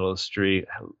in the middle of the street,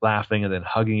 laughing and then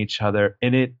hugging each other.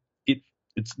 And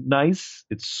it's nice.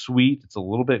 It's sweet. It's a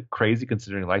little bit crazy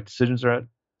considering life decisions are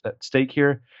at stake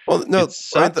here. Well, no, It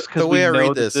sucks because the we way I know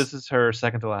read that this is her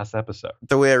second to last episode.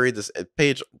 the way I read this,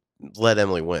 Paige let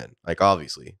Emily win. Like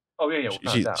obviously, Oh yeah,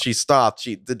 yeah. she stopped.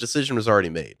 The decision was already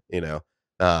made.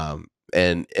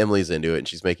 And Emily's into it, and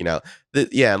she's making out.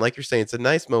 Yeah, and like you're saying, it's a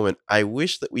nice moment. I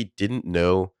wish that we didn't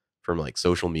know from like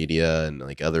social media and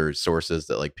like other sources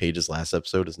that like Paige's last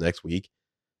episode is next week,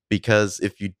 because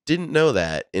if you didn't know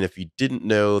that, and if you didn't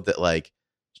know that like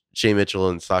Shay Mitchell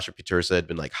and Sasha Pitursa had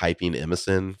been like hyping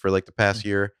Emerson for like the past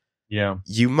year, Yeah.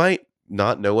 you might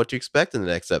not know what to expect in the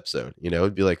next episode.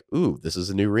 It'd be like, ooh, this is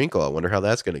a new wrinkle. I wonder how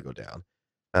that's going to go down.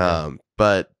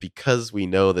 But because we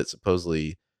know that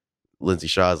supposedly Lindsay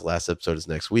Shaw's last episode is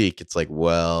next week, it's like,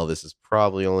 well, this is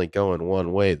probably only going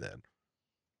one way then.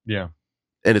 Yeah.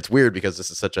 And it's weird because this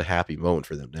is such a happy moment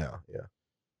for them now. Yeah.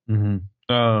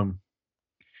 Mm-hmm.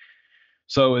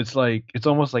 So it's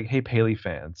almost like, hey, Paley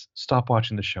fans, stop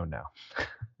watching the show now.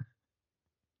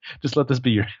 Just let this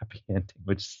be your happy ending,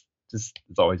 which just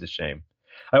is always a shame.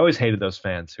 I always hated those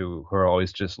fans who are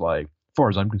always just like, as far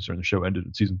as I'm concerned, the show ended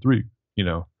in season 3.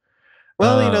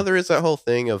 Well, there is that whole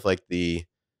thing of like the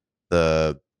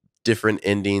different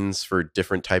endings for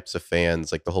different types of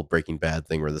fans, like the whole Breaking Bad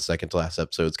thing where the second to last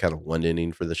episode is kind of one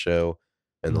ending for the show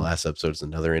and the last episode is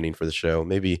another ending for the show.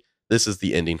 Maybe this is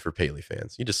the ending for Paley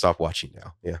fans. You just stop watching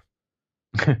now.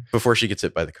 Yeah. Before she gets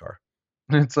hit by the car.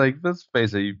 It's like, let's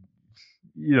face it,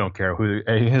 you don't care who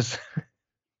A is.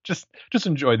 just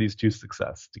enjoy these two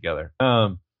success together.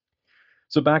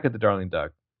 So back at the Darling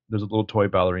Duck, there's a little toy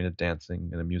ballerina dancing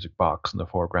in a music box in the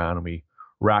foreground, and we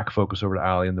rack focus over to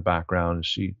Allie in the background, and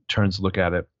she turns to look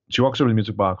at it. She walks over to the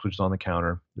music box, which is on the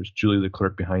counter. There's Julie, the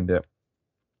clerk, behind it,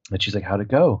 and she's like, "How'd it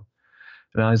go?"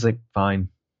 And Allie's like, "Fine."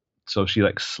 So she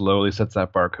like slowly sets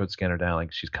that barcode scanner down,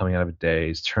 like she's coming out of a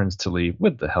daze, turns to leave.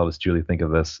 What the hell does Julie think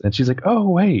of this? And she's like, "Oh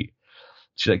wait."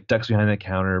 She like ducks behind the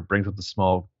counter, brings up the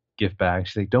small gift bag.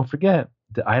 She's like, "Don't forget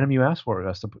the item you asked for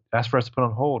us to put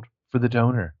on hold for the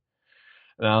donor."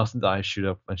 And Allison's eyes shoot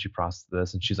up when she processes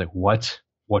this, and she's like, "What?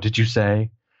 What did you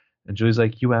say?" And Julie's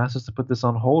like, "You asked us to put this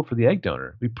on hold for the egg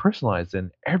donor. We personalized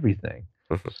in everything."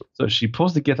 So she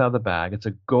pulls the gift out of the bag. It's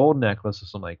a gold necklace with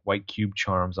some like white cube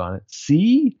charms on it.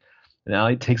 See? And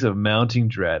Allie takes a mounting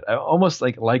dread, almost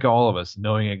like all of us,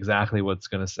 knowing exactly what it's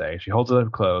going to say. She holds it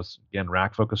up close. Again,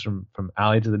 rack focus from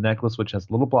Allie to the necklace, which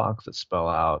has little blocks that spell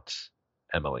out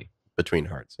Emily. Between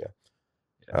hearts,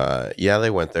 yeah. They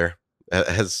went there.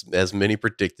 As many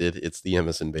predicted, it's the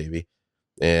Emerson baby.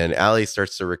 And Allie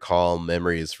starts to recall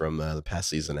memories from the past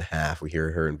season and a half. We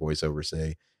hear her in voiceover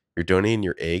say, "You're donating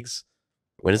your eggs?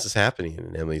 When is this happening?"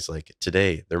 And Emily's like,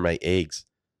 "Today, they're my eggs.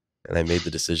 And I made the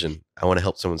decision. I want to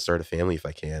help someone start a family if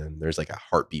I can." And there's like a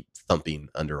heartbeat thumping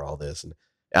under all this. And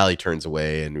Allie turns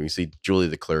away, and we see Julie,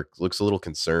 the clerk, looks a little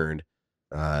concerned.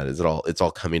 It's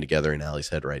all coming together in Allie's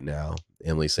head right now.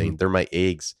 Emily's saying, "They're my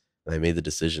eggs, and I made the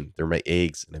decision. They're my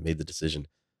eggs, and I made the decision."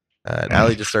 And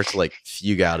Allie just starts to like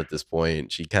fugue out at this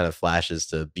point. She kind of flashes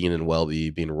to being in Welby,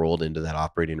 being rolled into that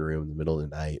operating room in the middle of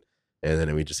the night. And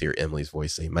then we just hear Emily's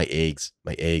voice saying, my eggs,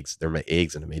 they're my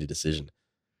eggs, and I made a decision."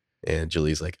 And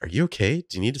Julie's like, "Are you okay?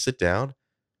 Do you need to sit down?"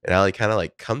 And Allie kind of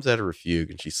like comes out of her fugue,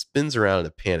 and she spins around in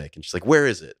a panic, and she's like, "Where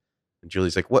is it?" And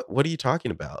Julie's like, What are you talking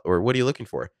about? Or what are you looking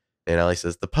for?" And Allie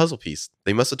says, "The puzzle piece.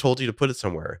 They must have told you to put it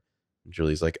somewhere." And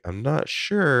Julie's like, "I'm not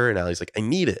sure." And Allie's like, "I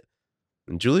need it."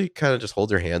 And Julie kind of just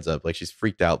holds her hands up like she's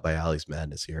freaked out by Allie's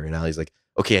madness here. And Allie's like,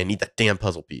 "Okay, I need that damn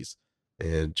puzzle piece."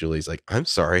 And Julie's like, "I'm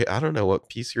sorry, I don't know what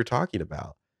piece you're talking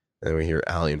about." And then we hear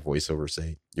Allie in voiceover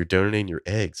say, "You're donating your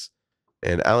eggs."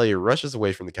 And Allie rushes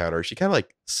away from the counter. She kind of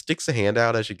like sticks a hand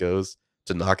out as she goes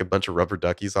to knock a bunch of rubber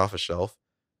duckies off a shelf,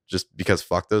 just because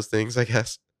fuck those things, I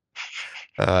guess.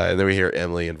 And then we hear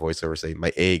Emily in voiceover say,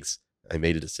 "My eggs, I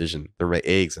made a decision. They're my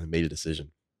eggs, and I made a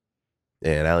decision."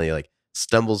 And Allie like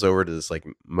stumbles over to this like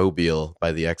mobile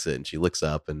by the exit, and she looks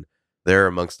up, and there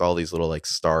amongst all these little like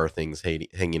star things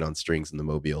hanging on strings in the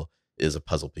mobile is a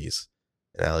puzzle piece.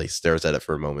 And Allie stares at it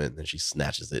for a moment, and then she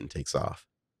snatches it and takes off.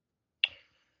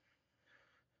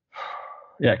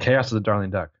 Yeah, chaos is a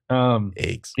darling duck.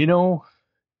 Eggs. You know,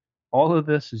 all of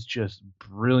this is just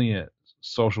brilliant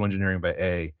social engineering by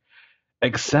A,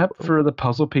 except for the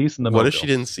puzzle piece in the What mobile. if she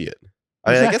didn't see it?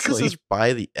 I mean, I guess this is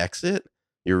by the exit.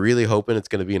 You're really hoping it's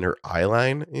going to be in her eye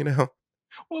line, you know?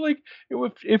 Well, like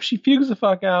if she fugues the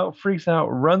fuck out, freaks out,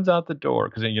 runs out the door,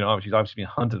 because she's obviously being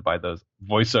hunted by those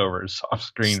voiceovers off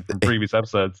screen from previous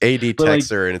episodes. AD texts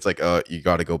her, and it's like, oh, you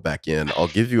got to go back in. I'll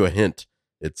give you a hint.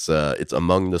 It's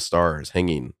among the stars,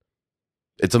 hanging.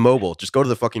 It's a mobile. Just go to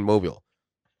the fucking mobile.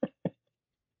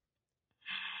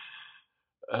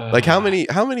 Like how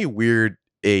many weird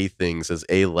A things has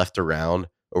A left around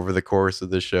over the course of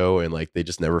the show, and like they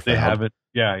just never found. They haven't.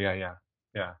 Yeah.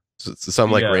 So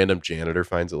some random janitor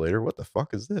finds it later. What the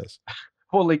fuck is this?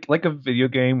 Well, like a video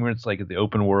game where it's like the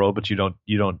open world, but you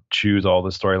don't choose all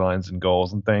the storylines and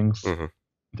goals and things. Mm-hmm.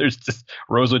 There's just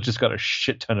Rosewood just got a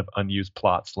shit ton of unused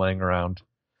plots laying around.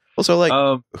 Well, so like,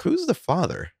 who's the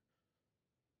father?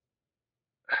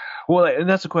 Well, and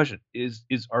that's the question: is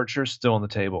Archer still on the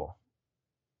table?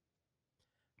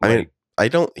 I mean,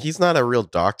 he's not a real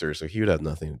doctor, so he would have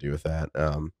nothing to do with that. I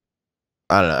don't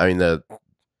know. I mean,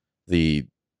 the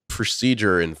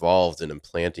procedure involved in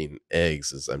implanting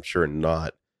eggs is, I'm sure,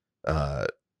 not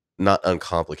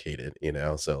uncomplicated, you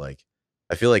know? So like,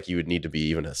 I feel like you would need to be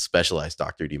even a specialized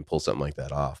doctor to even pull something like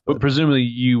that off. But presumably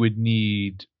you would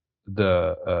need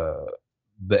the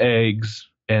eggs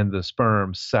and the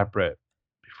sperm separate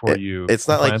before you. It's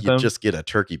not like you just get a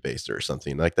turkey baster or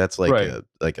something. Like that's like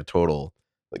a total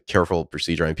like careful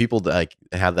procedure. I mean, people like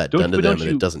have that done to them, and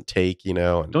it doesn't take, you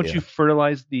know. And, don't you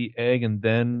fertilize the egg and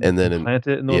then implant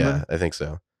it in the woman? Yeah, I think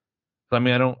so. I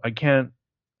mean, I can't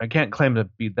claim to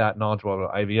be that knowledgeable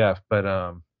about IVF,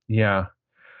 but yeah.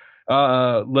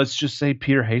 Let's just say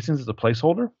Peter Hastings is a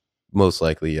placeholder. Most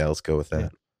likely, yeah. Let's go with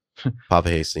that. Yeah. Papa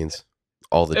Hastings,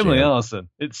 all the Emily Ellison.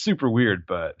 It's super weird,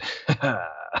 but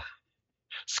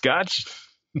Scotch.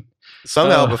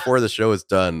 Somehow, before the show is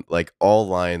done, like all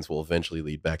lines will eventually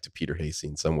lead back to Peter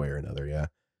Hastings some way or another. Yeah,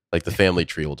 like the family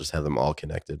tree will just have them all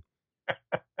connected.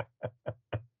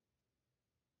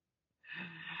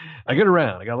 I get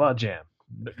around. I got a lot of jam.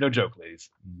 No joke,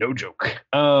 ladies. No joke.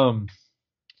 Arya.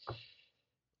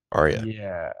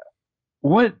 Yeah.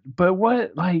 What?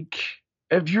 Like,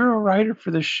 if you're a writer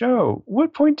for the show,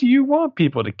 what point do you want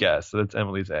people to guess that it's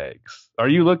Emily's eggs? Are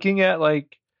you looking at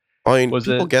like? I mean,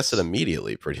 people guess it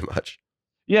immediately, pretty much.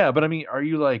 Yeah, but I mean, are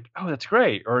you like, oh, that's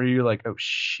great, or are you like, oh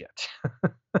shit?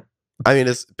 I mean,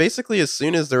 it's basically as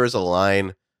soon as there is a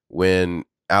line when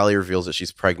Allie reveals that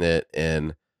she's pregnant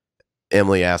and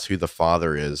Emily asks who the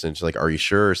father is, and she's like, "Are you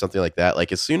sure?" or something like that.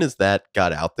 Like as soon as that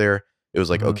got out there, it was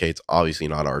like, okay, it's obviously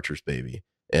not Archer's baby,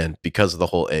 and because of the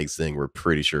whole eggs thing, we're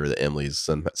pretty sure that Emily's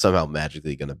somehow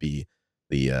magically going to be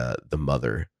the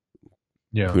mother.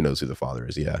 Yeah, who knows who the father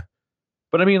is? Yeah.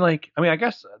 But I mean, I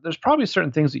guess there's probably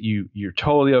certain things that you're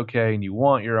totally okay and you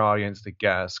want your audience to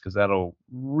guess because that'll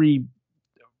re-up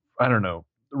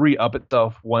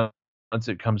itself once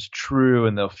it comes true,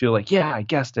 and they'll feel like, yeah, I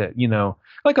guessed it, you know,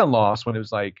 like on Lost when it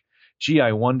was like, gee,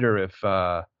 I wonder if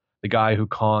the guy who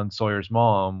conned Sawyer's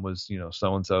mom was, you know,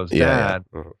 so and so's dad.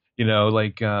 Yeah. Mm-hmm. You know,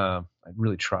 like I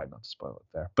really tried not to spoil it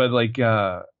there, but like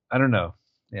I don't know,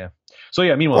 yeah. So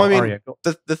yeah, meanwhile, well, I mean,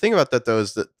 the thing about that though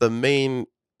is that the main.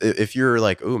 If you're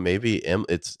like, oh, maybe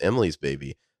it's Emily's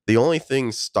baby, the only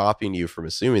thing stopping you from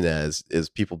assuming that is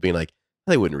people being like,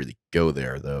 they wouldn't really go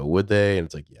there, though, would they? And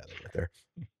it's like, yeah, they went there.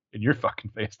 In your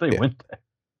fucking face, they went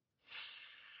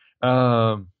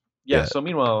there. Yeah. So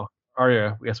meanwhile,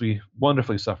 Arya, yes, we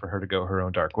wonderfully suffer her to go her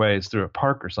own dark ways through a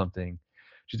park or something.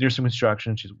 She's near some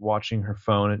construction. She's watching her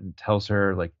phone and tells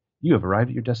her, like, you have arrived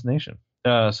at your destination.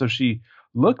 So she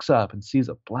looks up and sees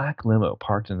a black limo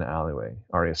parked in the alleyway.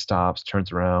 Arya stops,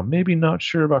 turns around, maybe not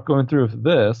sure about going through with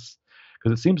this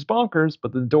because it seems bonkers,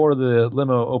 but the door of the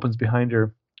limo opens behind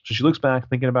her. So she looks back,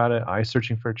 thinking about it, eyes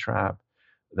searching for a trap.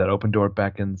 That open door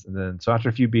beckons, and then so after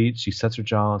a few beats, she sets her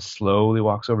jaw, slowly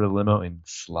walks over to the limo, and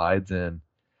slides in.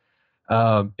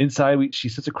 Inside, she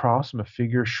sits across from a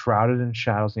figure shrouded in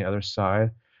shadows on the other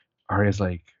side. Arya's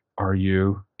like, "Are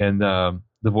you?" And the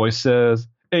voice says,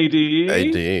 "AD."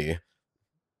 AD.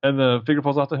 And the figure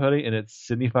pulls off the hoodie, and it's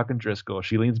Sydney fucking Driscoll.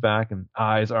 She leans back and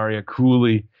eyes Arya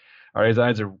coolly. Arya's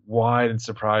eyes are wide and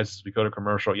surprised as we go to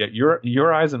commercial. Yet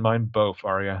your eyes and mine both,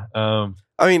 Arya.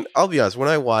 I mean, I'll be honest. When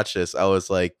I watched this, I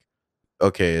was like,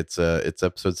 okay, it's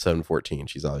episode 714.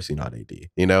 She's obviously not AD.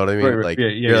 You know what I Right, mean? right. Like Yeah,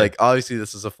 yeah, you're yeah. like, obviously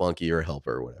this is a flunky or a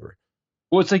helper or whatever.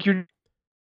 Well, it's like you're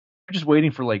just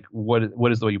waiting for like what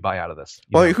is the way you buy out of this,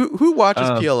 you Well, know? who watches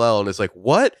Um, PLL and is like,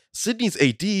 what? Sydney's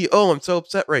AD? Oh, I'm so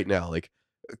upset right now. Like,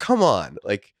 come on.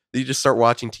 Like, you just start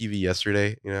watching TV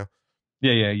yesterday, you know?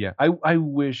 yeah, yeah, yeah. I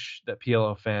wish that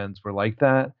PLO fans were like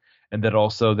that, and that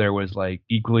also there was like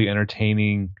equally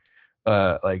entertaining,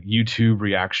 like YouTube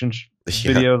reaction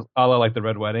Yeah. videos, a la like the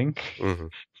Red Wedding. Hmm.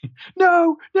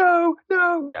 No, no,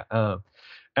 no. Yeah,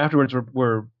 afterwards,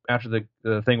 we're after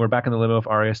the thing, we're back in the limo with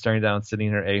Arya staring down, sitting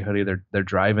in her A hoodie. They're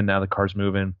driving now. The car's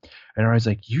moving, and Arya's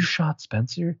like, "You shot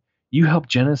Spencer? You helped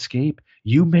Jenna escape?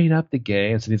 You made up the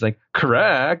gay?" And Sydney's like,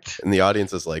 "Correct." And the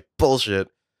audience is like, bullshit.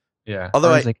 Yeah. Although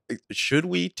Arya's like, should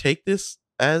we take this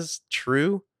as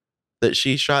true that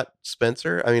she shot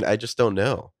Spencer? I mean, I just don't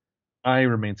know. I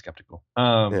remain skeptical.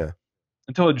 Yeah.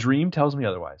 Until a dream tells me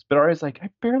otherwise. But Arya's like, I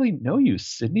barely know you,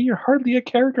 Sydney. You're hardly a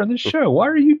character on this show. Why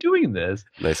are you doing this?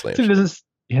 Nice Sydney lampshade. doesn't.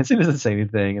 Yeah, Sydney doesn't say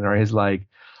anything, and Arya's like,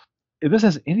 if this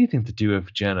has anything to do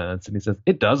with Jenna, and Sydney says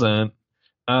it doesn't.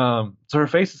 So her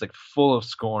face is like full of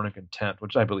scorn and contempt,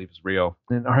 which I believe is real.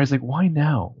 And Arya's like, why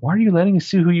now? Why are you letting me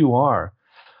see who you are?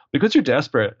 Because you're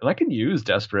desperate, and I can use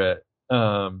desperate.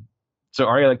 So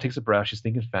Arya like takes a breath. She's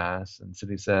thinking fast, and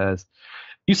Sydney says,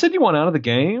 "You said you want out of the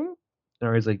game." And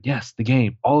Arya's like, "Yes, the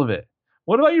game, all of it.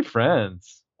 What about your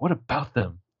friends? What about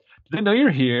them? Do they know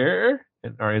you're here?"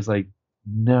 And Arya's like,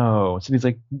 "No." And Sydney's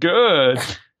like, "Good."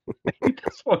 He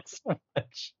does want so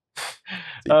much.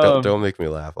 See, don't make me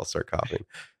laugh. I'll start coughing.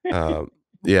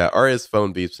 Yeah, Arya's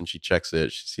phone beeps and she checks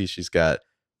it. She sees she's got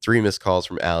 3 missed calls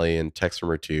from Allie and texts from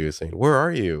her too saying, "Where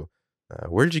are you?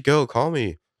 Where did you go? Call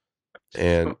me."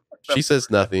 And she says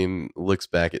nothing, looks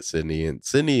back at Sydney, and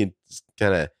Sydney is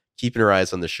kind of keeping her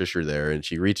eyes on the shusher there, and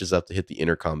she reaches up to hit the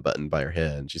intercom button by her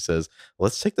head, and she says,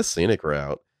 "Let's take the scenic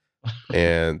route."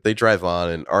 And they drive on,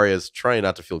 and Arya's trying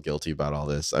not to feel guilty about all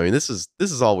this. I mean, this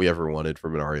is all we ever wanted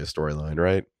from an Arya storyline,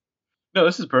 right? No,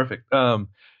 this is perfect.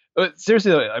 But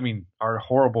seriously, I mean, our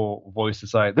horrible voice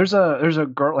aside, there's a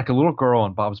girl, like a little girl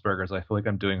on Bob's Burgers. I feel like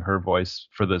I'm doing her voice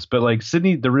for this, but like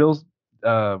Sydney, the real,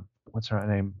 what's her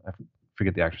name? I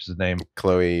forget the actress's name.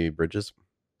 Chloe Bridges.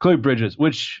 Chloe Bridges,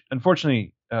 which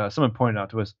unfortunately, someone pointed out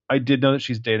to us. I did know that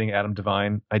she's dating Adam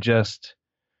Devine. I just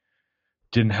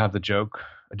didn't have the joke.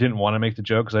 I didn't want to make the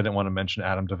joke because I didn't want to mention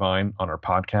Adam Devine on our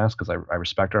podcast because I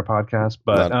respect our podcast.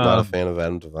 But Not a fan of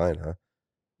Adam Devine, huh?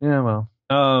 yeah, well,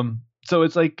 so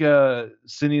it's like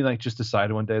Sydney like just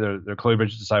decided one day, their Chloe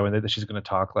Bridges decided one day that she's going to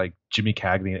talk like Jimmy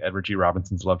Cagney and Edward G.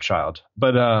 Robinson's love child.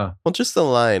 But Well, just the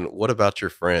line, "What about your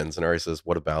friends?" And Arya says,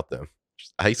 "What about them?"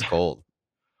 Just ice cold.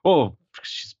 well,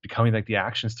 she's becoming like the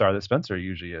action star that Spencer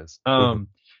usually is.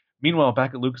 Meanwhile,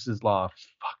 back at Lucas's loft,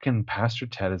 fucking Pastor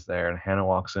Ted is there, and Hannah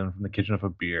walks in from the kitchen with a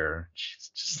beer.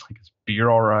 She's just like, "Is beer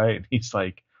all right?" And he's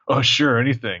like, "Oh, sure,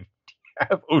 anything."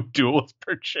 Have O'Doul's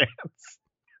perchance.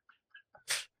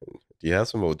 Do you have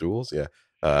some O'Douls? Yeah.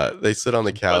 They sit on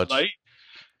the couch. Bud Light?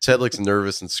 Ted looks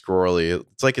nervous and squirrely.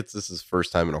 It's like this is his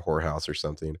first time in a whorehouse or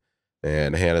something.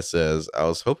 And Hannah says, "I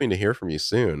was hoping to hear from you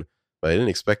soon, but I didn't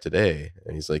expect today."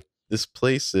 And he's like, "This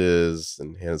place is,"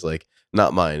 and Hannah's like,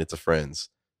 "Not mine. It's a friend's.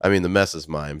 I mean, the mess is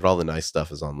mine, but all the nice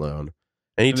stuff is on loan."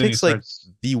 And he And then he takes like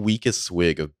starts, the weakest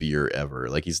swig of beer ever.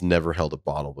 Like he's never held a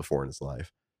bottle before in his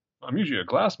life. I'm usually a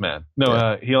glass man. No,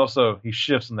 Yeah. he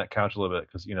shifts on that couch a little bit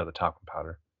because the talcum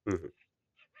powder. Mhm.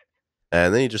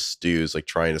 And then he just stews, like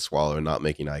trying to swallow and not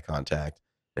making eye contact.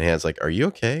 And Hannah's like, "Are you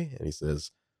okay?" And he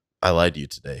says, "I lied to you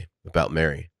today about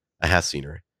Mary. I have seen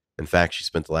her. In fact, she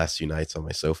spent the last few nights on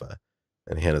my sofa."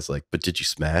 And Hannah's like, "But did you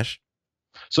smash?"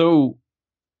 So,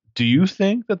 do you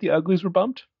think that the uglies were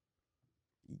bumped?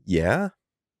 Yeah.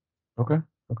 Okay.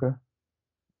 Okay.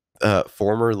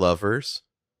 Former lovers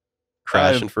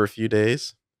crashing for a few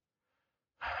days.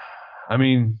 I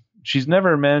mean, she's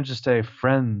never managed to stay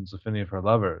friends with any of her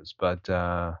lovers, but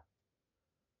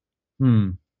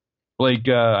like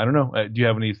I don't know. Do you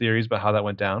have any theories about how that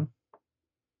went down?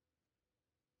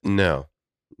 No.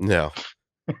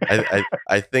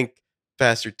 I think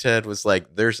Pastor Ted was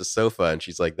like, "There's a sofa," and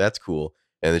she's like, "That's cool."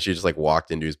 And then she just like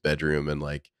walked into his bedroom and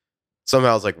like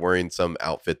somehow was like wearing some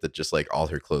outfit that just like all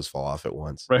her clothes fall off at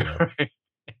once. Right. You know? Right.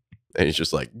 And he's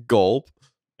just like, "Gulp."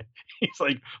 He's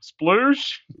like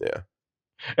sploosh, Yeah.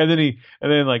 and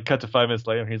then like cut to 5 minutes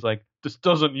later, and he's like, "This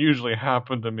doesn't usually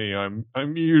happen to me. I'm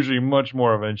usually much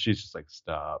more of it." And she's just like,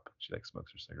 "Stop." She like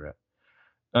smokes her cigarette.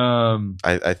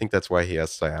 I think that's why he has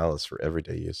Cialis for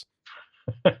everyday use.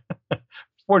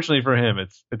 Fortunately for him,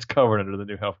 it's covered under the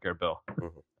new healthcare bill.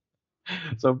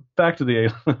 Mhm. So back to the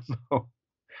aliens.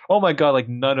 Oh my god, like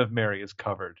none of Mary is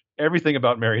covered. everything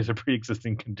about Mary is a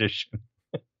pre-existing condition.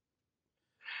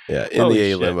 Yeah, in the Holy A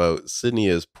shit. limo, Sydney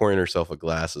is pouring herself a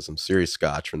glass of some serious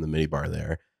scotch from the minibar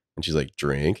there, and she's like,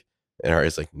 "Drink," and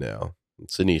Arya's like, "No." And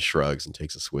Sydney shrugs and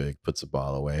takes a swig, puts the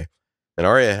bottle away, and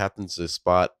Arya happens to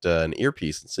spot an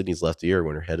earpiece in Sydney's left ear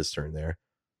when her head is turned there,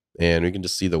 and we can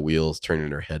just see the wheels turning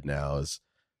in her head now as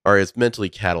Arya's mentally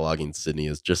cataloging Sydney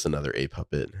as just another A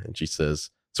puppet, and she says,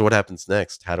 "So what happens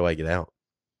next? How do I get out?"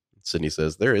 Sydney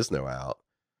says, "There is no out,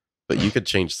 but you could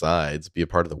change sides, be a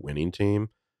part of the winning team."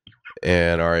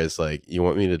 And Arya's like, "You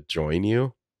want me to join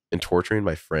you in torturing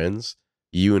my friends?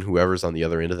 You and whoever's on the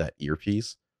other end of that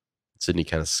earpiece?" Sydney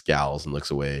kind of scowls and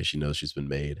looks away. She knows she's been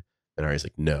made. And Arya's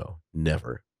like, "No,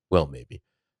 never. Well, maybe."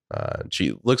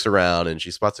 She looks around and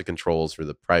she spots the controls for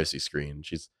the privacy screen.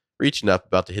 She's reaching up,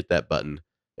 about to hit that button.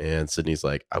 And Sydney's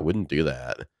like, "I wouldn't do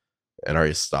that." And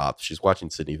Arya stops. She's watching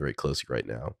Sydney very closely right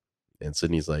now. And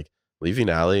Sydney's like, "Leaving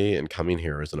Allie and coming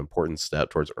here is an important step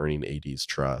towards earning AD's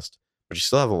trust. But you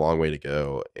still have a long way to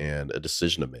go and a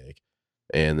decision to make."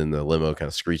 And then the limo kind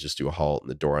of screeches to a halt and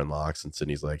the door unlocks. And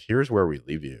Sydney's like, "Here's where we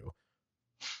leave you."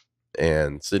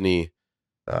 And Sydney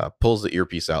pulls the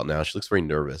earpiece out now. She looks very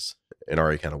nervous. And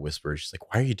Arya kind of whispers, she's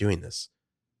like, "Why are you doing this?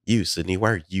 You, Sydney,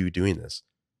 why are you doing this?"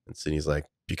 And Sydney's like,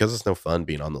 "Because it's no fun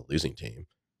being on the losing team."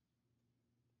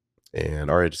 And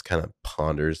Arya just kind of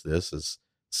ponders this as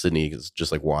Sydney is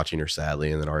just like watching her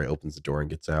sadly. And then Arya opens the door and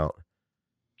gets out.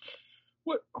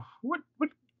 What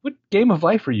what game of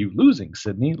life are you losing,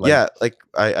 Sydney? Like, Yeah, like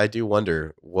I do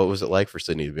wonder, what was it like for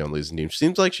Sydney to be on losing team? She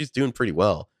seems like she's doing pretty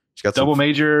well. She's got some double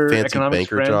major fancy economics,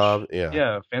 banker French. job. Yeah.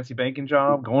 Yeah, fancy banking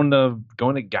job. Going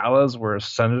to galas where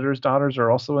senators' daughters are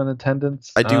also in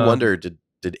attendance. I do wonder, did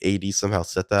AD somehow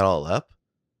set that all up?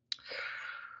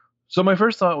 So my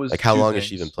first thought was Like, how two long things. has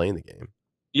she been playing the game?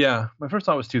 Yeah, my first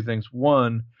thought was two things.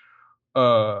 One,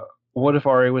 what if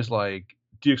Ari was like,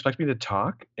 "Do you expect me to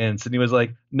talk?" And Sydney was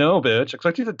like, "No, bitch, I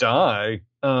expect you to die."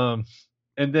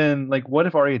 And then like, what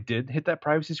if Arya did hit that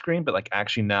privacy screen, but like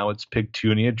actually now it's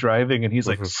Pigtunia driving, and he's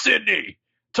like, "Sydney,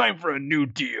 time for a new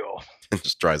deal." And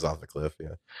just drives off the cliff.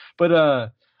 Yeah.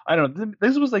 But I don't know.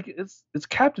 This was like it's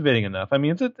captivating enough. I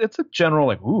mean, it's a general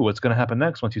like, ooh, what's gonna happen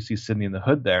next once you see Sydney in the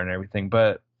hood there and everything.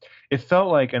 But it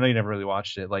felt like, I know you never really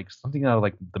watched it, like something out of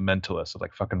like The Mentalist of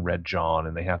like fucking Red John,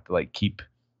 and they have to like keep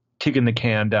kicking the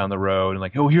can down the road and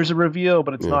like, oh, here's a reveal,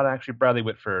 but it's not actually Bradley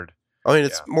Whitford. I mean,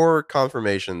 it's more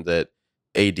confirmation that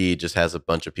AD just has a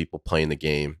bunch of people playing the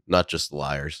game, not just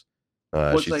liars.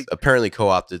 She's like, apparently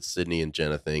co-opted Sydney and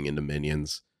Jenna thing into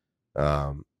minions.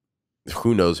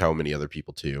 Who knows how many other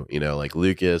people too? You know, like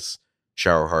Lucas,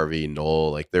 Shower Harvey,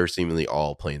 Noel, like they're seemingly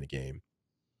all playing the game.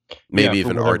 Maybe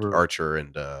even Archer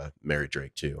and Mary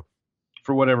Drake too.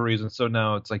 For whatever reason. So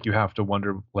now it's like you have to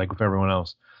wonder, like with everyone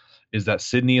else, is that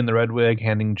Sydney in the red wig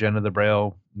handing Jenna the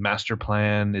Braille master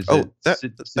plan? Is that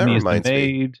reminds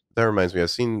me. That reminds me.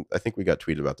 I think we got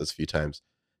tweeted about this a few times.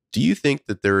 Do you think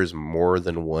that there is more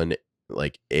than one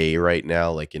like A right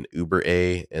now, like an Uber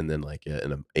A and then like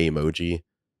an emoji?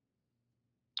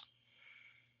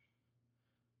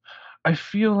 I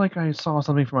feel like I saw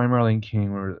something from Marlene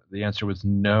King where the answer was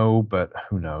no, but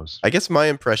who knows? I guess my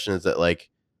impression is that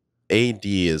like AD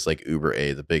is like Uber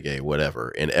A, the big A,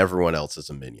 whatever, and everyone else is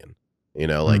a minion. You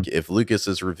know, like if Lucas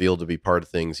is revealed to be part of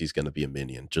things, he's going to be a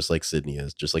minion, just like Sydney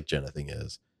is, just like Jenna thing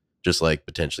is, just like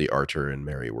potentially Archer and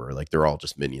Mary were. Like they're all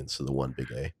just minions to the one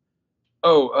big A.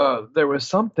 Oh, there was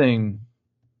something.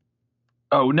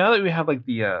 Oh, now that we have like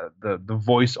the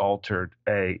voice altered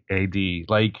AD,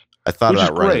 like I thought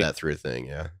about running that through a thing,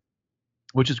 yeah.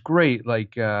 Which is great.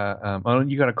 Like, you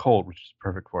got a cold, which is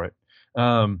perfect for it.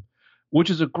 Which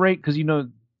is a great, because you know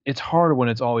it's hard when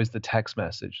it's always the text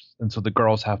message, and so the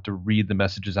girls have to read the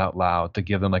messages out loud to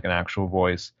give them like an actual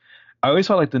voice. I always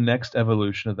felt like the next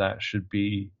evolution of that should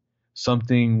be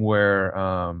something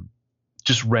where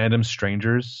just random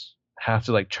strangers have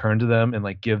to like turn to them and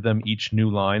like give them each new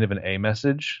line of an A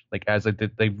message, like as like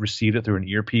they received it through an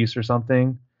earpiece or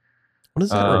something. What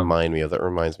does that remind me of? That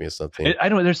reminds me of something. I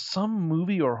don't know. There's some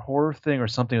movie or horror thing or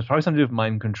something. It's probably something to do with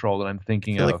mind control that I'm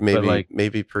thinking of. Like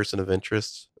maybe Person of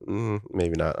Interest.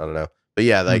 Maybe not. I don't know. But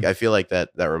yeah, like I feel like that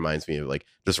reminds me of like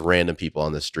just random people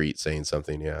on the street saying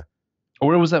something. Yeah.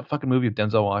 Or was that fucking movie of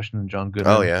Denzel Washington and John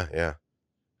Goodman? Oh yeah.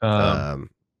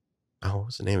 What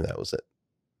was the name of that? Was it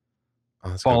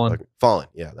Fallen? Fallen.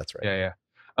 Yeah, that's right. Yeah.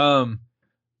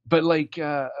 But like,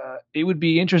 it would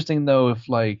be interesting though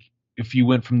if you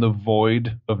went from the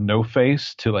void of no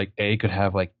face to like A could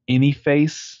have like any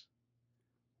face,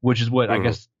 which is what I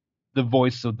guess the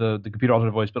voice of the computer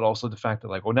alternate voice, but also the fact that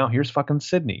like, well, now here's fucking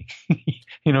Sydney.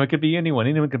 It could be anyone.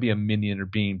 Anyone could be a minion or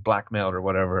being blackmailed or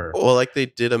whatever. Well, like they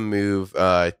did a move.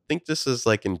 I think this is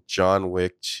like in John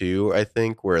Wick 2, I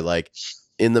think, where like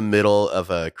in the middle of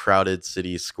a crowded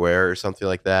city square or something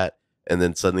like that, and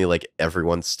then suddenly like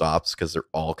everyone stops because they're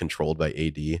all controlled by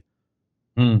AD.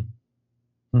 Hmm.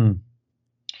 Hmm.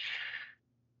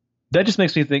 That just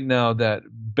makes me think now that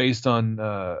based on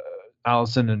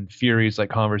Allison and Fury's like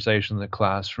conversation in the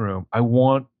classroom, I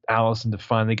want Allison to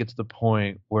finally get to the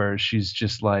point where she's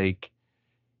just like,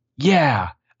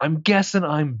 yeah, I'm guessing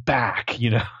I'm back,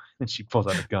 and she pulls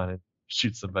out a gun and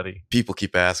shoots somebody. People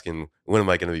keep asking, when am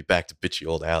I going to be back to bitchy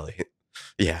old Allie?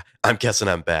 Yeah, I'm guessing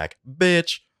I'm back,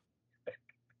 bitch.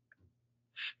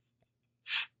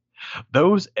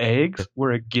 Those eggs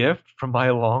were a gift from my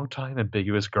longtime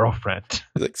ambiguous girlfriend.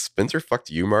 Like, Spencer fucked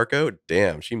you, Marco?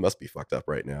 Damn, she must be fucked up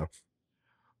right now.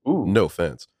 Ooh. No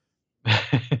offense.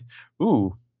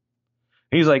 Ooh.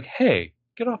 He's like, hey,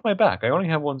 get off my back. I only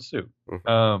have one suit.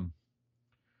 Mm-hmm.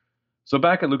 So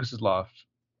back at Lucas's loft,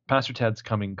 Pastor Ted's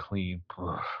coming clean.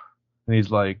 And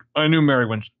he's like, I knew Mary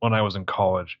when I was in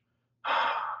college.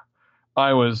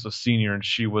 I was a senior and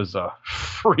she was a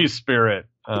free spirit.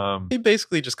 He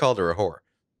basically just called her a whore.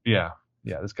 Yeah.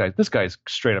 This guy's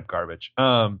straight up garbage.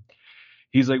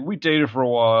 He's like, we dated for a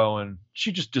while and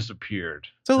she just disappeared.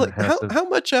 So like, how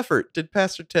much effort did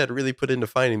Pastor Ted really put into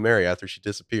finding Mary after she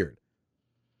disappeared?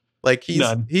 Like he's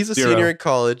a Zero. senior in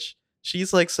college.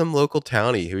 She's like some local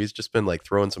townie who he's just been like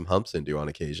throwing some humps into on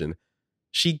occasion.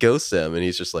 She ghosts him and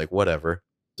he's just like, whatever.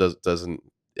 Doesn't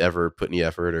ever put any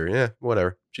effort or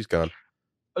whatever. She's gone.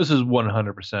 This is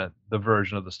 100% the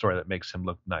version of the story that makes him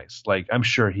look nice. Like, I'm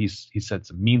sure he said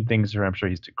some mean things to her. I'm sure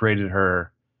he's degraded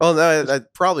her. Well, no,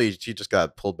 probably she just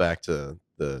got pulled back to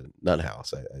the nut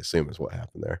house, I assume is what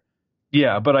happened there.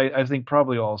 Yeah, but I think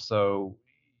probably also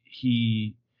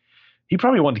he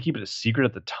probably wanted to keep it a secret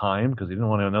at the time because he didn't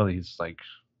want to know that he's like,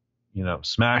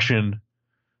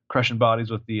 crushing bodies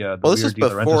with the well, this is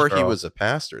weird before he was a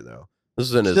pastor, though. This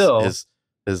is in his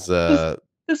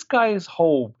this guy's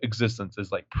whole existence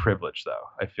is like privilege, though.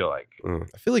 I feel like.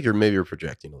 I feel like you're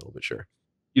projecting a little bit. Sure.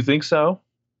 You think so?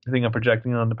 You think I'm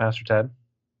projecting on to Pastor Ted?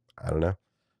 I don't know.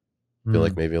 I feel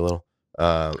like maybe a little.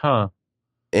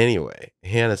 Anyway,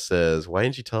 Hannah says, why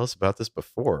didn't you tell us about this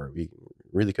before? We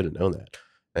really could have known that.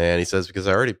 And he says, because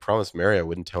I already promised Mary I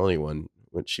wouldn't tell anyone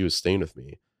when she was staying with me.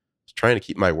 I was trying to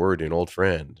keep my word to an old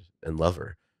friend and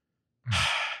lover.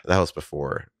 That was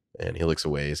before. And he looks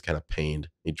away. He's kind of pained.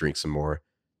 He drinks some more.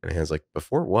 And Hannah's like,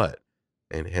 before what?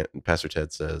 And Pastor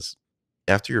Ted says,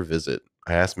 after your visit,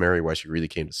 I asked Mary why she really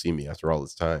came to see me after all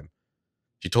this time.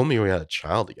 She told me we had a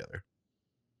child together.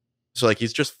 So like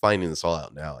he's just finding this all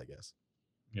out now, I guess.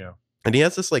 Yeah. And he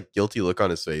has this like guilty look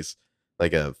on his face,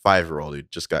 like a 5-year-old who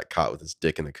just got caught with his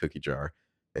dick in the cookie jar.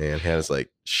 And Hannah's like,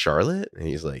 Charlotte? And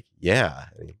he's like, yeah.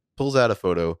 And he pulls out a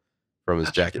photo from his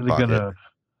jacket pocket.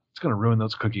 It's gonna ruin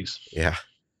those cookies. Yeah.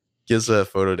 Gives a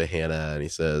photo to Hannah and he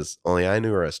says, only I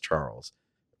knew her as Charles.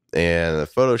 And the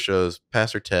photo shows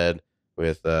Pastor Ted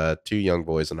with 2 young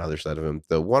boys on the other side of him.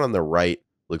 The one on the right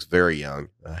looks very young,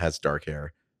 has dark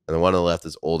hair. And the one on the left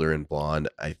is older and blonde.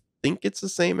 I think it's the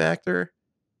same actor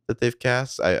that they've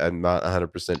cast. I'm not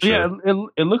 100% sure. Yeah,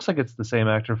 it looks like it's the same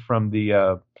actor from the...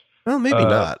 well, maybe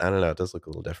not. I don't know. It does look a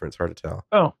little different. It's hard to tell.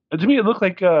 Oh, to me it looked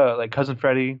like Cousin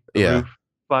Freddie. Roof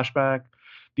flashback.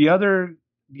 The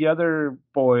other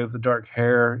boy with the dark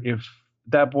hair, if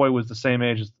that boy was the same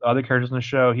age as the other characters in the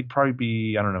show, he'd probably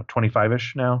be, I don't know,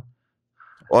 25-ish now.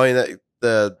 Well, I mean,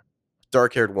 the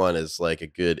dark-haired one is like a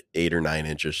good 8 or 9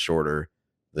 inches shorter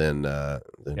than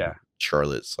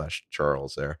Charlotte /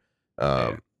 Charles there.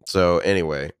 So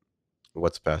anyway,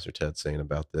 what's Pastor Ted saying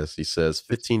about this? He says,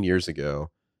 15 years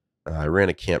ago, I ran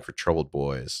a camp for troubled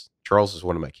boys. Charles was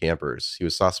one of my campers. He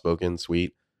was soft-spoken,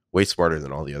 sweet, way smarter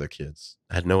than all the other kids.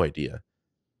 I had no idea.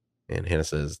 And Hannah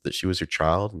says that she was your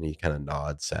child, and he kind of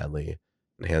nods sadly.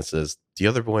 And Hannah says, the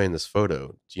other boy in this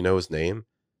photo, do you know his name?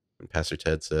 And Pastor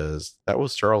Ted says, that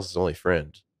was Charles's only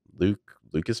friend.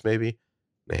 Lucas, maybe?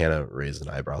 And Hannah raised an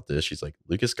eyebrow at this. She's like,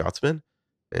 Lucas Gottsman?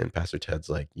 And Pastor Ted's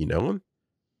like, you know him?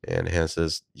 And Hannah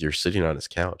says, you're sitting on his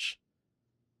couch.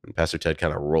 And Pastor Ted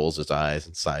kind of rolls his eyes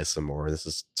and sighs some more. This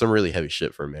is some really heavy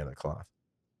shit for a man of cloth.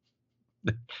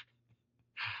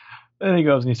 Then he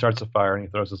goes and he starts a fire and he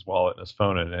throws his wallet and his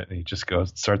phone in it and he just goes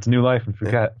and starts a new life and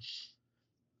forget.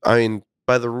 I mean,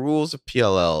 by the rules of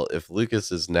PLL, if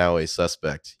Lucas is now a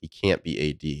suspect, he can't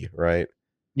be AD, right?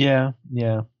 Yeah.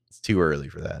 It's too early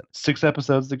for that. 6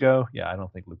 episodes to go. Yeah, I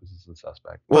don't think Lucas is the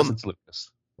suspect. Well, it's Lucas.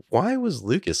 Why was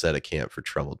Lucas at a camp for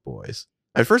troubled boys?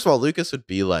 I mean, first of all, Lucas would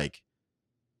be like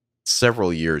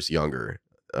several years younger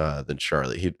than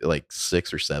Charlotte. He like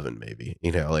 6 or 7, maybe.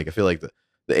 Like I feel like the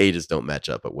ages don't match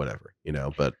up, but whatever.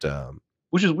 But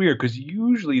Which is weird because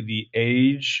usually the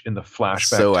age and the flashback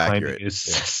so timing accurate. is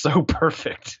Yeah. so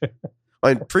perfect.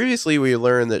 And previously, we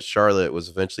learned that Charlotte was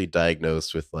eventually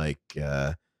diagnosed with like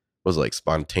was it, like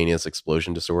spontaneous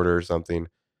explosion disorder or something.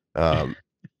 Um,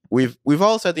 we've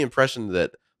always had the impression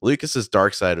that Lucas's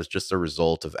dark side was just a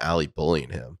result of Allie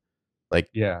bullying him, like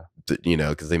Yeah.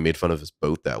 because they made fun of his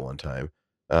boat that one time,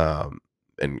 um,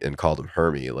 and called him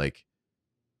Hermie. Like,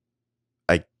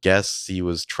 I guess he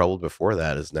was troubled before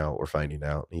that. Is now what we're finding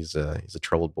out. He's a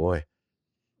troubled boy.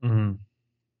 Mm-hmm.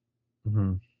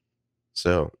 Mm-hmm.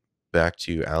 So back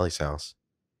to Allie's house.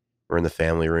 We're in the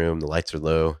family room. The lights are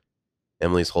low.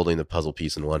 Emily's holding the puzzle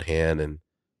piece in one hand, and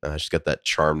she's got that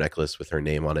charm necklace with her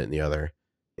name on it in the other.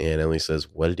 And Emily says,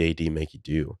 "What did AD make you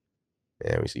do?"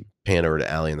 And we see pan over to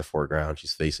Allie in the foreground.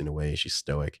 She's facing away. She's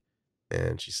stoic.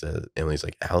 And she says, Emily's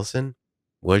like, "Allison,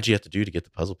 what did you have to do to get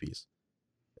the puzzle piece?"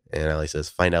 And Allie says,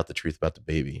 "Find out the truth about the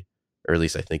baby. Or at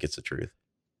least I think it's the truth."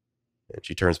 And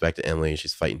she turns back to Emily and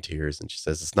she's fighting tears. And she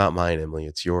says, "It's not mine, Emily.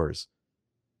 It's yours."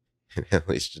 And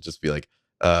Emily should just be like,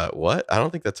 what? I don't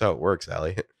think that's how it works,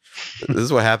 Allie. This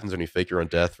is what happens when you fake your own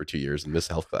death for 2 years and miss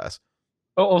health class.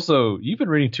 Oh, also, you've been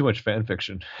reading too much fan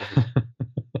fiction.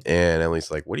 And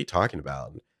Emily's like, "What are you talking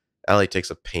about?" And Allie takes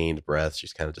a pained breath.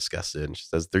 She's kind of disgusted. And she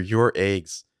says, "They're your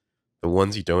eggs, the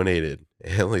ones you donated."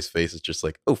 And Emily's face is just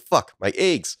like, "Oh, fuck, my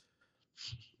eggs."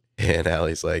 And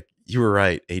Allie's like, "You were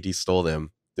right. AD stole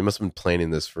them. They must have been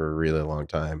planning this for a really long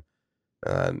time."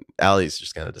 And Allie's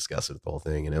just kind of disgusted with the whole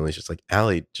thing. And Emily's just like,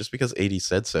 "Allie, just because AD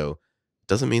said so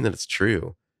doesn't mean that it's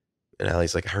true." And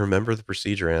Allie's like, "I remember the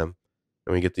procedure, Em."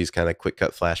 And we get these kind of quick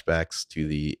cut flashbacks to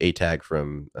the A tag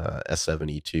from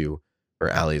S7E2, where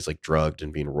Allie is like drugged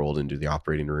and being rolled into the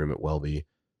operating room at Welby.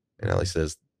 And Allie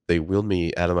says, "They wheeled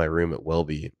me out of my room at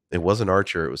Welby. It wasn't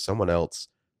Archer, it was someone else.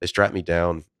 They strapped me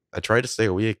down. I tried to stay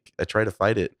awake. I tried to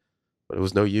fight it, but it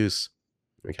was no use."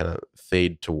 We kind of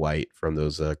fade to white from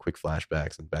those quick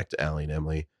flashbacks and back to Allie and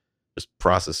Emily just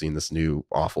processing this new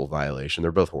awful violation.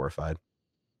 They're both horrified.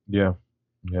 Yeah.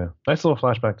 Yeah. Nice little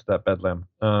flashback to that bedlam.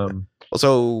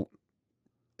 Also,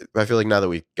 I feel like now that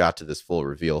we got to this full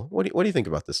reveal, what do you think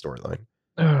about this storyline?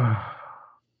 I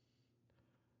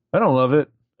don't love it.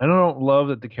 I don't love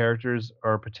that the characters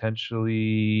are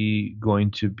potentially going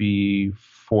to be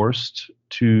forced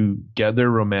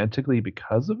together romantically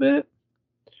because of it.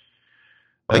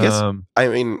 I guess, I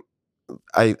mean,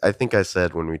 I think I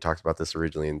said when we talked about this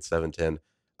originally in 710,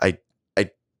 I I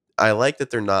I like that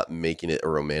they're not making it a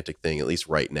romantic thing, at least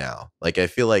right now. Like I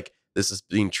feel like this is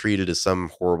being treated as some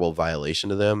horrible violation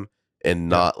to them and Yeah.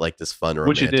 not like this fun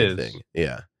Which it romantic is. thing.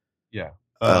 Yeah. Yeah.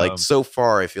 Like so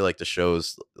far, I feel like the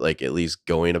show's like at least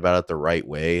going about it the right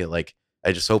way. Like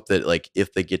I just hope that like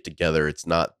if they get together, it's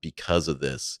not because of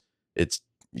this. It's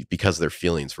because of their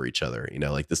feelings for each other.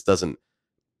 Like this doesn't.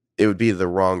 It would be the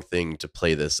wrong thing to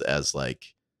play this as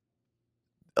like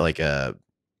a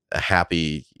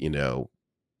happy,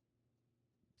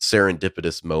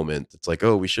 serendipitous moment. It's like,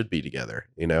 oh, we should be together.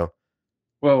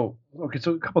 Well, okay,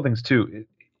 so a couple things too.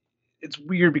 It's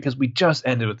weird because we just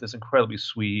ended with this incredibly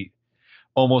sweet,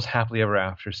 almost happily ever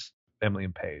after Emily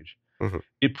and Paige. Mm-hmm.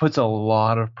 It puts a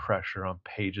lot of pressure on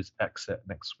Paige's exit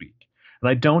next week, and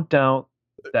I don't doubt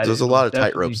that There's a lot of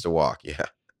tight ropes to walk. Yeah.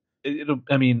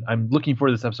 I mean, I'm looking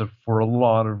for this episode for a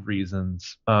lot of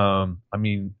reasons. I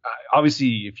mean,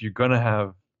 obviously, if you're gonna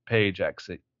have Paige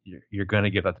exit, you're gonna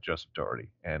give that to Joseph Doherty,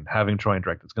 and having Troy and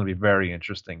direct, it's gonna be very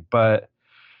interesting. But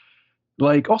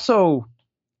like, also,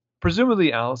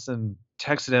 presumably, Allison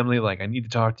texted Emily like, "I need to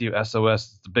talk to you.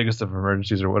 SOS, it's the biggest of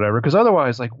emergencies or whatever." Because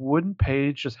otherwise, like, wouldn't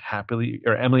Paige just happily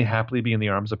or Emily happily be in the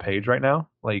arms of Paige right now?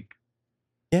 Like,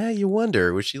 Yeah, you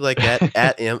wonder, was she like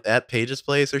at Paige's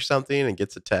place or something and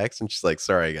gets a text and she's like,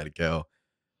 "Sorry, I gotta go."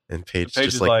 And Paige's Paige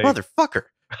just is like, like, "Motherfucker."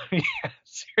 yeah,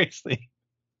 seriously.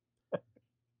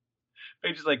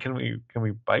 Paige is like, "Can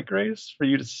we bike race for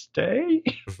you to stay?"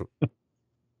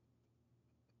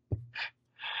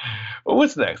 Well,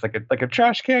 what's next? Like a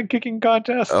trash can kicking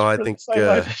contest? Oh, I For the think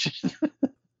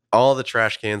sideline? all the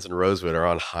trash cans in Rosewood are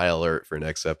on high alert for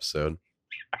next episode.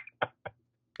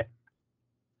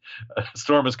 A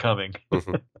storm is coming.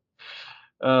 Mhm.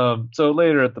 So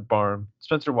later at the barn,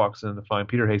 Spencer walks in to find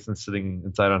Peter Hastings sitting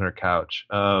inside on her couch.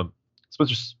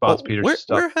 Spencer spots Well, Peter where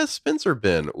stuck. where has Spencer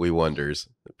been? We wonders.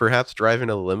 Perhaps driving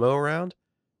a limo around.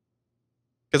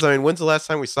 Because I mean, when's the last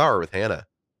time we saw her with Hannah?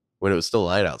 When it was still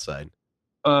light outside.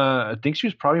 I think she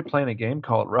was probably playing a game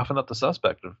called Roughing Up the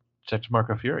Suspect of Detective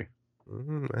Marco Fury.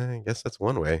 I guess that's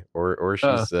one way. Or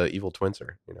Uh, she's evil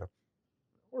twinser.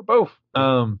 or both.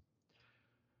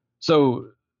 So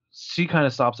she kind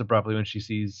of stops abruptly when she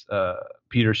sees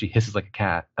Peter. She hisses like a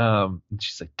cat. And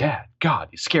she's like, "Dad, God,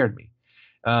 you scared me."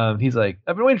 He's like,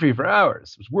 "I've been waiting for you for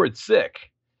hours. I was worried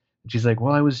sick." And she's like,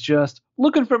 "Well, I was just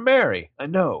looking for Mary. I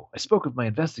know. I spoke with my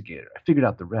investigator. I figured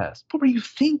out the rest. What were you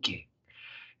thinking?"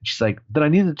 And she's like, "That I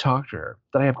need to talk to her.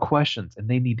 That I have questions and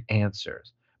they need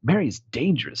answers. Mary's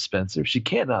dangerous, Spencer. She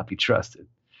cannot be trusted."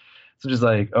 So just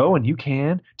like, "Oh, and you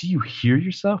can? Do you hear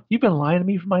yourself? You've been lying to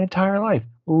me for my entire life,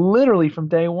 literally from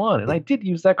day one, and I did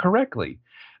use that correctly."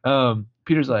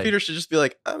 Peter's like, Peter should just be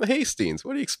like, I'm Hastings.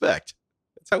 What do you expect?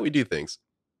 That's how we do things.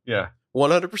 "Yeah,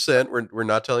 100%. We're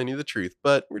not telling you the truth,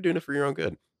 but we're doing it for your own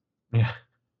good. yeah,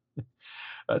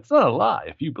 it's not a lie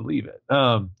if you believe it."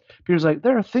 Peter's like,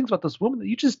 "There are things about this woman that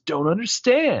you just don't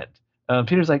understand."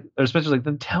 Peter's like, or Spencer's like,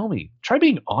 "Then tell me. Try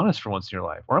being honest for once in your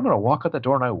life, or I'm gonna walk out that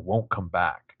door and I won't come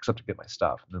back except to get my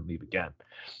stuff and then leave again."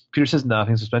 Peter says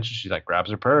nothing. So Spencer, she like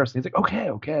grabs her purse and he's like, "Okay,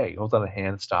 okay." He holds out a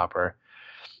hand to stop her.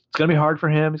 It's gonna be hard for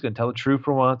him. He's gonna tell the truth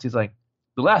for once. He's like,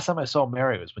 "The last time I saw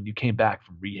Mary was when you came back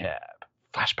from rehab."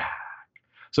 Flashback.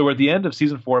 So we're at the end of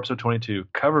season 4, episode 22.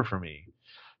 Cover for me.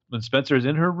 When Spencer is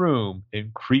in her room,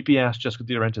 and creepy ass Jessica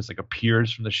De Laurentiis like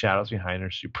appears from the shadows behind her.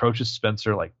 She approaches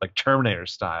Spencer like Terminator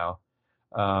style.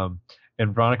 Um,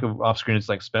 and Veronica off screen is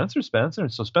like, "Spencer, Spencer."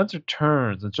 And so Spencer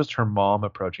turns, and it's just her mom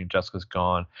approaching. Jessica's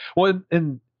gone. Well,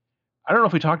 and I don't know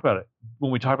if we talked about it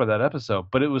when we talked about that episode,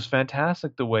 but it was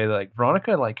fantastic the way that, like,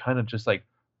 Veronica like kind of just like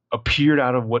appeared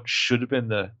out of what should have been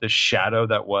the shadow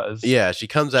that was Yeah, she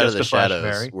comes out of the Jessica Flash shadows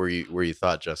Mary, where you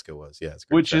thought Jessica was. Yeah, it's a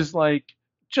great which shot. is like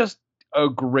just a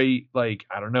great, like,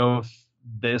 I don't know if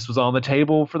this was on the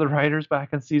table for the writers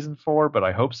back in season 4, but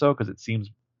I hope so because it seems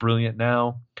brilliant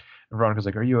now. And Veronica's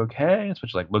like, "Are you okay?" And so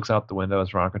she like looks out the window as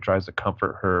Veronica tries to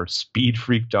comfort her speed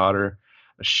freak daughter.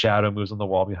 A shadow moves on the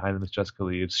wall behind them as Jessica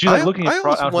leaves. She's like looking out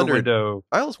her window.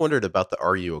 I always wondered about the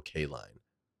 "Are you okay" line.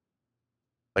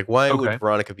 Like, why would Okay.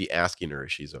 Veronica be asking her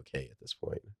if she's okay at this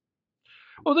point?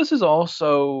 Well, this is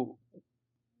also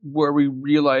where we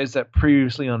realized that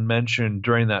previously unmentioned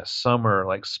during that summer,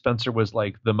 like Spencer was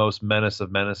like the most menace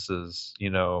of menaces,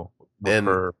 with And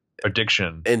her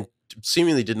addiction. and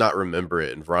seemingly did not remember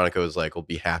it. And Veronica was like, "Well,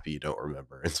 be happy you don't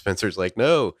remember." And Spencer's like,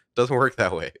 "No, doesn't work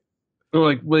that way." Or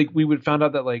like we would found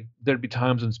out that like there'd be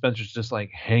times when Spencer's just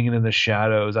like hanging in the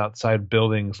shadows outside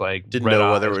buildings, like Didn't red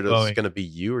know whether eyes it was glowing. going to be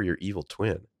you or your evil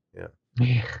twin. Yeah.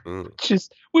 Yeah. Mm,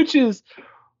 Which is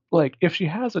like, if she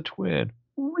has a twin,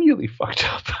 really fucked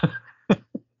up.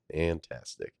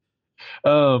 fantastic.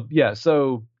 Yeah,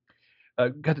 so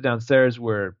got to downstairs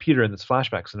where Peter in this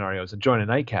flashback scenario is enjoying a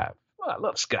nightcap. "Oh, I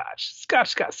love scotch. Scotch,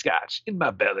 scotch, scotch in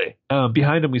my belly."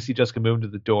 Behind him, we see Jessica move to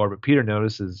the door, but Peter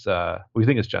notices, we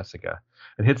think it's Jessica,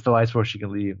 and hits the lights before she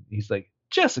can leave. He's like,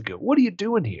 "Jessica, what are you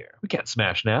doing here? We can't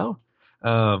smash now."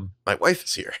 My wife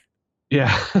is here.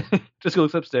 Yeah. Jessica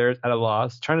looks upstairs at a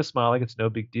loss, trying to smile like it's no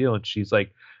big deal. And she's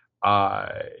like,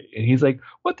 and he's like,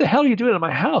 "What the hell are you doing at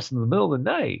my house in the middle of the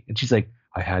night?" And she's like,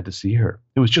 "I had to see her.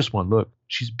 It was just one look.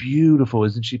 She's beautiful,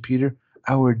 isn't she, Peter?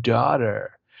 Our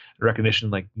daughter." Recognition,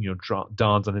 like,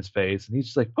 dawns on his face. And he's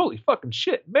just like, "Holy fucking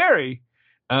shit, Mary."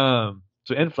 So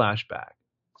in flashback,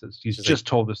 says he's She's just like,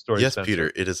 told this story to "Yes, Spencer.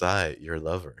 Peter, it is I, your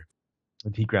lover."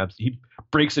 And he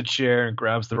breaks a chair and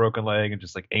grabs the broken leg and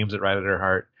just like aims it right at her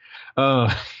heart.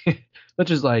 Uh, which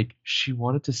is like, "She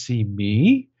wanted to see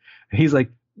me?" And he's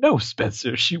like, "No,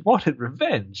 Spencer, she wanted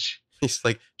revenge." He's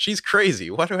like, "She's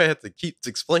crazy. Why do I have to keep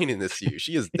explaining this to you?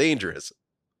 She is dangerous."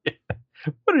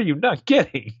 What are you not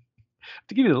getting?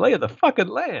 To give you the lay of the fucking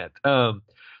land. So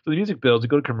the music builds. We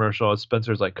go to commercial as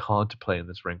Spencer's like contemplating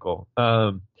this wrinkle.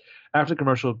 After the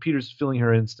commercial, Peter's filling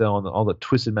her in still on all the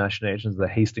twisted machinations of the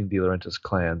Hastings De Laurentiis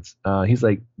clans. He's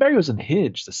like, "Mary was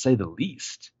unhinged, to say the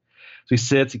least." So he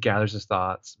sits, he gathers his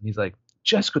thoughts, and he's like,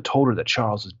 "Jessica told her that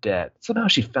Charles was dead. Somehow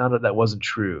she found out that wasn't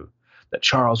true, that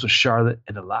Charles was Charlotte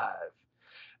and alive."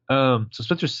 So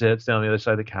Spencer sits down on the other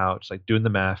side of the couch, like doing the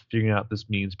math, figuring out this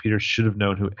means Peter should have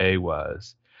known who A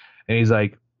was. And he's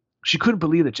like, "She couldn't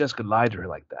believe that Jessica lied to her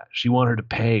like that. She wanted her to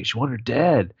pay. She wanted her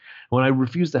dead. When I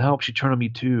refused to help, she turned on me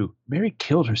too. Mary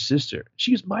killed her sister.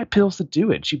 She used my pills to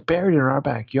do it. She buried her in our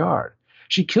backyard.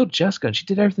 She killed Jessica, and she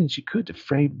did everything she could to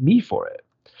frame me for it."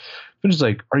 Fincher's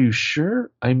like, "Are you sure?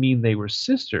 I mean, they were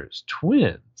sisters,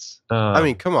 twins." I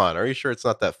mean, come on. Are you sure it's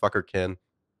not that fucker Ken?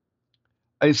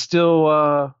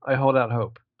 I hold out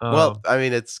hope. Well, I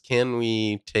mean, it's, can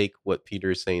we take what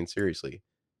Peter is saying seriously?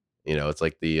 It's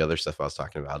like the other stuff I was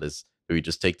talking about is, do we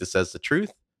just take this as the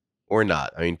truth or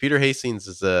not? I mean, Peter Hastings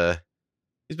is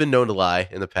he's been known to lie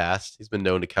in the past. He's been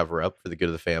known to cover up for the good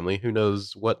of the family. Who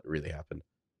knows what really happened?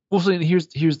 Well, so here's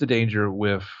the danger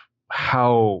with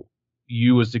how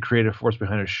you as the creative force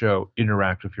behind a show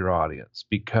interact with your audience,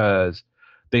 because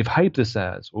they've hyped this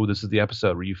as, oh, this is the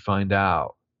episode where you find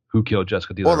out who killed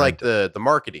Jessica De La Well, like Renta. the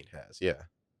marketing has, yeah.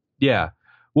 Yeah.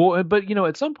 Well, but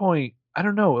at some point, I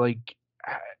don't know, like,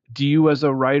 do you as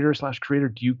a writer slash creator,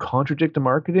 do you contradict the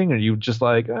marketing? Or are you just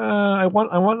like, I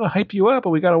want to hype you up, but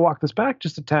we got to walk this back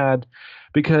just a tad,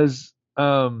 because,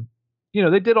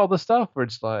 they did all the stuff where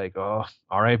it's like, oh,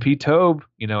 R.I.P. Tobe,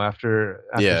 after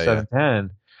Yeah, yeah.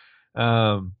 710.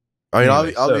 I mean,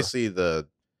 Anyway, so obviously the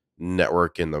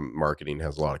network and the marketing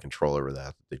has a lot of control over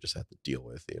that they just have to deal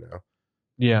with,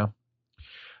 yeah.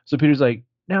 So Peter's like,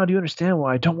 now do you understand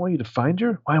why I don't want you to find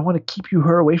her? Why I want to keep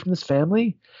her away from this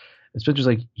family? And Spencer's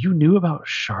like, you knew about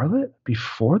Charlotte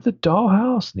before the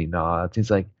dollhouse? And he nods. He's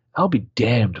like, I'll be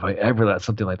damned if I ever let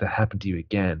something like that happen to you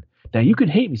again. Now, you can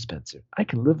hate me, Spencer. I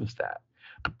can live with that.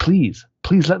 But please,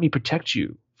 please let me protect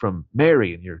you from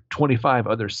Mary and your 25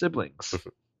 other siblings.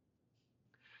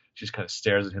 She just kind of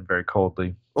stares at him very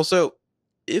coldly. Also,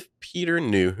 if Peter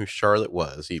knew who Charlotte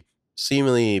was, he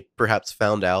seemingly perhaps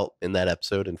found out in that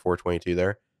episode in 422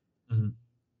 there. Mm-hmm.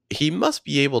 He must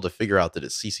be able to figure out that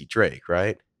it's Cece Drake,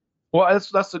 right? Well,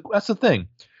 that's the thing.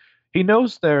 He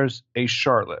knows there's a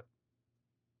Charlotte.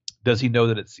 Does he know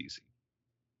that it's Cece?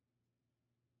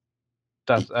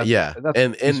 That's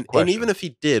and even if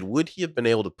he did, would he have been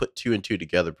able to put 2 and 2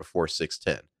 together before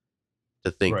 610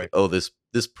 to think, right, oh, this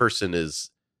person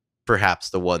is perhaps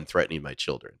the one threatening my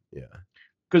children? Yeah.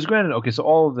 Because granted, okay, so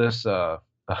all of this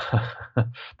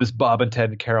this Bob and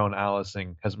Ted and Carol and Alice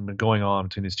thing has been going on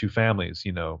between these two families,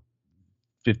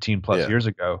 15 plus years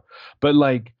ago. But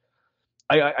like,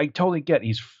 I totally get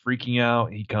he's freaking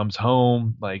out. He comes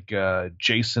home, like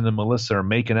Jason and Melissa are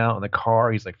making out in the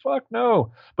car. He's like, fuck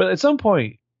no. But at some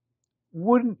point,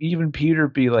 wouldn't even Peter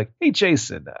be like, hey,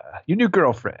 Jason, your new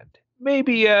girlfriend,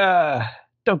 maybe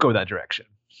don't go that direction.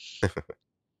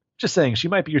 Just saying, she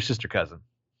might be your sister cousin.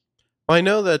 Well, I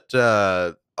know that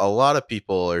a lot of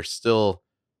people are still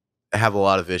have a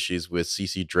lot of issues with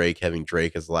CC Drake having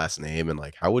Drake as the last name, and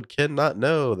like, how would Ken not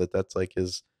know that that's like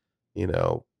his,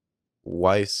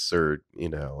 wife's or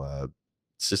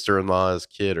sister-in-law's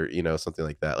kid, or something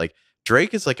like that. Like,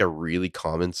 Drake is like a really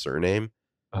common surname,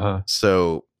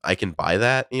 so I can buy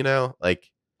that.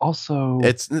 Like, also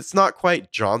it's not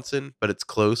quite Johnson, but it's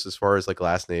close as far as like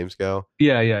last names go.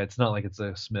 Yeah, it's not like it's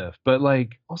a Smith, but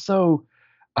like, also,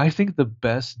 I think the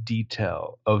best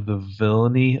detail of the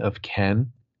villainy of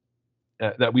Ken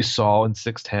that we saw in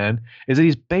 610 is that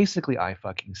he's basically I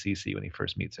fucking Cece when he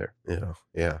first meets her.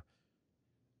 Yeah.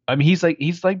 I mean, he's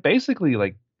like basically,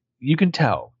 like, you can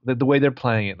tell that the way they're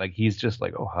playing it, like, he's just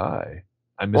like, oh, hi,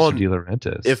 I'm Mr. De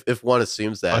Laurentiis. If one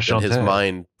assumes that, then his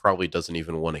mind probably doesn't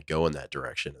even want to go in that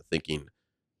direction of thinking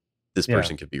this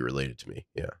person could be related to me.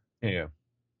 Yeah.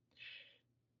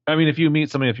 I mean, if you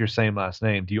meet somebody with your same last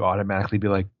name, do you automatically be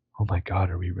like, oh my God,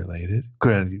 are we related?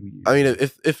 I mean,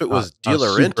 if it was De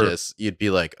Laurentiis, you'd be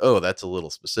like, oh, that's a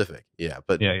little specific. Yeah,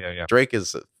 but Drake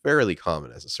is fairly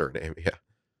common as a surname.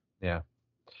 Yeah.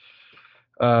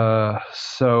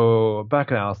 So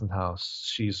back at Allison's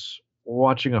house, she's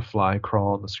watching a fly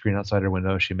crawl on the screen outside her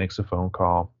window. She makes a phone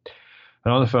call.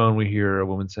 And on the phone, we hear a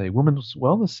woman say, Women's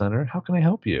Wellness Center, how can I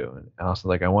help you? And Allison's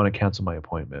like, I want to cancel my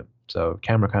appointment. So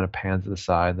camera kind of pans to the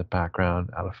side in the background,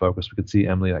 out of focus. We could see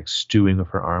Emily like stewing with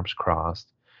her arms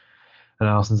crossed. And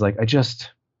Allison's like,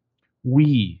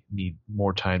 we need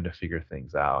more time to figure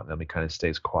things out. And Emily kind of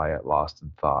stays quiet, lost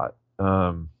in thought.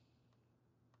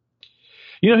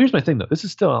 Here's my thing, though. This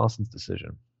is still Allison's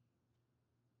decision.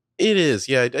 It is.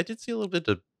 Yeah, I did see a little bit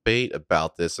of debate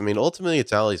about this. I mean, ultimately,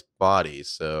 it's Allie's body.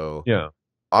 So yeah,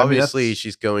 obviously,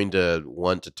 she's going to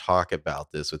want to talk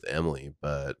about this with Emily,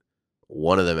 but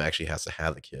one of them actually has to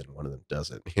have the kid and one of them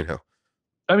doesn't,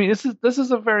 I mean, this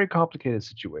is a very complicated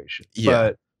situation. Yeah.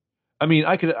 But I mean,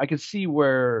 I could see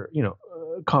where,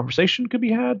 conversation could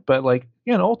be had, but like,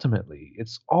 ultimately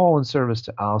it's all in service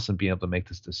to Allison being able to make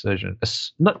this decision.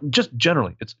 It's not just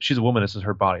generally, she's a woman, this is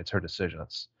her body, it's her decision.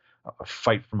 It's a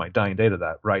fight for my dying day to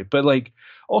that, right? But like,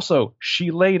 also,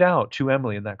 she laid out to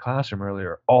Emily in that classroom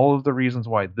earlier all of the reasons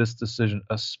why this decision,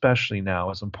 especially now,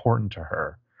 is important to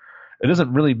her. It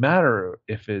doesn't really matter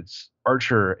if it's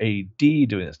Archer AD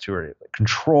doing this to her. Like,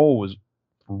 control was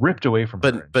ripped away from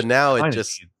her. But now it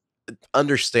just,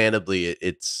 understandably,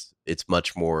 it's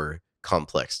much more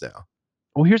complex now.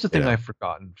 Well, here's the thing I've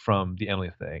forgotten from the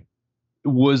Emily thing.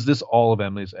 Was this all of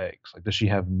Emily's eggs? Like, does she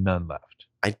have none left?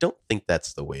 I don't think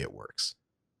that's the way it works.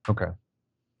 Okay.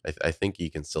 I think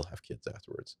you can still have kids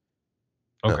afterwards.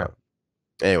 Okay.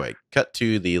 Anyway, cut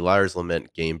to the Liar's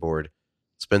Lament game board.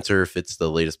 Spencer fits the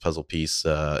latest puzzle piece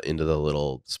into the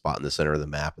little spot in the center of the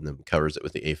map and then covers it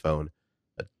with the A-phone.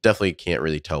 Definitely can't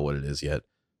really tell what it is yet.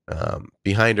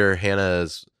 Behind her, Hannah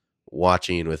is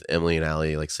watching with Emily and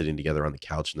Allie, like sitting together on the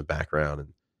couch in the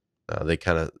background, and they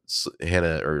kind of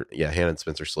Hannah and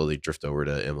Spencer slowly drift over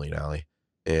to Emily and Allie,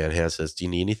 and Hannah says, "Do you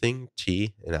need anything,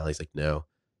 tea?" And Allie's like, "No,"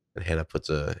 and Hannah puts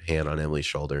a hand on Emily's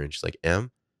shoulder, and she's like,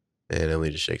 "Em," and Emily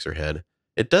just shakes her head.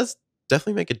 It does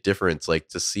definitely make a difference, like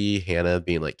to see Hannah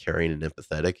being like caring and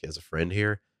empathetic as a friend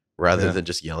here, rather Yeah, than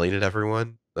just yelling at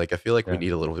everyone. Like I feel like we yeah,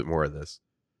 need a little bit more of this.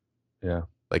 yeah,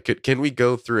 Like, can we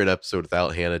go through an episode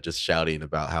without Hannah just shouting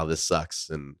about how this sucks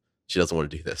and she doesn't want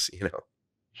to do this, you know?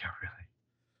 yeah, really.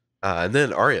 And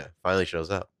then Arya finally shows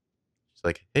up. She's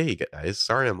like, "Hey guys,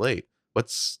 sorry I'm late.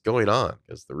 What's going on?"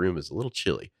 Because the room is a little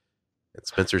chilly. And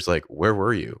Spencer's like, "Where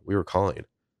were you? We were calling."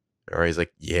 And Arya's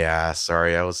like, "Yeah,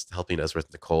 sorry, I was helping us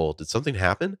with Nicole. Did something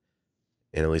happen?"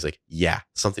 And Emily's like, "Yeah,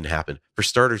 something happened. For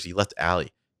starters, you left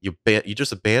Allie. You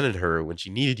just abandoned her when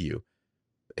she needed you."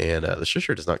 And the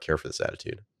Shisher does not care for this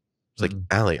attitude. She's like, Mm-mm.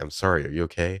 "Allie, I'm sorry. Are you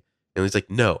okay?" And he's like,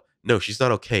 "No, no, she's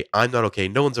not okay. I'm not okay.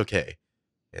 No one's okay."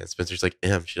 And Spencer's like,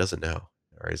 she doesn't know."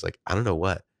 Or he's like, "I don't know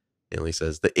what." And Emily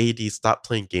says, "The AD stopped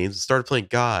playing games and started playing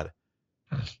God."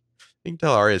 You can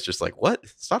tell Arya's just like, "What?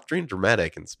 Stop being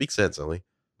dramatic and speak sense, Emily."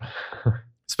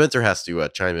 Spencer has to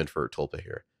chime in for Tulpa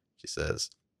here. She says,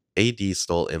 "AD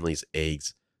stole Emily's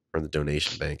eggs from the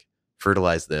donation bank,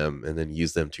 fertilized them, and then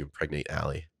used them to impregnate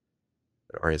Allie."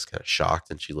 And Arya's kind of shocked,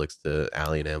 and she looks to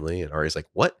Allie and Emily, and Arya's like,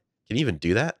 "What? Can you even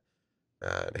do that?"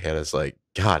 And Hannah's like,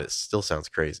 "God, it still sounds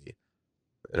crazy."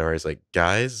 And Arya's like,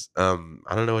 "Guys, I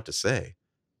don't know what to say."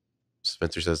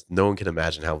 Spencer says, "No one can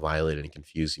imagine how violated and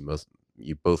confused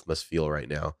you both must feel right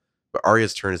now." But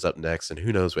Arya's turn is up next, and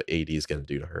who knows what AD is going to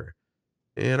do to her.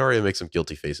 And Arya makes some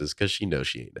guilty faces because she knows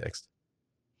she ain't next.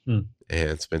 Hmm.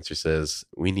 And Spencer says,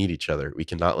 "We need each other. We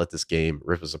cannot let this game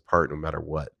rip us apart no matter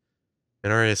what."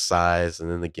 And Arya sighs,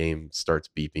 and then the game starts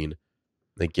beeping.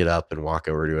 They get up and walk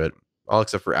over to it, all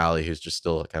except for Allie, who's just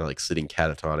still kind of like sitting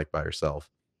catatonic by herself.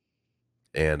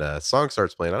 And a song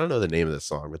starts playing. I don't know the name of this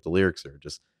song, but the lyrics are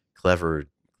just clever,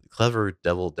 clever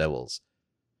devils.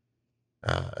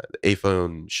 The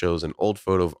iPhone shows an old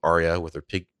photo of Arya with her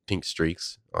pink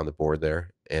streaks on the board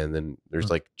there. And then there's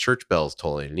like church bells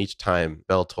tolling. And each time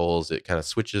bell tolls, it kind of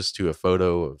switches to a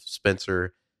photo of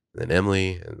Spencer and then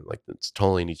Emily. And like it's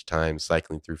tolling each time,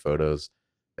 cycling through photos.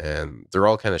 And they're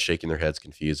all kind of shaking their heads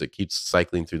confused. It keeps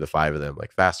cycling through the five of them,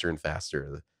 like faster and faster.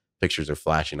 The pictures are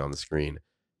flashing on the screen.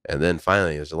 And then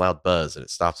finally, there's a loud buzz and it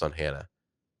stops on Hannah.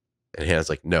 And Hannah's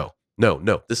like, "No, no,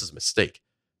 no, this is a mistake."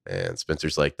 And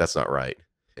Spencer's like, "That's not right."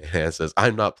 And Hannah says,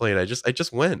 "I'm not playing. I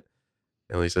just went."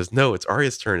 And he says, "No, it's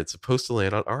Arya's turn. It's supposed to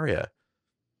land on Arya."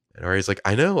 And Arya's like,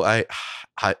 "I know. I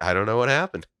don't know what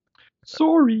happened."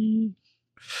 Sorry.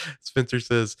 Spencer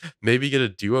says, "Maybe get a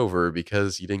do-over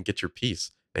because you didn't get your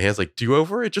piece." And Hannah's like,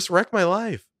 "Do-over? It just wrecked my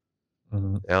life."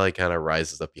 Mhm. Allie kind of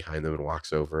rises up behind them and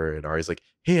walks over. And Arya's like,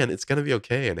 "Han, it's going to be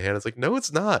okay." And Hannah's like, "No,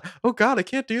 it's not. Oh, God, I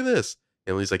can't do this."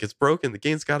 Emily's like, "It's broken. The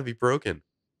game's got to be broken."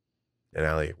 And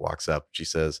Allie walks up. She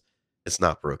says, "It's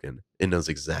not broken. It knows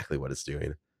exactly what it's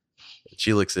doing." And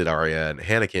she looks at Arya, and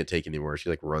Hannah can't take anymore. She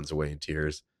like runs away in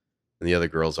tears. And the other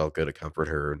girls all go to comfort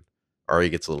her. And Arya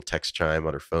gets a little text chime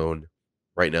on her phone.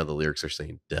 Right now, the lyrics are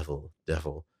saying "devil,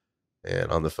 devil."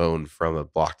 And on the phone from a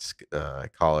blocked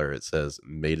caller, it says,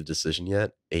 "Made a decision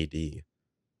yet? AD,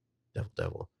 devil,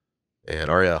 devil." And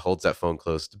Arya holds that phone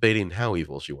close, debating how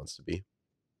evil she wants to be.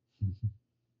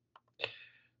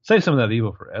 Save some of that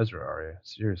evil for Ezra, Arya.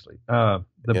 Seriously. The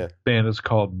Yeah, band is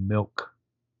called Milk,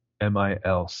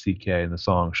 Milck, and the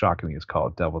song, shockingly, is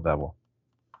called Devil Devil.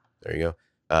 there you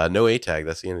go. No A tag.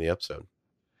 That's the end of the episode.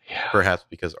 Yeah. Perhaps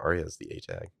because Arya is the A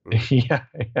tag. Yeah,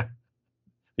 yeah.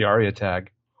 The Arya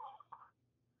tag.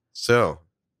 So,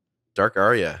 Dark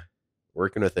Arya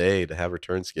working with A to have her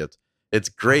turn skipped. It's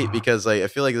great because I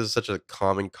feel like this is such a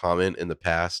common comment in the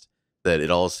past that it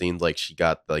all seemed like she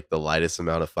got like the lightest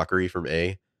amount of fuckery from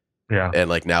A, Yeah, and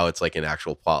like now it's like an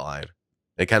actual plot line.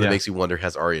 It kind of yeah. makes you wonder,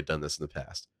 has Arya done this in the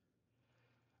past?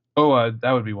 Oh,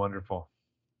 that would be wonderful.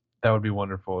 That would be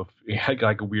wonderful if you had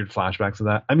like a weird flashbacks of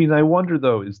that. I mean, I wonder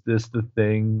though, is this the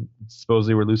thing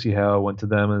supposedly where Lucy Hale went to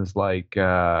them and is like,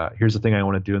 here's the thing I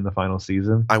want to do in the final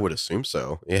season? I would assume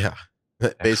so. Yeah.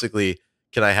 Yeah. Basically,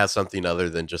 can I have something other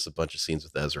than just a bunch of scenes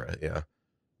with Ezra? Yeah.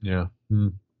 Yeah. Hmm.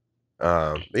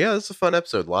 Yeah, it's a fun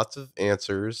episode. Lots of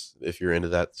answers if you're into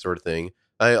that sort of thing.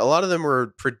 A lot of them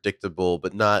were predictable,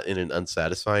 but not in an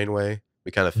unsatisfying way.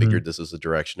 We kind of Hmm. figured this was the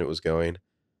direction it was going.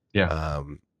 Yeah.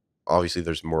 Um, Obviously,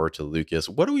 there's more to Lucas.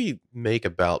 What do we make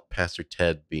about Pastor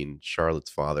Ted being Charlotte's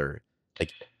father?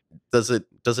 Like, does it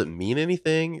mean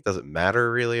anything? Does it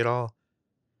matter really at all?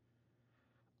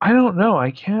 I don't know.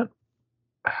 I can't.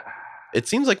 It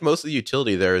seems like most of the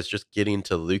utility there is just getting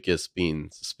to Lucas being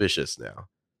suspicious now.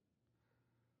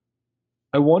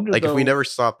 I wonder Like, if we though, never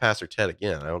saw Pastor Ted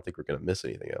again, I don't think we're going to miss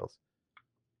anything else.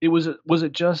 was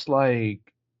it just like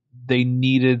they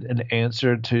needed an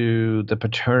answer to the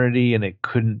paternity and it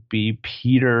couldn't be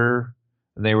Peter?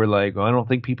 And they were like, well, I don't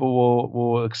think people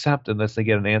will accept unless they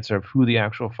get an answer of who the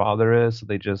actual father is. So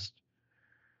they just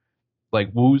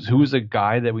like who's a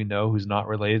guy that we know who's not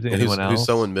related to anyone Who's else?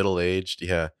 someone middle aged?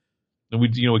 Yeah. And we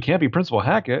can't be Principal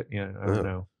Hackett. Yeah, I don't Uh,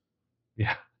 know.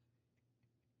 Yeah.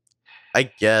 I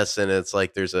guess, and it's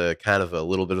like there's a kind of a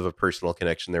little bit of a personal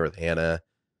connection there with Hannah,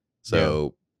 Yeah.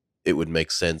 so it would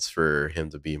make sense for him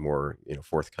to be more,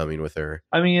 forthcoming with her.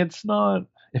 I mean, it's not,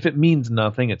 if it means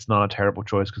nothing, it's not a terrible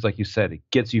choice because, like you said, it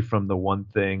gets you from the one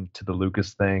thing to the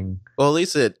Lucas thing. Well, at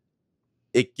least it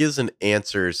gives an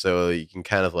answer, so you can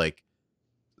kind of like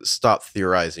stop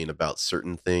theorizing about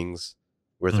certain things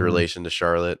with Mhm. relation to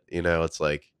Charlotte. It's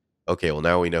like, okay, well,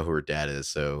 now we know who her dad is,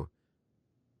 so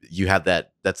you have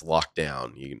that's locked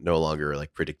down. You no longer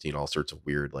like predicting all sorts of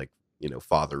weird, like,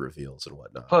 father reveals and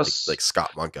whatnot, like Plus,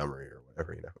 Scott Montgomery or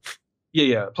whatever.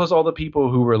 yeah. Plus, all the people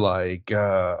who were like,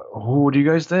 "Who do you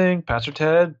guys think? Pastor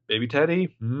Ted, Baby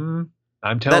Teddy?" I'm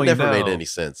That telling you never made now. any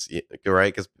sense,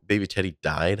 right? Because Baby Teddy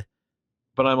died.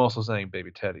 But I'm also saying Baby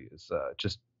Teddy is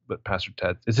just, but Pastor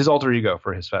Ted is his alter ego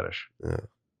for his fetish. Yeah,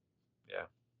 Yeah.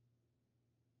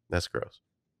 that's gross.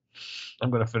 I'm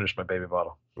gonna finish my baby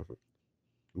bottle.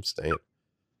 I'm staying.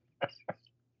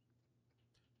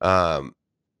 Um,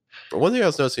 one thing I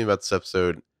was noticing about this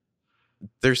episode,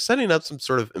 they're setting up some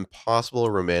sort of impossible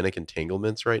romantic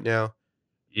entanglements right now.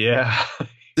 Yeah.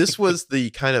 This was the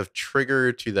kind of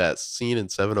trigger to that scene in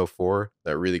 704,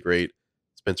 that really great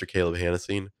Spencer Caleb Hannah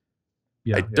scene. I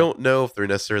Yeah. Yeah. don't know if there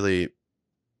necessarily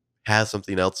has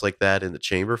something else like that in the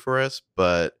chamber for us,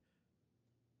 but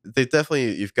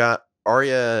you've got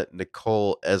Arya,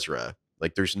 Nicole, Ezra.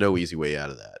 Like, there's no easy way out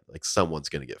of that. Like, someone's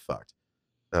gonna get fucked.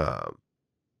 Um,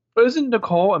 But isn't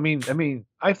Nicole? I mean,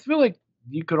 I feel like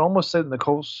you could almost say that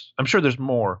Nicole's. I'm sure there's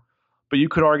more, but you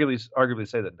could arguably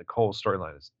say that Nicole's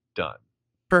storyline is done.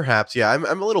 Perhaps, yeah. I'm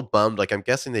a little bummed. Like, I'm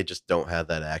guessing they just don't have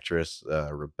that actress,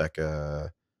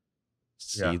 Rebecca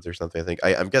Yeah. Seeds or something. I think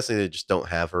I'm guessing they just don't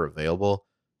have her available.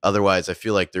 Otherwise, I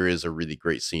feel like there is a really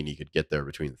great scene you could get there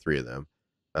between the three of them.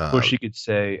 Where she could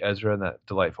say Ezra in that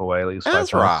delightful way at least 5 times.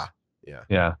 Ezra, yeah,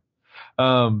 Yeah.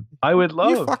 I would you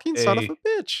love fucking son of a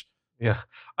bitch. yeah,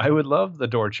 I would love the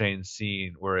door chain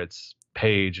scene where it's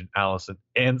Paige and Allison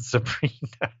and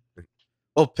Sabrina.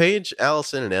 Well, Paige,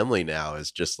 Allison, and Emily now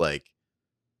is just like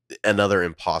another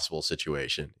impossible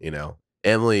situation.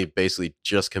 Emily basically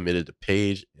just committed to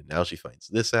Paige, and now she finds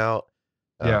this out.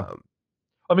 Yeah. Um,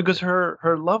 I mean, because her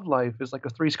love life is like a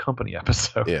Three's Company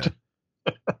episode. yeah.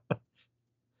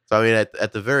 So I mean,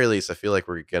 at the very least, I feel like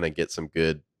we're gonna get some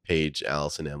good Paige,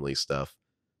 Allison, Emily stuff.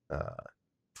 Uh,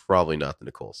 Probably not the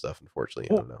Nicole stuff, unfortunately.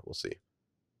 I Well, don't know. We'll see.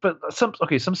 but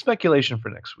some speculation for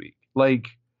next week. Like,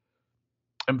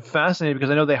 I'm fascinated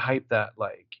because I know they hype that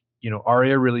like,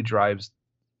 Arya really drives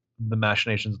the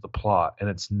machinations of the plot, and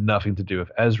it's nothing to do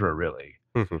with Ezra really,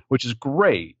 which is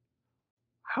great.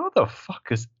 How the fuck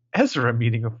is Ezra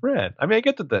meeting a friend? I mean, I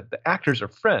get that the actors are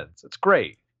friends. It's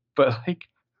great, but like,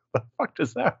 the fuck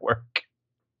does that work?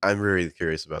 I'm really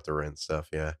curious about the Ren stuff.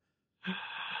 Yeah,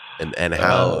 and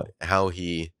Uh, how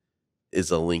he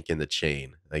is a link in the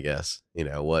chain. I guess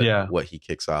yeah. what he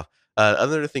kicks off.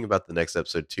 Another thing about the next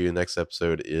episode too. Next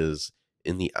episode is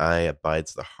 "In the Eye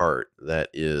Abides the Heart." That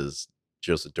is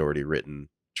Joseph Doherty written,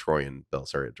 Troy and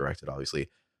Bellisario directed, obviously.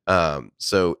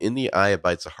 So "In the Eye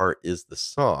Abides the Heart" is the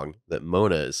song that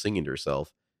Mona is singing to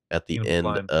herself at the Kingdom of the end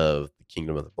Blind. of the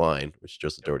Kingdom of the Blind, which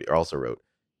Joseph Doherty also wrote.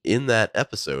 In that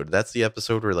episode, that's the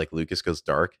episode where like Lucas goes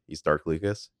dark. He's Dark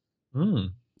Lucas.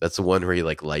 Mm. That's the one where he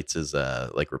like lights his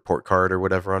like report card or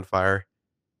whatever on fire.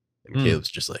 And Mm. Caleb's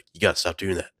just like, you gotta stop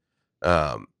doing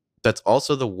that. That's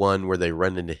also the one where they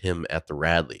run into him at the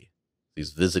Radley.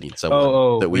 He's visiting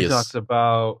someone that We talked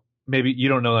about, maybe you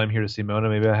don't know I'm here to see Mona.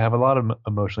 Maybe I have a lot of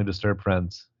emotionally disturbed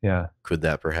friends. Yeah. could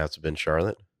that perhaps have been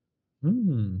Charlotte?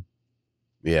 Mm.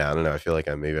 Yeah, I don't know. I feel like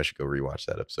maybe I should go rewatch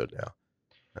that episode now.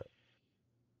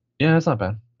 Yeah, it's not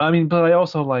bad. I mean, but I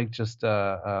also like just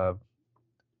another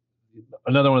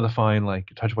one of the fine like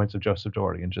touch points of Joseph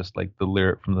Doherty and just like the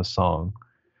lyric from the song.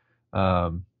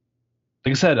 Um,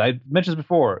 like I said, I mentioned this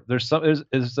before. There's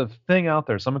a thing out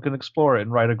there. Someone can explore it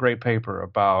and write a great paper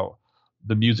about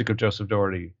the music of Joseph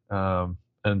Doherty and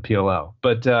PLL.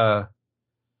 But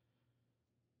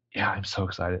yeah, I'm so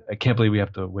excited. I can't believe we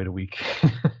have to wait a week.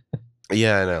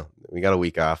 Yeah, I know. We got a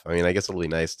week off. I mean, I guess it'll be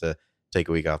nice to take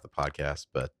a week off the podcast,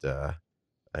 but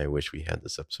I wish we had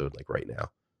this episode like right now.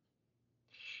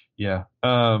 Yeah.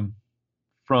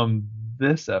 From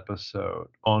this episode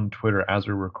on Twitter as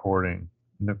we're recording,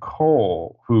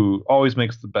 Nicole, who always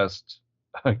makes the best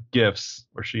gifts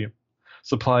where she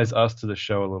supplies us to the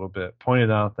show a little bit,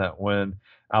 pointed out that when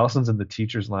Allison's in the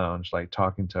teacher's lounge, like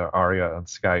talking to Arya on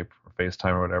Skype or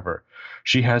FaceTime or whatever,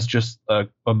 she has just a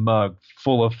mug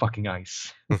full of fucking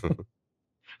ice.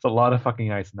 It's a lot of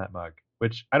fucking ice in that mug,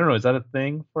 which I don't know. Is that a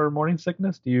thing for morning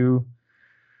sickness? Do you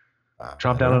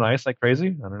chomp down on ice like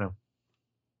crazy? I don't know.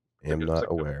 I am not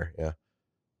aware. Yeah.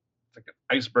 It's like an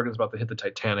iceberg is about to hit the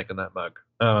Titanic in that mug.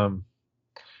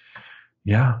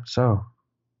 Yeah. So.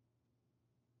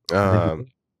 Yeah.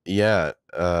 We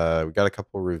got a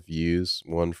couple reviews.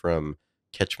 One from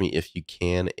Catch Me If You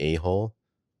Can A-Hole.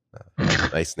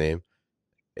 Nice name.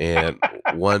 And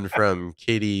one from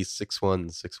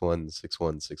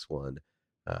Katie61616161.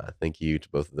 Thank you to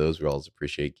both of those. We always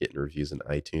appreciate getting reviews in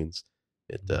iTunes.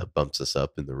 It bumps us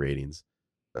up in the ratings,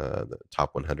 the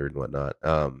top 100 and whatnot.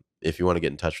 If you want to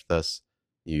get in touch with us,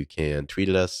 you can tweet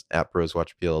at us at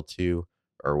broswatchpl2.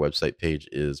 Our website page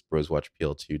is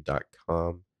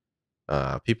broswatchpl2.com.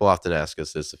 People often ask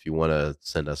us this. If you want to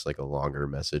send us like a longer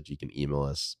message, you can email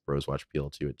us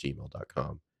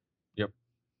broswatchpl2@gmail.com. Yep.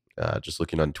 Just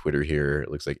looking on Twitter here,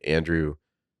 it looks like Andrew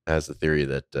has the theory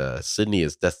that Sydney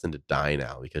is destined to die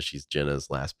now because she's Jenna's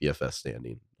last BFF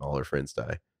standing. All her friends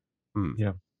die.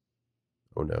 Yeah.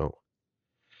 Oh no.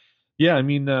 Yeah, I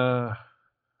mean,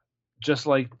 just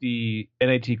like the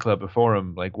NAT Club before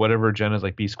him, like whatever Jenna's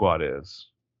like B Squad is,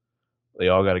 they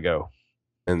all got to go.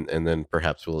 And then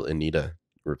perhaps will Anita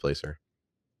replace her?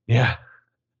 Yeah.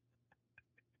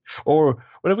 Or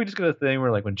what if we just get a thing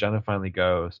where like when Jenna finally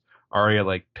goes, Arya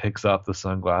like picks up the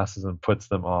sunglasses and puts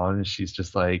them on, and she's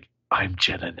just like, "I'm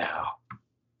Jenna now."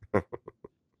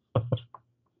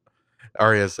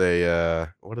 Arya's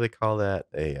a what do they call that?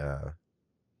 A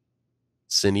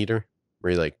sin eater,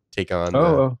 where you like take on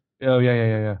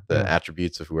yeah. The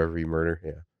attributes of whoever you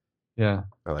murder. Yeah.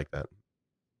 I like that.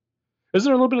 Is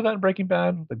there a little bit of that in Breaking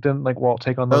Bad? Like, didn't like Walt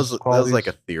take on those qualities? That was like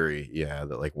a theory, yeah,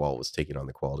 that like Walt was taking on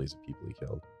the qualities of people he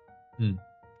killed.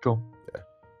 Cool. Yeah.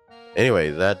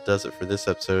 Anyway, that does it for this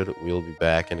episode. We'll be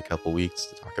back in a couple weeks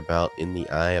to talk about In the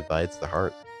Eye Abides the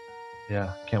Heart.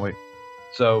 Yeah, can't wait.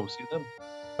 So, see you then.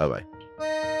 Bye-bye.